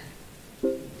said,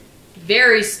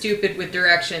 very stupid with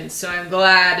directions, so I'm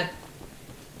glad.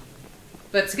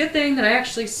 But it's a good thing that I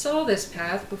actually saw this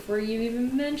path before you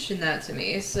even mentioned that to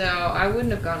me, so I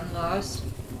wouldn't have gotten lost.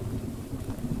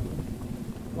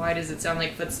 Why does it sound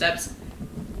like footsteps?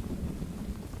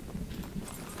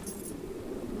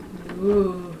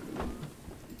 Ooh.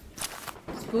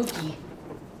 Spooky.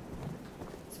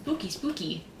 Spooky,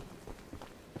 spooky.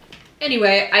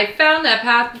 Anyway, I found that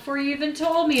path before you even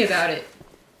told me about it.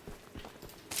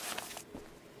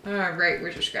 Alright,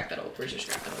 where's your scrap metal? Where's your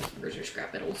scrap metal? Where's your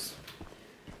scrap metals?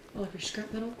 All of your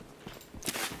scrap metal?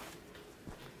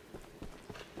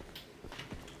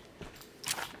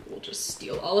 We'll just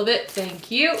steal all of it. Thank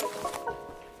you.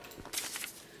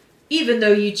 Even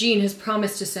though Eugene has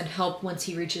promised to send help once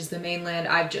he reaches the mainland,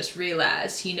 I've just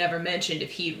realized he never mentioned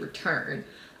if he'd return.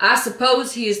 I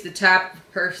suppose he is the type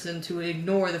of person to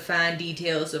ignore the fine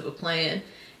details of a plan.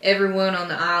 Everyone on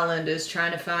the island is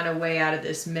trying to find a way out of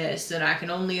this mess, and I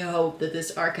can only hope that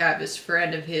this archivist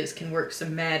friend of his can work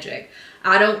some magic.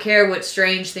 I don't care what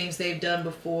strange things they've done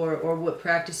before or what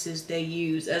practices they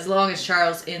use, as long as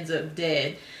Charles ends up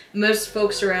dead. Most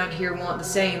folks around here want the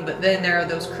same, but then there are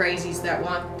those crazies that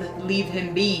want to leave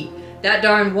him be. That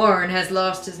darn Warren has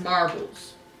lost his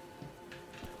marbles.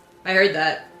 I heard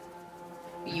that.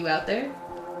 You out there?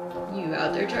 You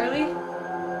out there, Charlie?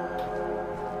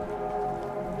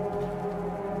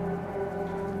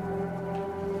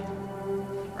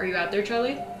 Are you out there,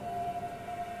 Charlie?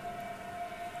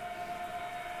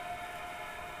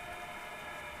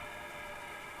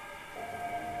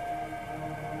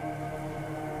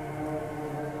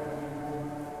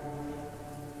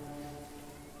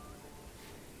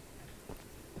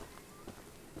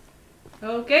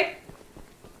 Okay.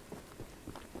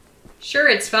 Sure,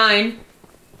 it's fine.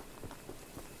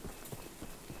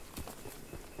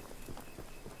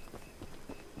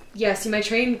 Yeah, see, my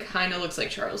train kind of looks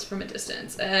like Charles from a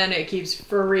distance, and it keeps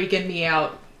freaking me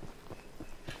out.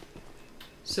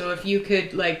 So if you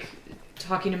could, like,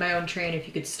 talking to my own train, if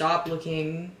you could stop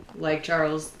looking like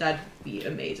Charles, that'd be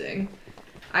amazing.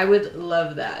 I would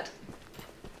love that.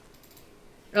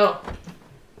 Oh.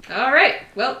 Alright,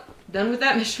 well, done with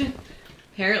that mission.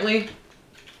 Apparently.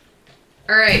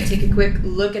 Alright, take a quick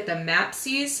look at the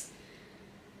mapsies.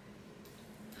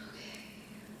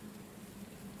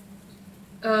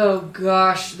 Oh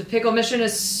gosh, the pickle mission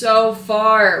is so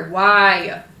far.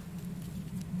 Why?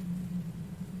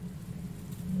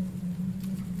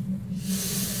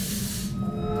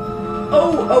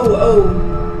 Oh.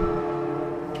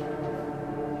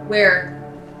 Where?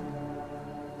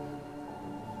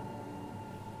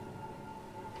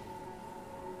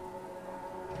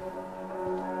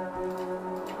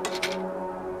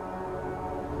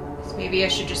 Maybe I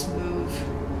should just move.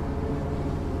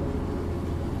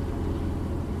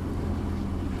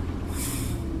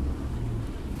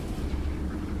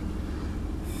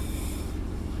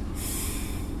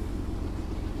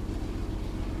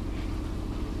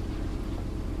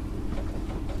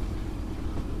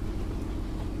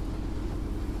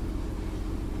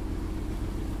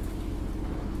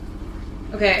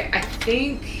 Okay, I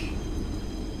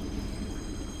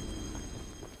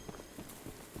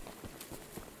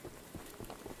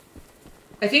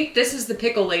think this is the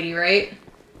pickle lady, right?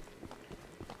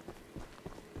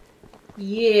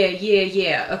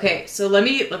 Yeah. Okay, so let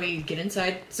me get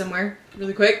inside somewhere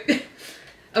really quick.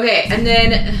 Okay, and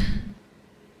then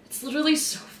it's literally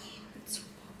so far. It's so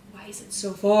far. Why is it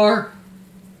so far?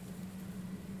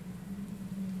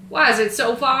 Why is it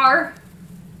so far?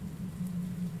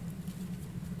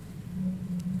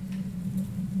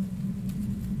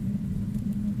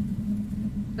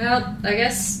 Well, I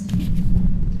guess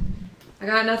I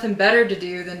got nothing better to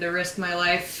do than to risk my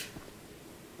life.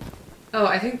 Oh,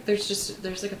 I think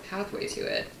there's like a pathway to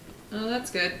it. Oh, that's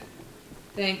good.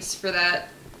 Thanks for that.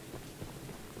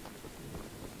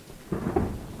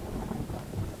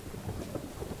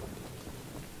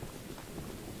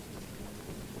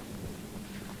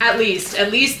 At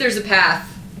least there's a path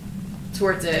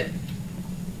towards it.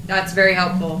 That's very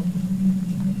helpful.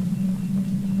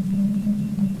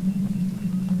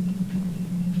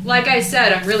 Like I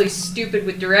said, I'm really stupid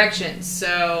with directions,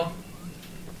 so...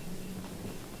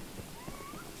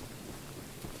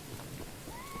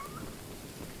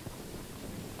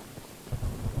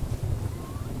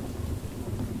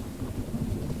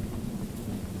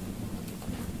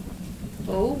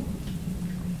 Oh.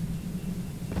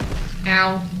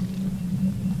 Ow.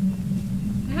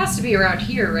 It has to be around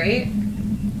here, right?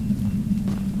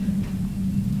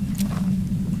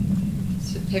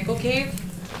 It's a pickle cave?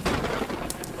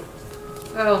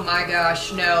 Oh my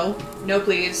gosh, no. No,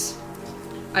 please.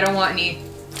 I don't want any.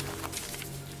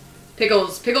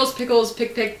 Pickles. Pickles.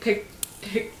 Pickle.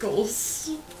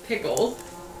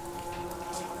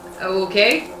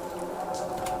 Okay.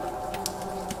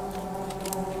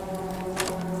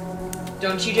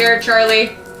 Don't you dare,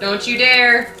 Charlie. Don't you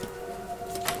dare.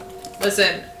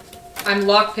 Listen, I'm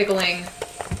lock pickling.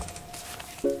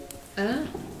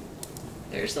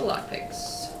 There's the lock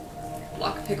picks.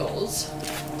 Lock pickles.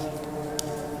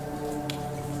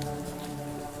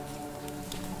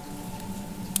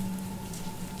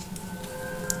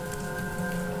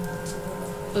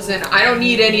 Listen, I don't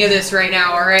need any of this right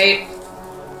now, alright?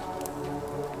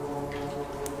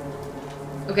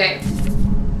 Okay.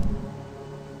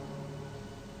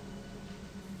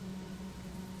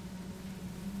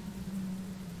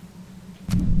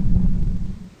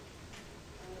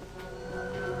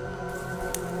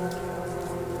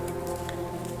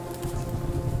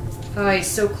 Oh, he's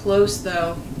so close,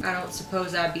 though. I don't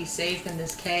suppose I'd be safe in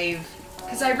this cave.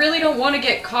 Because I really don't want to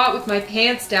get caught with my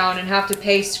pants down and have to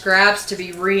pay scraps to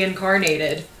be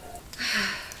reincarnated.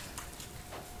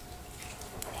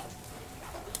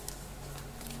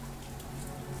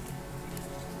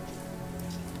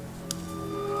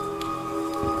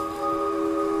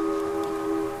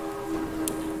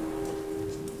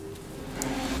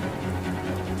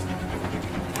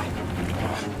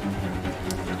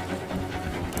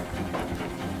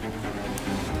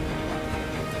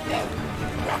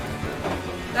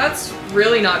 That's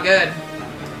really not good.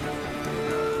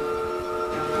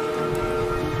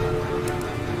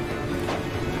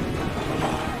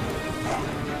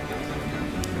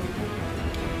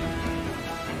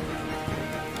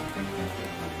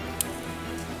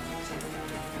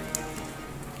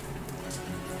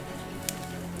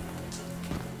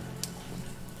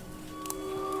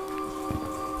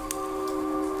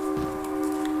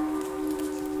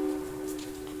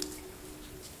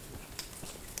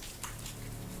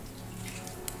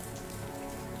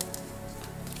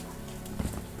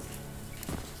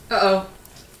 Uh-oh.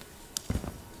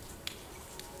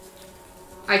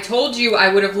 I told you I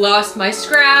would have lost my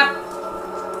scrap.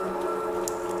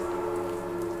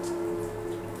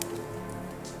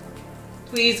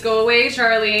 Please go away,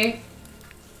 Charlie.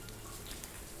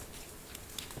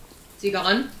 Is he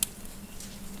gone?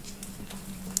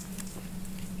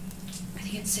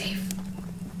 it's safe.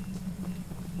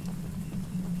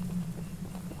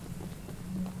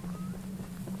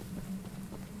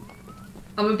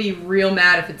 I'm gonna be real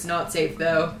mad if it's not safe,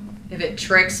 though. If it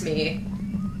tricks me.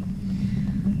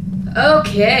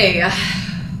 Okay.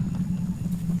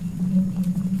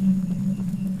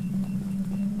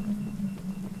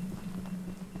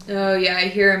 Oh, yeah, I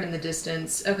hear him in the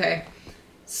distance. Okay.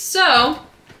 So,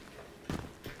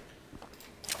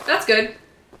 that's good.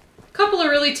 Couple of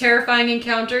really terrifying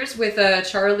encounters with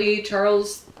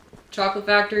Charles Chocolate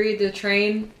Factory, the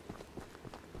train.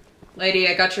 Lady,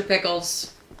 I got your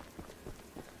pickles.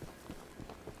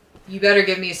 You better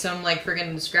give me some, like,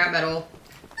 friggin' scrap metal.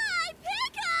 My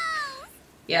pickles!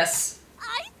 Yes.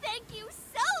 I thank you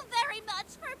so very much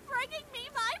for bringing me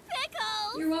my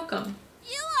pickles! You're welcome.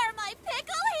 You are my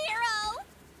pickle hero!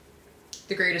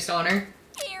 The greatest honor.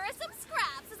 Here are some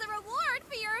scraps as a reward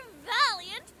for your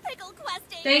valiant pickle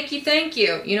questing. Thank you, thank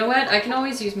you. You know what? I can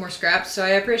always use more scraps, so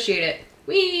I appreciate it.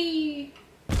 Whee!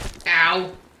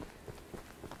 Ow.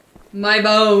 My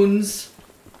bones.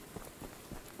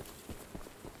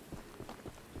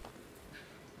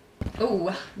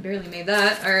 Oh, barely made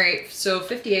that. Alright, so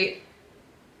 58.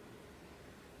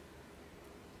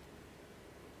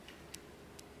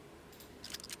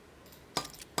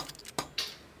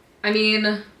 I mean,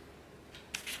 I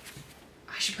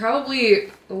should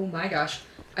probably, oh my gosh.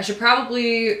 I should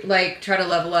probably, like, try to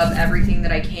level up everything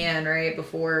that I can, right,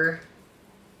 before...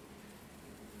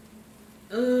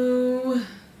 Oh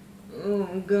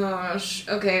gosh.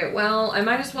 Okay, well, I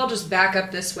might as well just back up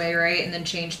this way, right? And then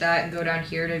change that and go down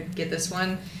here to get this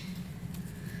one.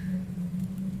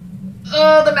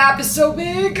 Oh, the map is so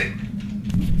big!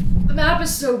 The map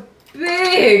is so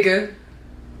big!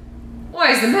 Why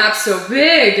is the map so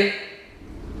big?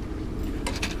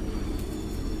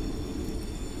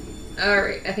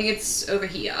 Alright, I think it's over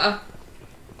here.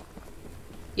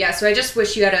 Yeah, so I just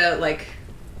wish you had a, like,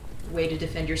 way to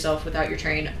defend yourself without your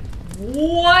train.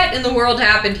 What in the world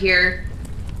happened here?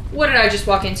 What did I just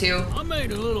walk into? I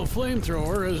made a little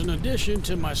flamethrower as an addition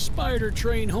to my spider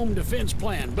train home defense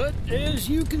plan, but as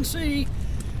you can see,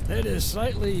 that has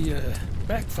slightly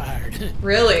backfired.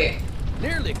 Really?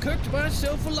 Nearly cooked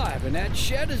myself alive in that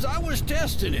shed as I was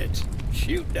testing it.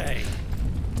 Shoot dang.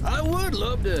 I would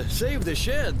love to save the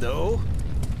shed, though.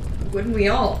 Wouldn't we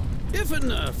all? If a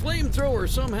flamethrower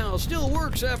somehow still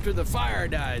works after the fire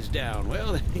dies down,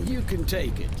 well, you can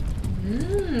take it.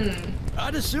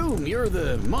 I'd assume you're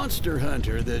the monster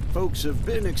hunter that folks have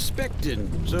been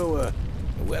expecting, so a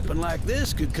weapon like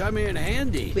this could come in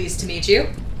handy. Pleased to meet you.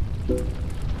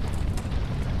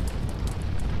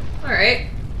 Alright.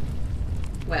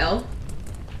 Well.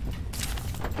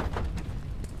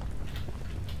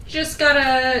 Just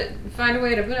gotta find a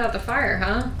way to put out the fire,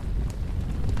 huh?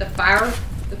 The fire?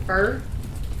 The fur?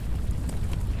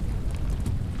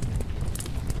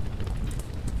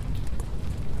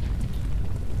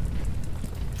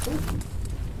 Ooh.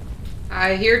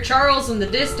 I hear Charles in the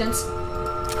distance.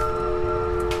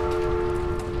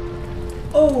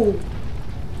 Oh!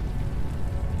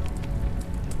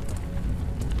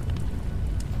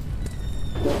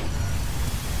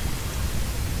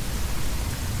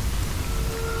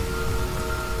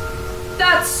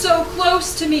 That's so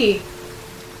close to me!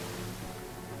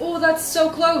 Oh, that's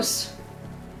so close!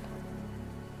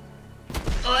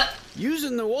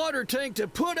 Using the water tank to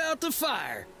put out the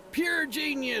fire. Pure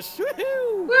genius!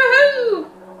 Woohoo! Woohoo!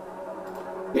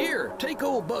 Here, take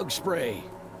old bug spray.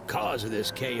 Cause of this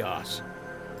chaos.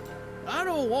 I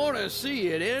don't want to see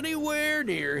it anywhere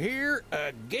near here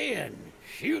again.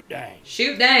 Shoot dang.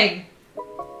 Shoot dang.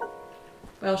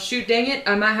 Well, shoot dang it,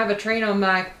 I might have a train on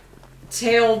my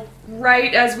tail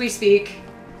right as we speak.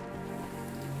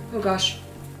 Oh gosh.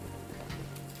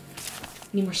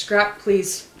 Need more scrap,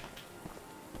 please.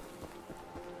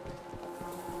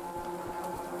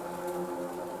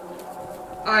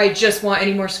 I just want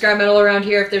any more scrap metal around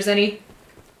here if there's any.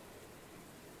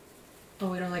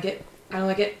 Oh, I don't like it. I don't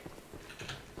like it.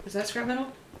 Was that scrap metal?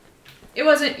 It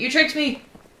wasn't. You tricked me.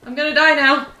 I'm gonna die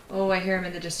now. Oh, I hear him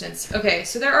in the distance. Okay,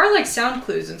 so there are like sound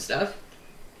clues and stuff.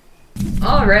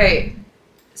 Alright.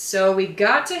 So we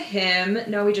got to him.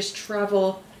 Now we just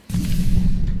travel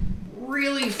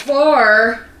really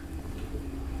far.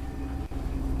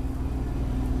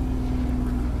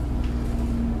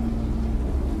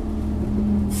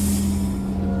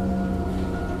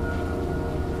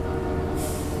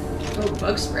 Oh,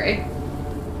 bug spray.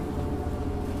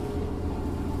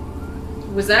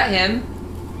 Was that him?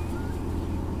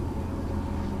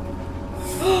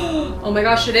 Oh my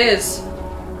gosh, it is.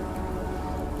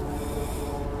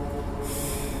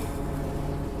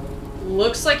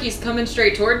 Looks like he's coming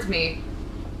straight towards me.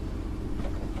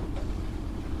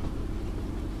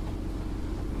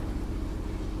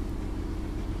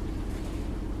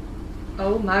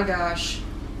 Oh my gosh.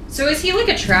 So is he like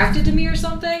attracted to me or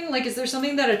something? Like, is there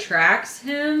something that attracts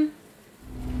him?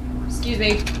 Excuse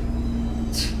me.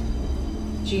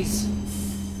 Jeez.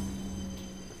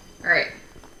 Alright.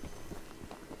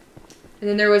 And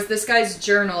then there was this guy's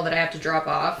journal that I have to drop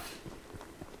off.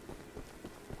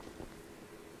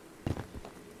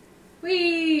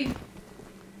 Whee!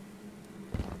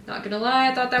 Not gonna lie,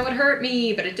 I thought that would hurt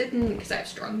me, but it didn't, because I have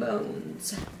strong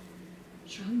bones.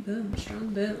 Strong bones,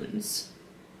 strong bones.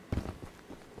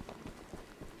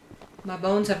 My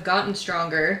bones have gotten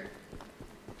stronger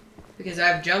because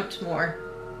I've jumped more.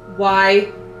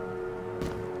 Why?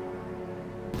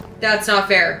 That's not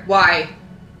fair. Why?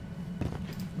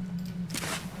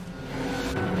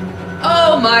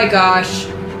 Oh my gosh.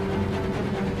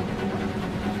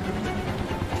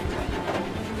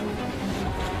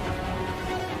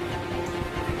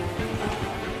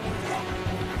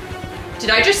 Did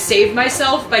I just save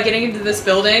myself by getting into this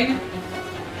building?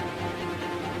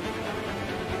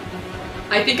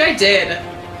 I think I did.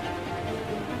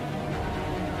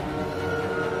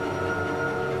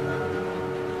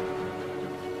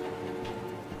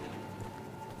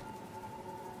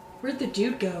 Where'd the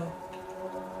dude go?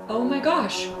 Oh my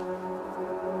gosh.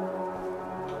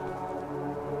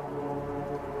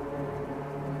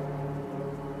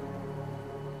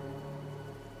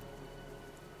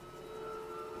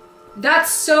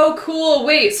 That's so cool.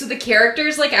 Wait, so the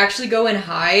characters like actually go and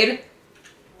hide?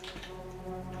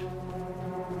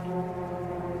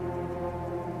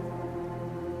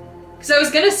 Because I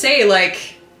was gonna say,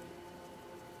 like,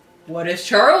 what if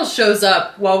Charles shows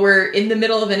up while we're in the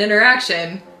middle of an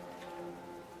interaction?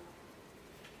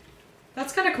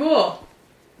 That's kind of cool.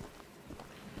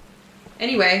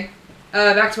 Get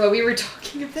back to what we were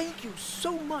talking about. Thank you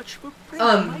so much for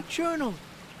bringing my journal.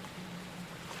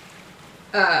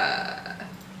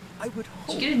 I would hope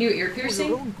did you get a new ear piercing?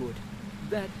 For your own good,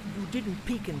 that you didn't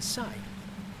peek inside.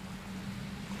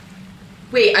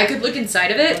 Wait, I could look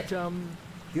inside of it? But,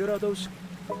 here are those...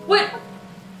 What?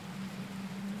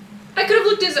 I could have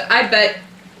looked as... I bet...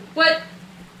 What?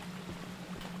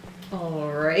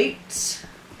 Alright.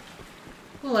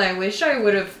 Well, I wish I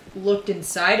would have looked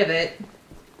inside of it.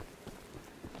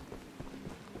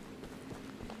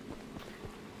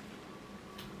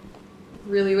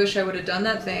 Really wish I would have done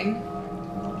that thing.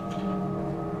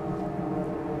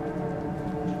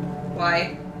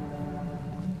 Why?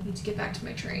 I need to get back to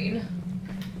my train.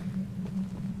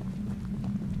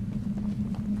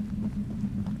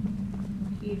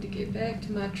 Need to get back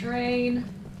to my train.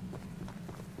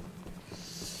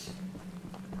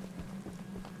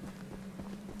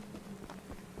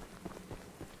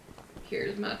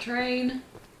 Here's my train.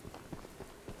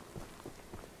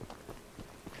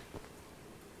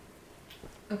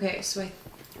 Okay, so I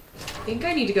think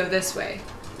I need to go this way.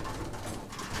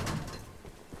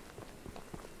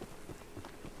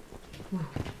 Ooh,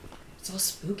 it's all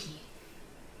spooky.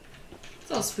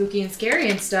 It's all spooky and scary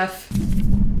and stuff.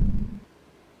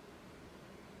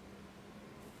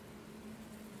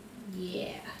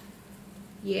 Yeah.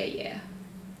 Yeah, yeah.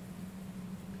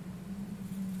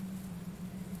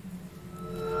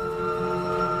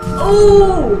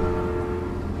 Oh!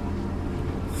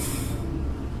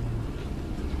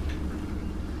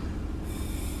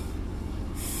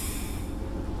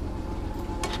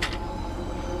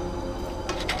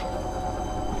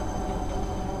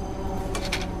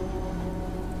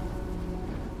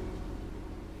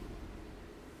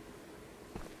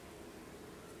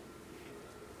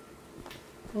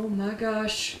 Oh my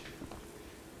gosh.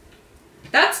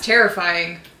 That's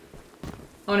terrifying.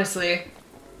 Honestly.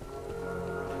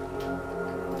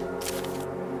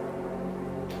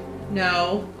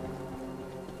 No.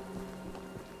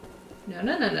 No,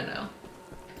 no, no, no, no.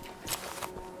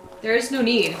 There is no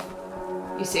need,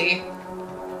 you see.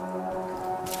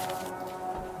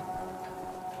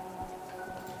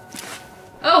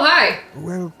 Oh, hi!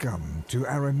 Welcome to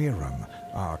Aranirum,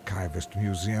 Archivist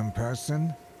Museum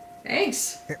person.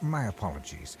 Thanks. My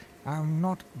apologies. I'm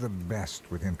not the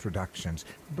best with introductions,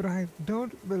 but I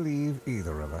don't believe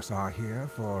either of us are here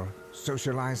for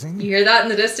socializing. You hear that in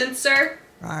the distance, sir?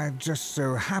 I just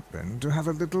so happen to have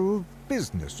a little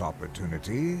business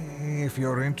opportunity, if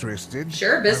you're interested.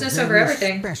 Sure, business over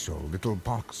everything. A special little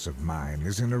box of mine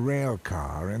is in a rail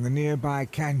car in the nearby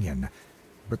canyon,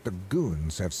 but the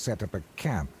goons have set up a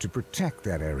camp to protect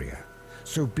that area.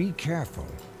 So be careful.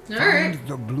 Find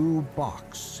the blue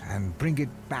box and bring it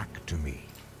back to me.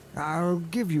 I'll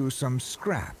give you some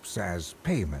scraps as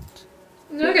payment.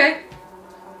 Okay.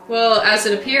 Well, as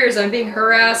it appears, I'm being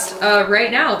harassed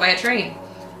right now by a train.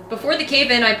 Before the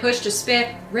cave-in, I pushed a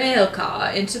spare rail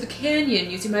car into the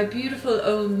canyon using my beautiful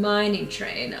old mining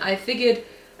train. I figured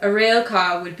a rail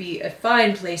car would be a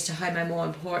fine place to hide my more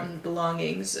important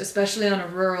belongings, especially on a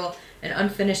rural and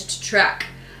unfinished track.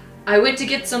 I went to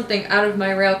get something out of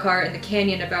my rail car in the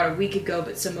canyon about a week ago,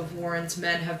 but some of Warren's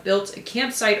men have built a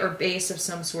campsite or base of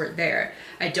some sort there.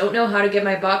 I don't know how to get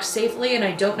my box safely, and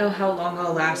I don't know how long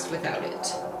I'll last without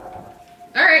it.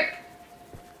 Alright.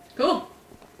 Cool.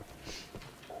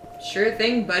 Sure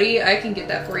thing, buddy. I can get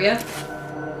that for you.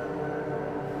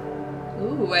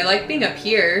 Ooh, I like being up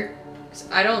here. 'Cause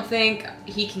I don't think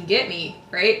he can get me,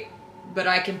 right? But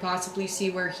I can possibly see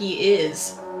where he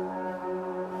is.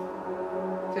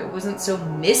 If it wasn't so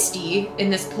misty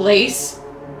in this place.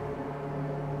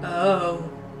 Oh.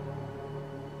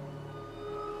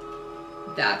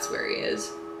 That's where he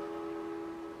is.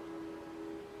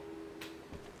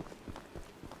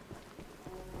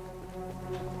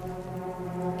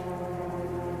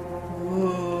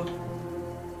 Ooh.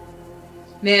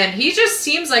 Man, he just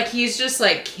seems like he's just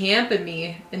like camping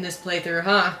me in this playthrough,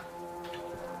 huh?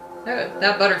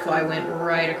 That butterfly went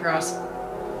right across.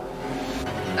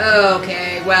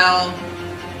 Okay, well.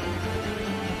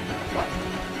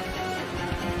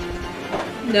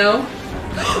 No.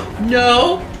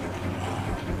 No!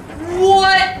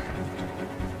 What?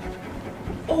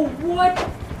 Oh, what?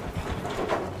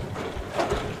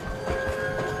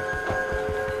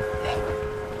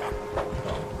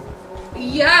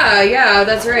 Yeah,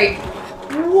 that's right.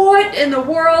 What in the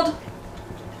world?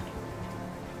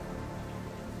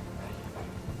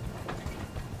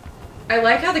 I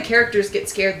like how the characters get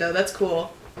scared though, that's cool.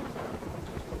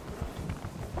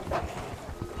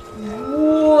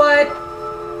 What?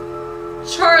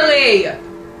 Charlie!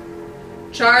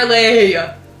 Charlie!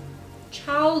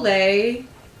 Charlie!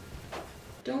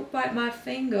 Don't bite my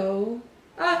finger.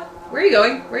 Ah, where are you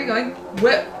going? Where are you going?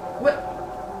 What?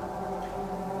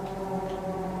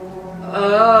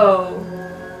 Oh.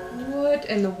 What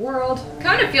in the world?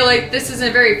 Kind of feel like this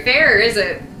isn't very fair, is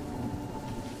it?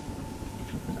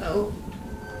 Oh.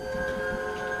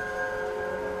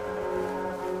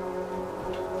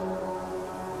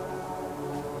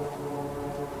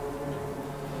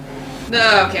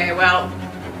 Okay, well.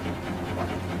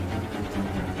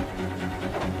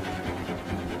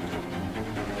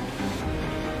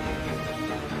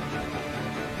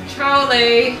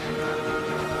 Charlie.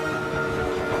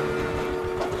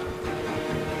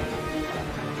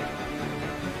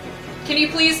 Can you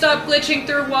please stop glitching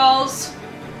through walls?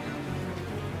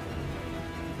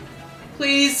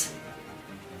 Please.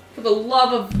 For the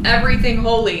love of everything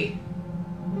holy.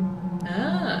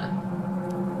 Ah.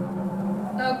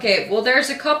 Okay, well there's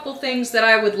a couple things that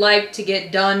I would like to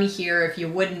get done here if you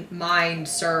wouldn't mind,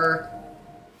 sir.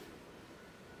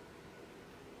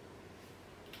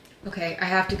 Okay, I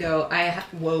have to go.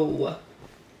 Whoa.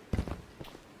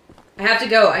 I have to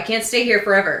go. I can't stay here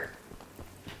forever.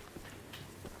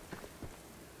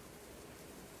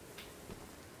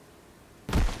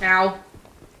 Ow.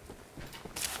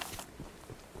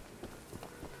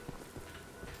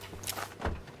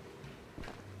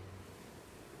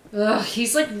 Ugh,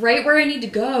 he's like right where I need to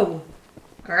go.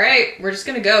 Alright, we're just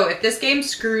gonna go. If this game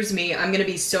screws me, I'm gonna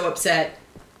be so upset.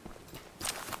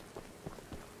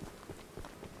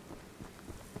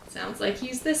 Sounds like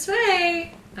he's this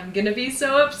way. I'm gonna be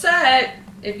so upset.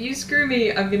 If you screw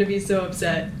me, I'm gonna be so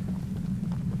upset.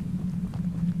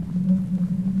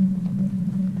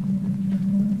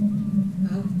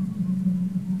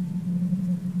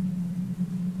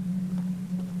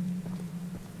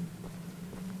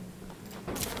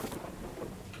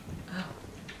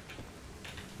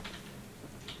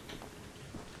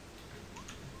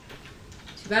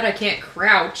 Too bad I can't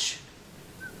crouch.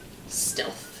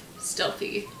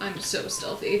 Stealthy. I'm so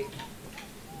stealthy.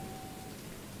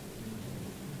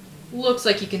 Looks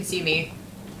like you can see me.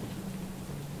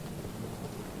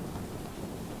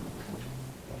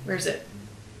 Where is it?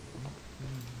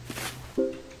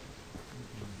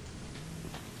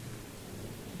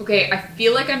 Okay, I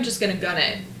feel like I'm just gonna gun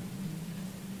it.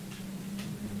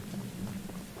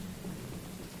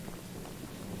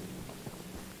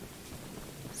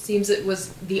 Seems it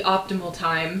was the optimal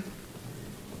time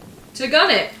to gun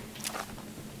it.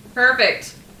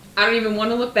 Perfect. I don't even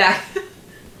want to look back.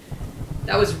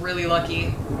 That was really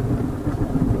lucky.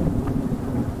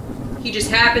 He just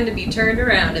happened to be turned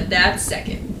around at that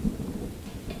second.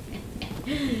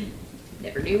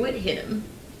 Never knew what hit him.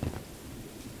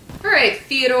 Alright,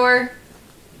 Theodore.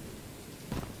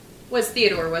 Was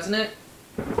Theodore, wasn't it?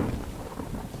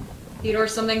 Theodore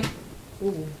something?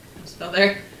 Ooh, spell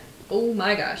there. Oh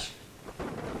my gosh.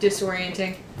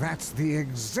 Disorienting. That's the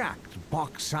exact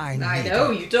box I need. I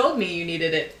know, you told me you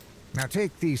needed it. Now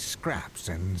take these scraps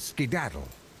and skedaddle.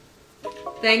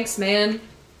 Thanks, man.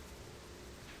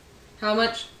 How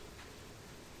much?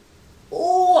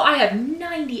 Oh, I have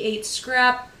 98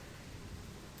 scrap.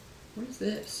 What is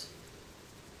this?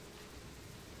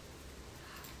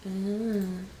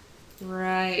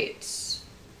 Right.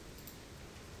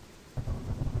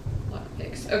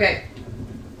 Lockpicks. Okay.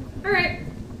 Alright.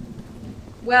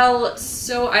 Well,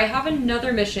 so I have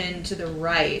another mission to the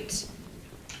right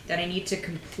that I need to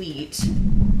complete.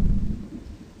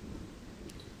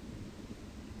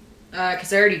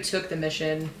 Because I already took the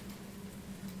mission.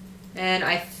 And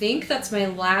I think that's my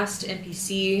last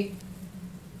NPC.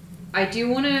 I do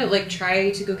want to, like,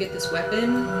 try to go get this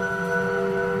weapon.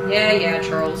 Yeah,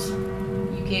 Charles.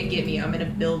 You can't get me. I'm in a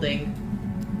building.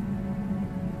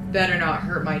 Better not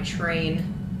hurt my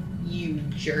train, you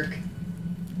jerk.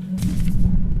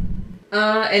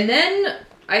 And then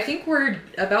I think we're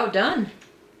about done.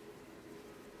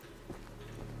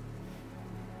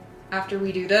 After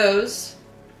we do those.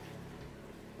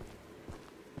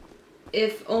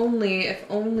 If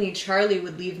only Charlie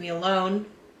would leave me alone.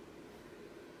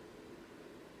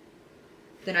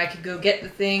 Then I could go get the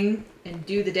thing and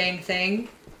do the dang thing.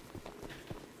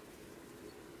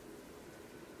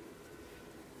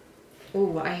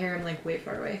 Oh, I hear him like way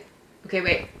far away. Okay,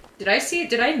 wait. Did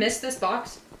I miss this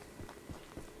box?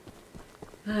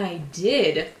 I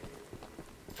did.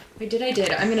 I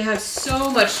did. I'm gonna have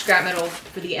so much scrap metal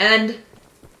for the end.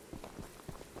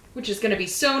 Which is gonna be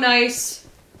so nice.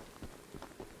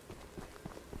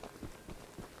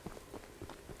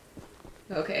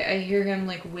 Okay, I hear him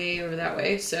like way over that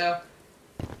way, so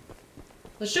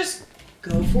let's just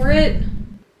go for it.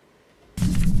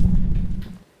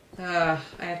 I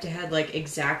have to head like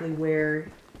exactly where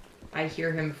I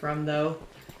hear him from though,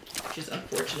 which is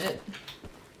unfortunate.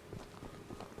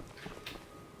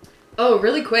 Oh,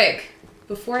 really quick,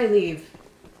 before I leave.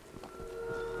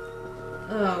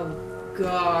 Oh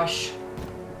gosh.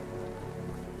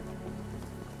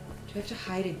 Do I have to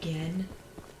hide again?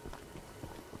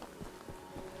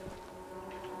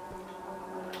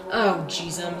 Oh,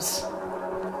 jeezums.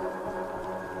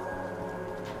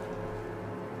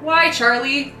 Why,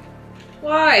 Charlie?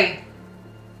 Why?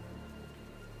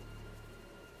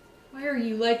 Why are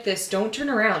you like this? Don't turn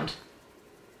around.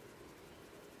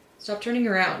 Stop turning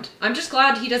around. I'm just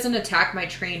glad he doesn't attack my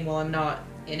train while I'm not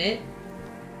in it.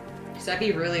 Because that'd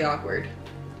be really awkward.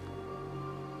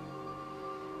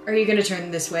 Are you gonna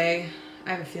turn this way?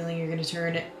 I have a feeling you're gonna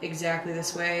turn it exactly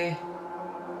this way.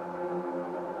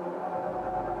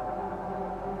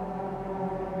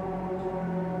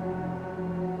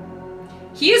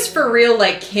 He is for real,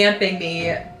 like, camping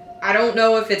me. I don't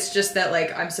know if it's just that,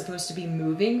 like, I'm supposed to be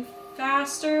moving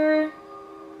faster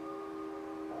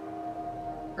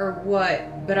or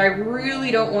what, but I really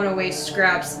don't want to waste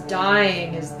scraps.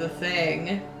 Dying is the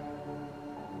thing.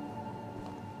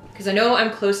 Because I know I'm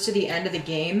close to the end of the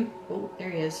game. Oh, there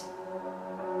he is.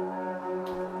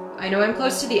 I know I'm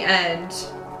close to the end.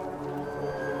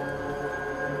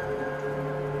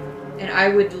 And I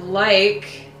would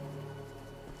like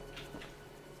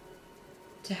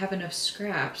to have enough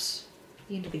scraps at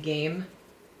the end of the game.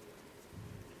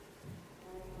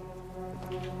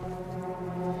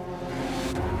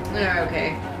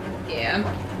 Okay. Yeah.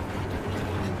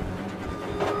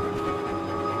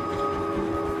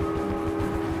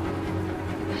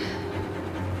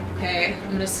 Okay,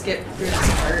 I'm gonna skip through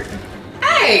this part.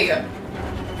 Hey!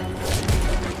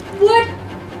 What?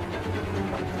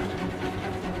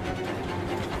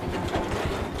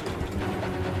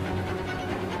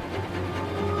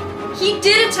 He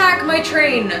did attack my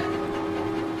train!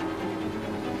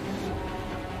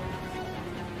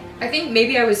 I think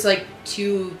maybe I was like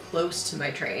too close to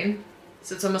my train.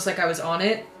 So it's almost like I was on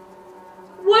it.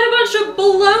 What a bunch of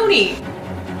baloney!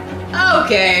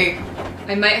 Okay.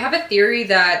 I might have a theory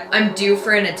that I'm due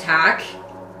for an attack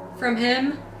from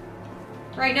him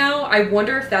right now. I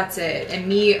wonder if that's it. And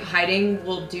me hiding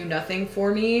will do nothing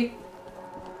for me.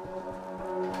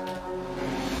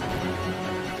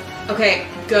 Okay,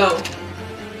 go.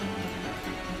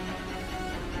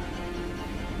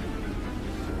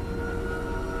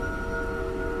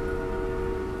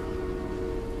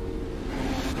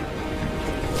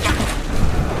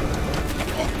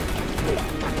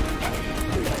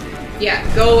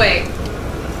 Yeah, go away.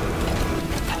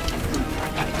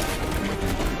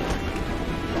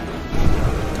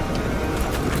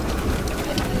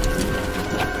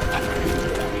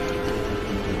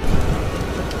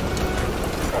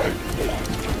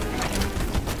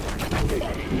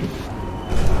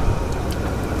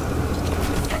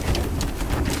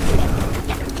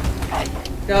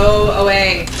 Go away.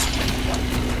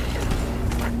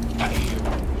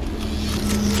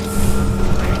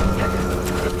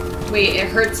 Wait, it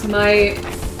hurts my...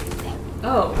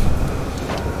 Oh.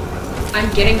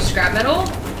 I'm getting scrap metal?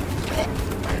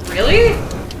 Really?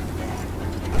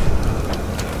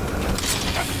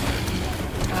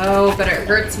 Oh, but it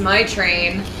hurts my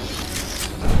train.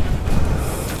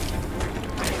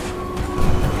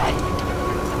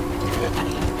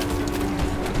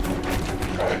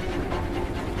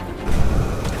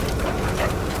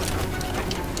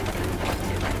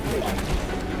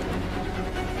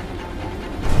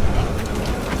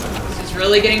 This is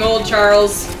really getting old,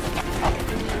 Charles.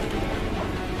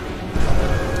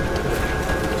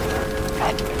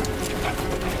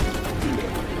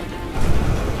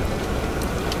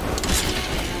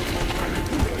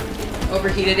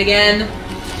 Overheated again.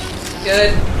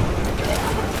 Good.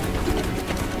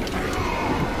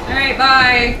 Alright,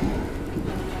 bye.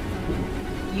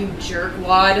 You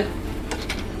jerkwad.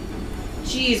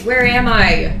 Jeez, where am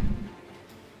I?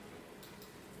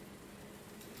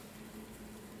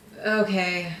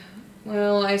 Okay.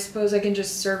 Well, I suppose I can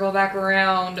just circle back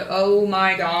around. Oh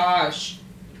my gosh.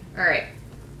 Alright.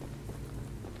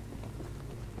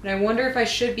 And I wonder if I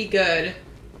should be good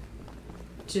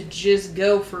to just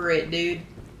go for it, dude.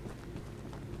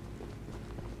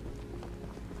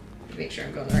 Make sure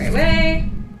I'm going the right way.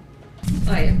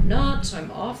 I am not.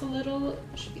 I'm off a little. It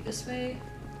should be this way.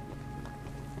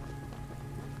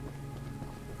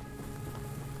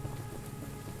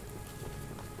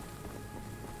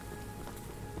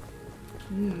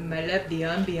 I love the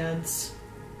ambience.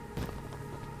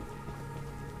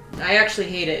 I actually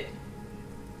hate it.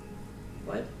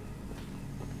 What?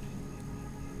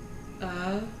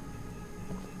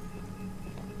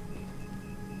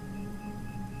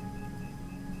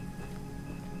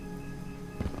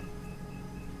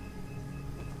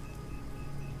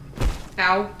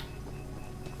 Ow.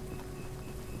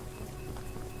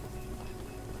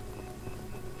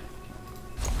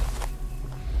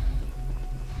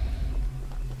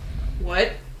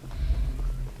 What?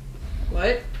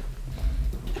 What?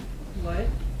 What?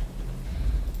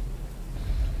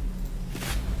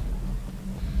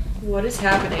 What is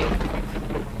happening?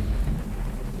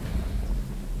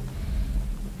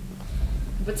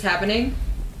 What's happening?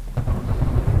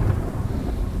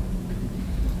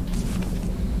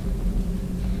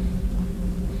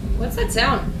 What's that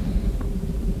sound?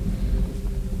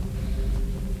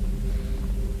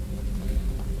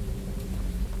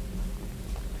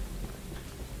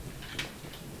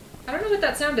 I don't know what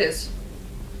that sound is.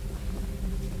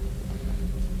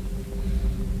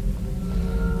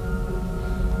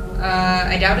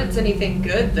 I doubt it's anything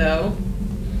good, though.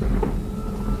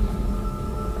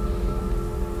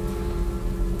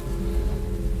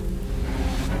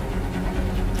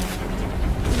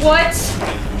 What?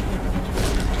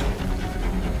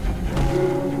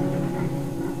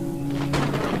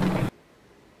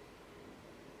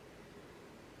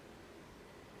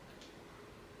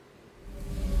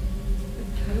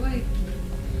 How do I...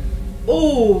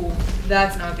 Oh,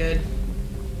 that's not good.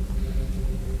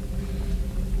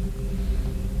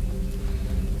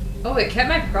 Oh, it kept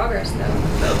my progress, though.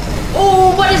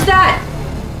 Oh, what is that?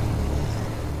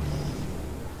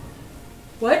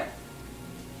 What?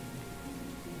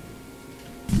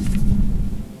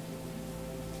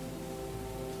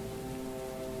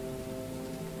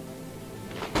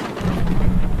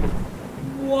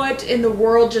 What in the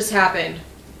world just happened?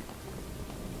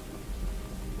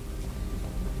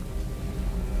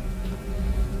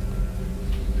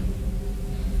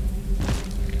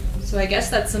 So I guess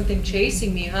that's something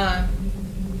chasing me, huh?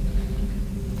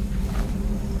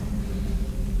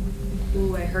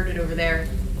 Ooh, I heard it over there.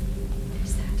 What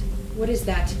is that? What is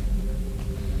that?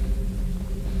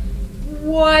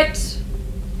 What?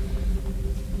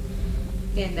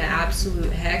 In the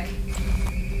absolute heck?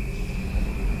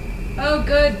 Oh,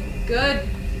 good, good.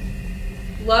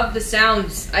 Love the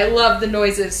sounds. I love the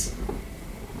noises.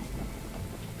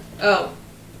 Oh.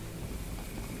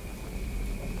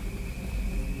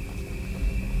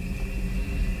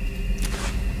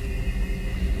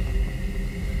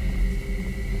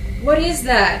 What is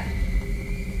that?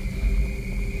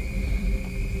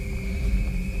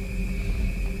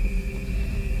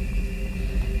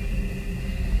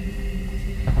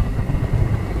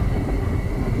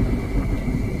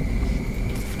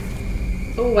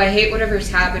 Oh, I hate whatever's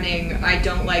happening. I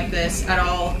don't like this at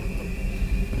all.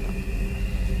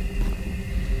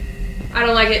 I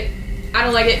don't like it. I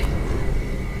don't like it.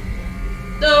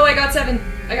 No, I got 7.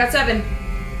 I got 7.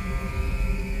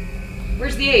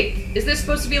 Where's the 8? Is this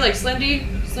supposed to be like Slendy?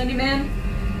 Slendy Man?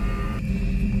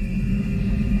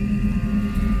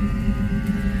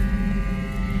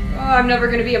 Oh, I'm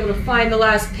never gonna be able to find the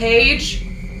last page.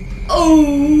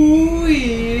 Oh,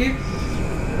 yeah.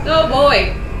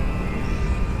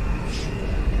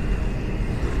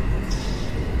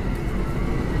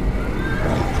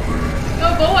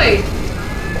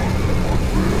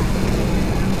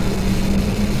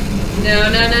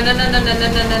 No,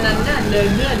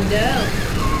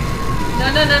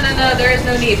 there is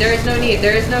no need, there is no need,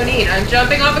 there is no need. I'm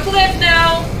jumping off a cliff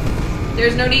now!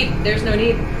 There's no need, there's no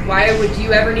need. Why would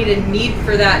you ever need a need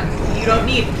for that? You don't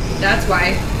need, that's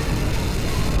why.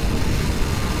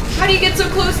 How do you get so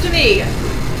close to me?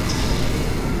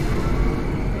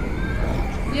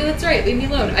 Yeah, that's right, leave me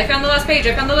alone. I found the last page,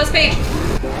 I found the last page!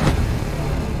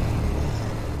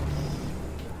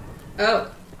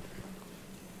 Oh.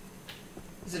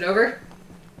 Is it over?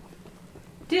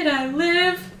 Did I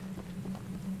live?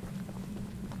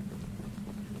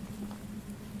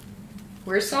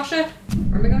 Where's Sasha?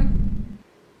 Where am I going?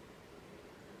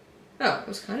 Oh, it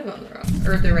was kind of on the wrong,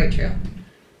 or the right trail.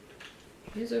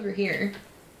 She's over here.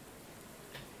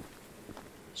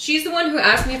 She's the one who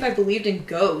asked me if I believed in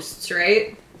ghosts,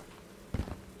 right?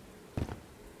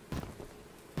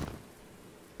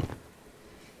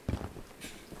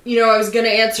 You know, I was gonna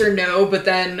answer no, but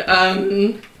then,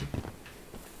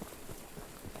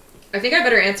 I think I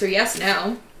better answer yes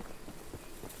now.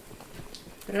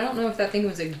 But I don't know if that thing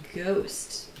was a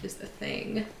ghost, is the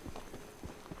thing.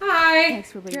 Hi!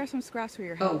 Thanks for bringing. Here are some scraps for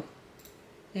your help. Oh.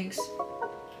 Thanks.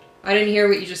 I didn't hear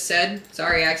what you just said.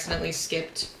 Sorry, I accidentally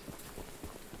skipped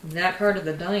that part of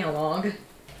the dialogue.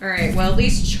 Alright, well at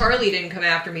least Charlie didn't come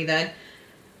after me then.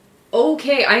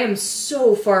 Okay, I am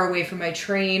so far away from my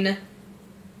train.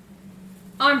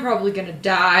 I'm probably gonna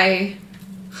die.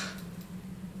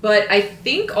 But I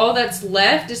think all that's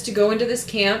left is to go into this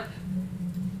camp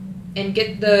and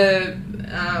get the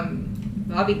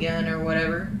bobby gun or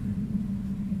whatever.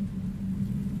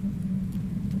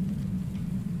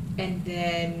 And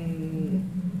then,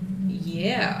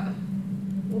 yeah,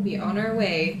 we'll be on our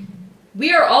way.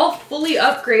 We are all fully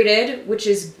upgraded, which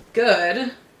is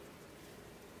good.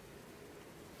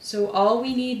 So all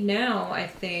we need now, I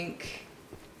think...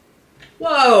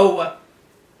 Whoa!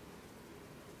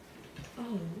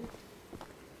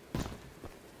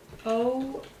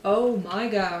 Oh my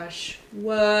gosh.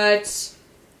 What?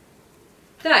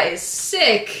 That is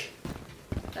sick!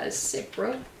 That is sick,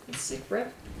 bro. That's sick, bro.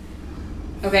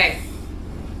 Okay.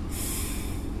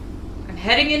 I'm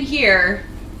heading in here.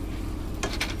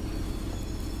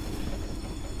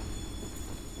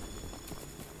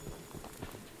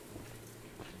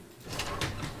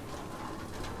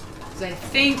 Because I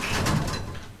think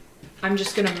I'm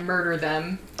just gonna murder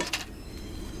them.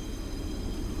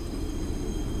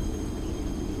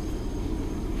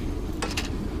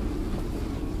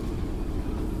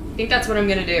 I think that's what I'm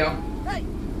gonna do. Hey,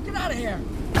 get out of here!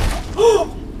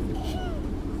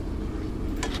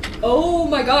 Oh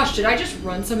my gosh, did I just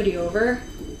run somebody over?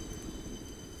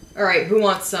 Alright, who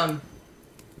wants some?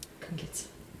 Come get some.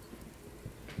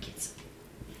 Come get some.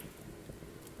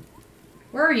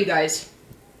 Where are you guys?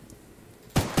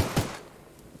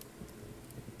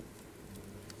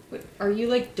 What, are you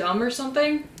like dumb or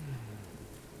something?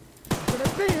 Gonna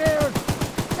be here!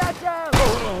 Catch out!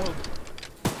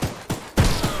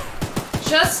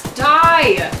 Just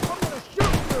die! I'm gonna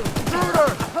shoot you! Intruder!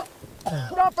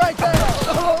 Stop right there!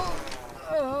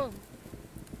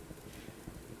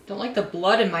 Don't like the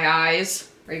blood in my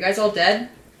eyes. Are you guys all dead?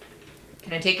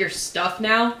 Can I take your stuff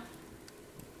now?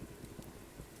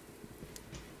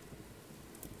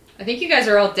 I think you guys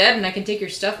are all dead and I can take your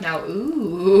stuff now.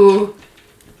 Ooh.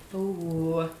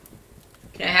 Ooh.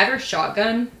 Can I have your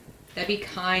shotgun? That'd be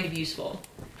kind of useful.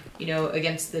 You know,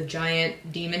 against the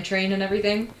giant demon train and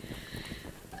everything.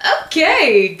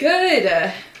 Okay,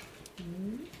 good.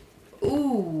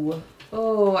 Ooh.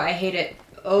 Oh, I hate it.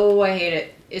 Oh, I hate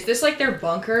it. Is this like their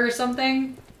bunker or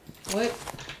something? What?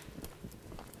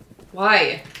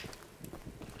 Why?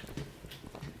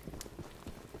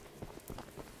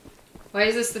 Why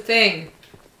is this the thing?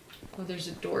 Oh, there's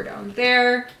a door down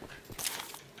there.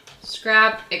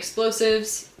 Scrap,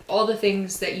 explosives, all the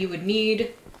things that you would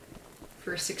need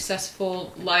for a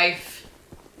successful life.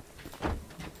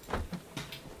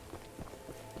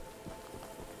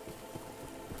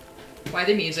 Why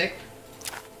the music?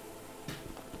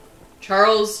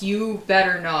 Charles, you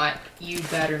better not. You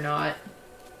better not.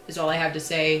 Is all I have to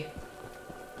say.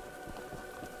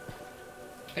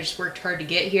 I just worked hard to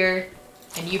get here,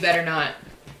 and you better not.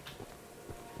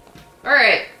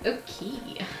 Alright,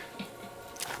 okay.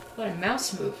 A lot of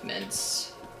mouse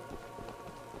movements.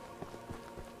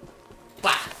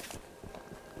 Wow.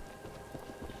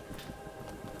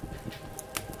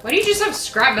 Why do you just have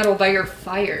scrap metal by your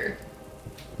fire?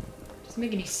 Doesn't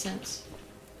make any sense.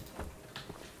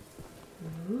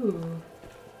 Ooh.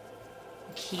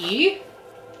 Key?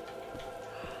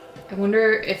 I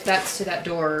wonder if that's to that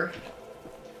door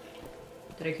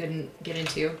that I couldn't get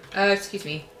into. Excuse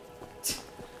me.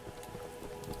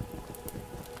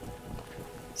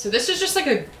 So this is just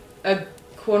like a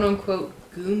quote-unquote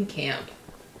goon camp.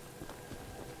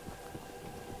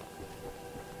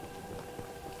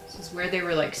 This is where they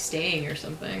were like staying or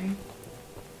something.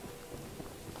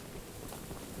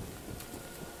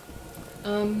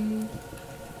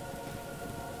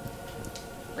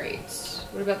 Right.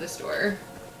 What about this door?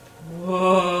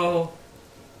 Whoa.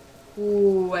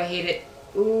 Ooh, I hate it.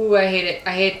 Ooh, I hate it.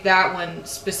 I hate that one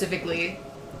specifically.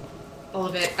 All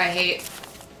of it. I hate.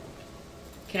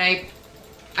 Can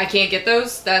I can't get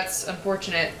those? That's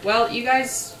unfortunate. Well, you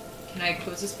guys, can I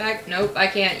close this back? Nope, I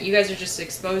can't. You guys are just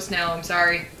exposed now. I'm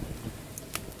sorry.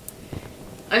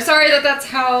 I'm sorry that that's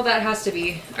how that has to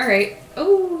be. Alright.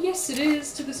 Oh, yes it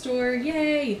is to the store.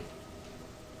 Yay!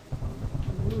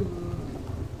 Ooh.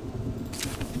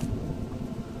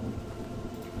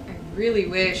 I really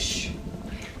wish.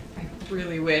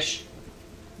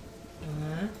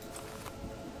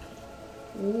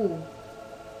 Ooh.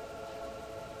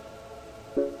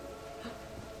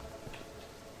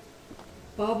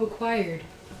 Bob acquired.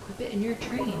 Equip it in your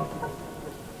train.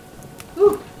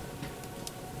 Ooh.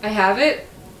 I have it?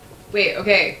 Wait,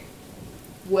 okay.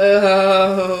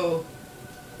 Whoa.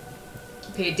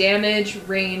 Okay, damage,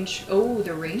 range. Oh,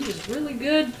 the range is really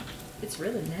good. It's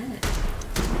really nice.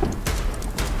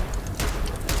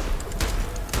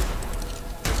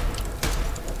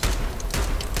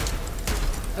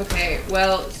 Okay,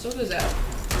 well, it still goes out.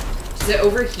 Does it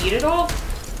overheat at all?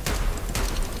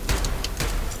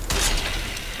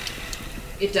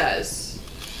 It does.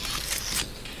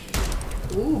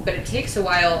 Ooh, but it takes a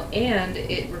while and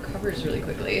it recovers really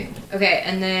quickly. Okay,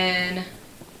 and then...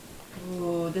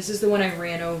 Ooh, this is the one I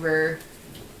ran over.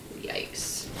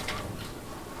 Yikes.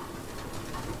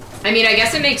 I mean, I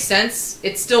guess it makes sense.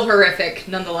 It's still horrific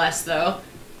nonetheless, though.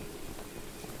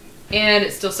 And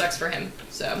it still sucks for him,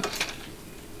 so...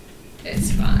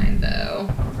 It's fine, though.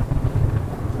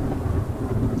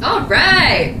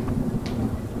 Alright!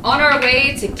 On our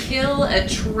way to kill a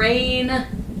train.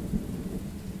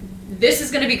 This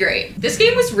is gonna be great. This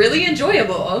game was really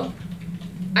enjoyable.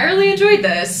 I really enjoyed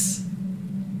this.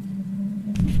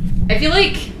 I feel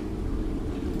like,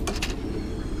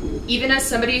 even as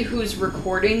somebody who's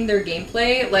recording their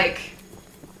gameplay, like,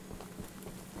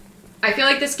 I feel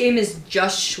like this game is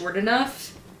just short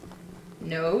enough.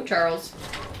 No, Charles.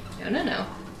 No.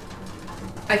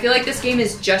 I feel like this game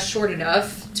is just short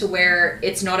enough to where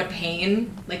it's not a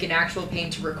pain, like an actual pain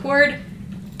to record,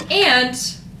 and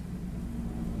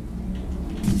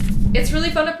it's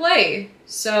really fun to play.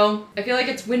 So I feel like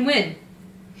it's win-win.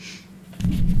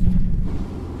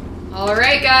 All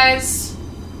right, guys.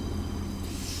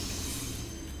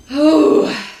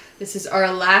 Oh, this is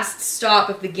our last stop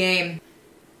of the game.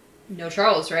 No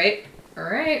Charles, right? All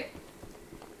right.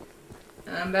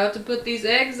 I'm about to put these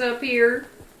eggs up here.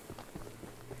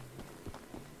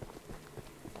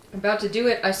 I'm about to do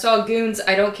it. I saw goons.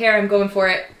 I don't care. I'm going for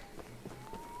it.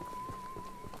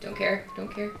 Don't care.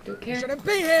 Don't care. Don't care. You shouldn't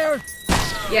be here.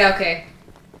 Yeah, okay.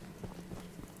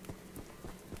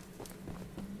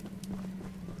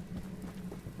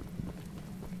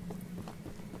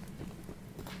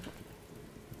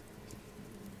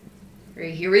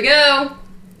 Alright, here we go.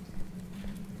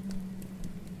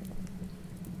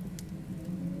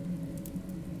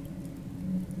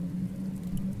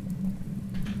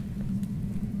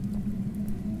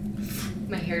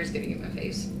 My hair is getting in my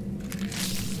face.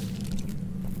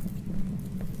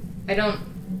 I don't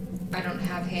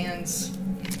have hands.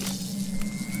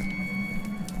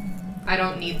 I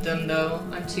don't need them though.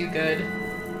 I'm too good.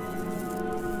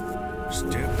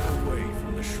 Step away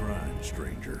from the shrine,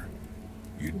 stranger.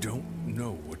 You don't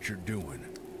know what you're doing.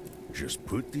 Just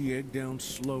put the egg down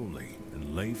slowly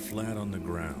and lay flat on the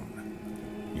ground.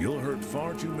 You'll hurt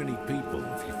far too many people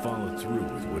if you follow through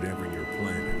with whatever you're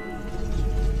planning.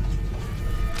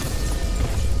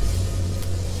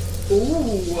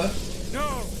 Ooh.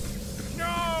 No!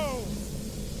 No!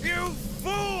 You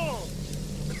fool!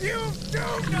 You've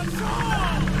doomed us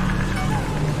all!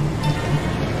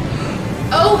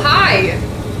 Oh, hi!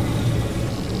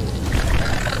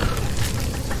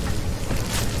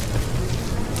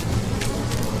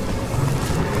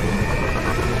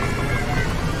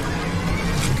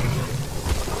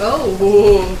 Oh.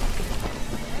 Ooh.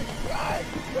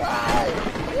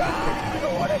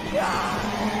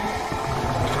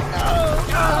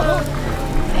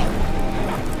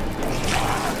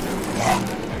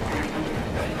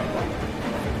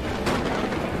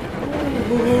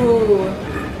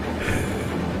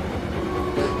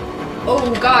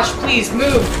 Oh gosh, please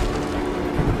move.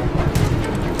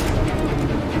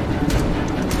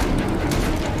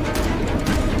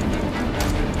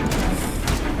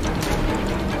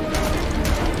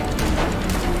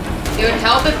 would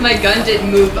help if my gun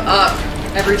didn't move up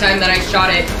every time that I shot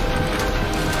it.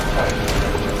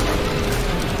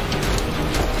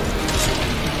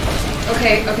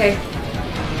 Okay, okay.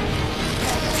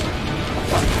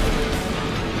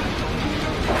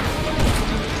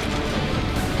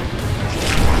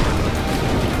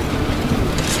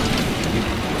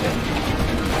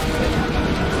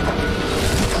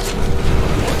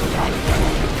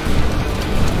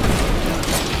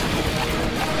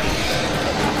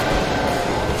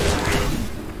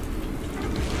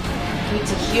 I need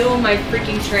to heal my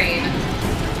freaking train.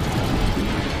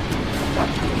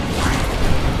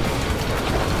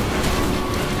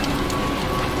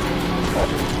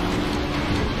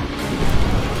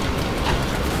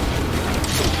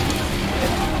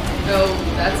 Oh,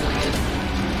 that's not good.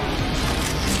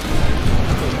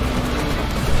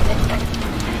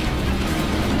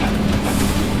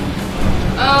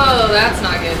 Oh, that's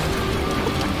not good.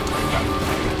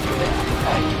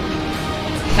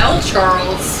 Hell,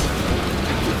 Charles.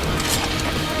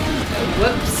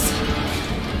 Whoops.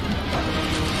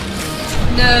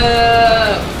 No.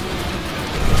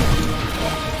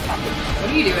 What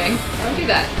are you doing? Don't do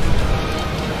that.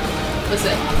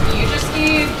 Listen, you just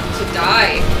need to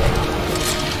die.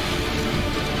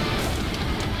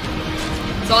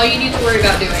 That's all you need to worry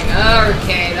about doing.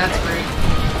 Okay, that's rude.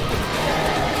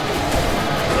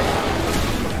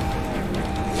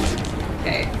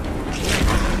 Okay.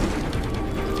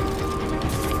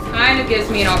 Kind of gives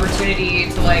me an opportunity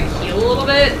to, like, heal a little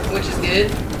bit, which is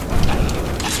good.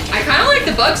 I kind of like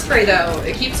the bug spray, though.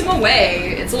 It keeps them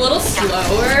away. It's a little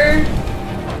slower.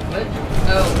 What?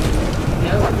 Oh.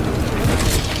 No.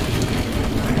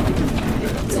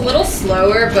 It's a little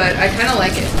slower, but I kind of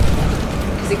like it.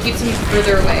 Because it keeps them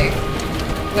further away.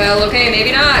 Well, okay,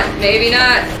 maybe not. Maybe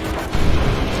not.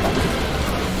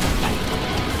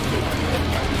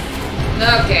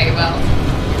 Okay, well.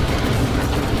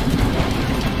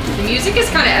 The music is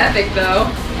kind of epic, though.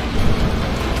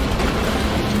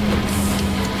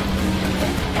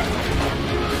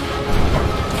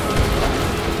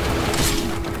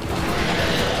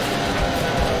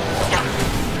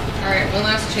 Alright, one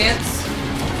last chance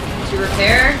to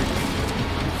repair.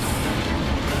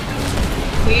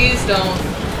 Please don't.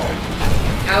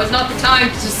 Now is not the time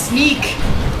to sneak.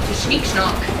 To sneak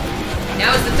schnock.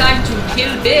 Now is the time to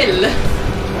kill Bill.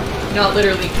 Not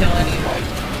literally kill any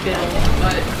Bill,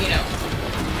 but, you know.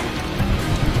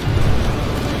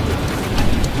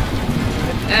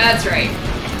 That's right.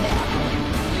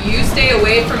 You stay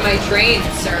away from my train,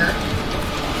 sir.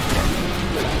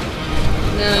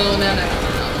 No, no, no,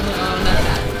 no, no, none of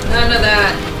that. None of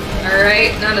that.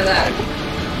 Alright, none of that.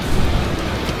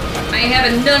 I ain't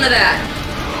having none of that.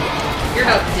 You're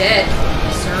about dead,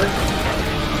 sir.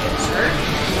 Sir?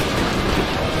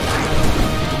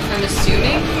 I'm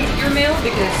assuming you're male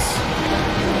because...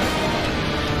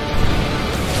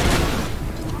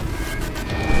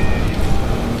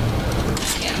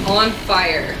 Yeah, on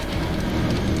fire.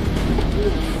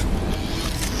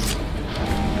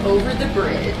 Over the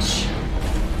bridge.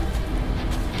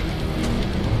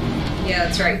 Yeah,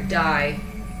 that's right, die.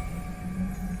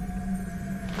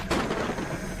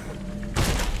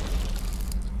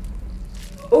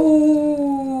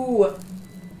 Ooh!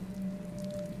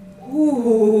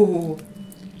 Ooh!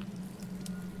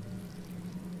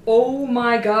 Oh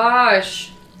my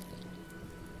gosh!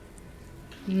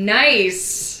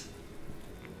 Nice!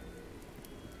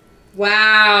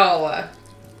 Wow!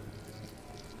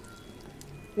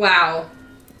 Wow.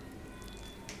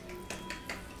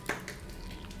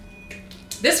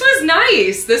 This was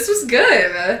nice! This was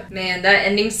good! Man, that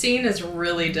ending scene is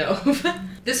really dope.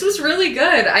 This was really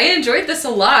good. I enjoyed this a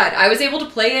lot. I was able to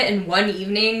play it in one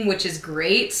evening, which is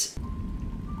great.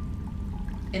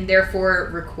 And therefore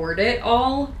record it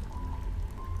all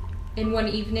in one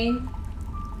evening.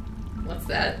 What's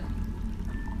that?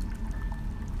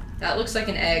 That looks like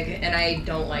an egg, and I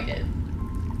don't like it.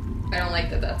 I don't like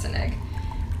that that's an egg.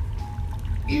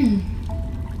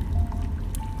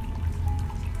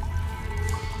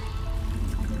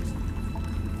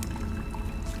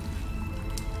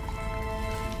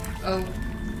 Oh.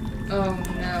 Oh,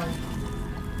 no.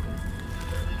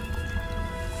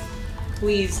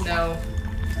 Please, no.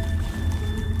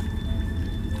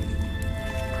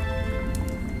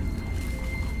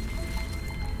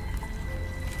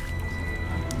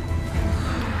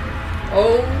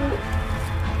 Oh.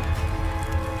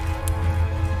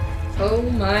 Oh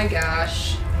my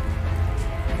gosh.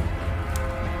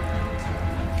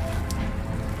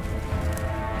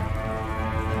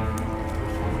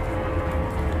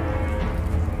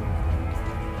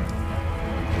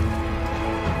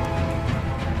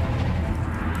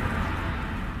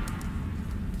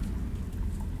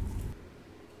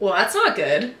 Well, that's not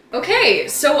good. Okay,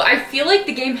 so I feel like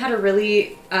the game had a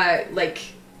really, like,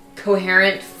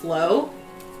 coherent flow.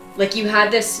 Like, you had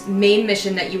this main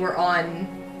mission that you were on,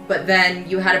 but then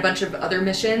you had a bunch of other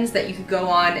missions that you could go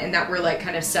on and that were, like,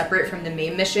 kind of separate from the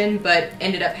main mission, but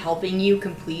ended up helping you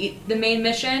complete the main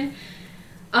mission.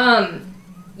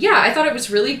 Yeah, I thought it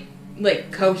was really,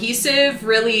 like, cohesive,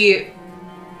 really,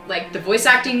 like, the voice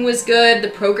acting was good, the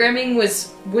programming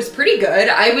was pretty good.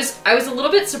 I was a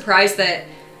little bit surprised that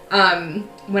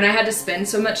when I had to spend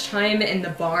so much time in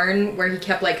the barn where he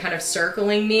kept, like, kind of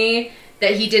circling me,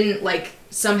 that he didn't, like,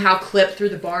 somehow clip through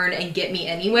the barn and get me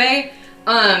anyway.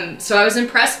 So I was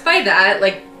impressed by that,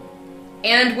 like,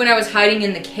 and when I was hiding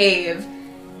in the cave,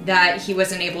 that he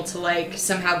wasn't able to, like,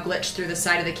 somehow glitch through the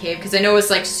side of the cave, because I know it was,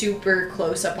 like, super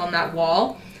close up on that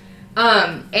wall.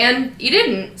 And he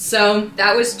didn't, so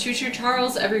that was Choo Choo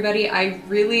Charles, everybody. I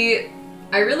really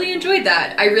enjoyed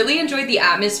that. I really enjoyed the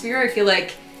atmosphere. I feel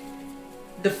like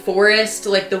the forest,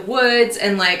 like the woods,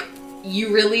 and like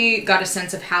you really got a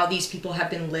sense of how these people have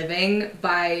been living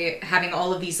by having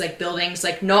all of these like buildings.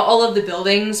 Like not all of the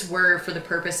buildings were for the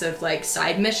purpose of like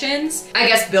side missions. I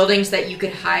guess buildings that you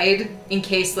could hide in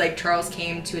case like Charles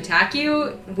came to attack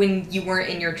you when you weren't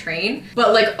in your train.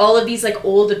 But like all of these like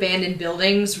old abandoned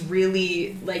buildings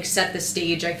really like set the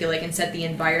stage, I feel like, and set the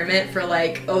environment for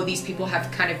like, oh, these people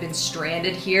have kind of been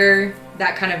stranded here.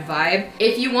 That kind of vibe.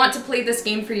 If you want to play this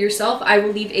game for yourself, I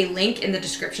will leave a link in the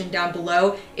description down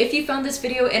below. If you found this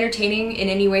video entertaining in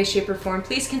any way, shape, or form,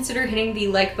 please consider hitting the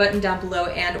like button down below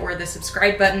and or the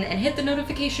subscribe button, and hit the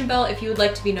notification bell if you would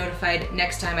like to be notified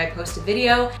next time I post a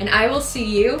video. And I will see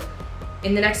you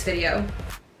in the next video.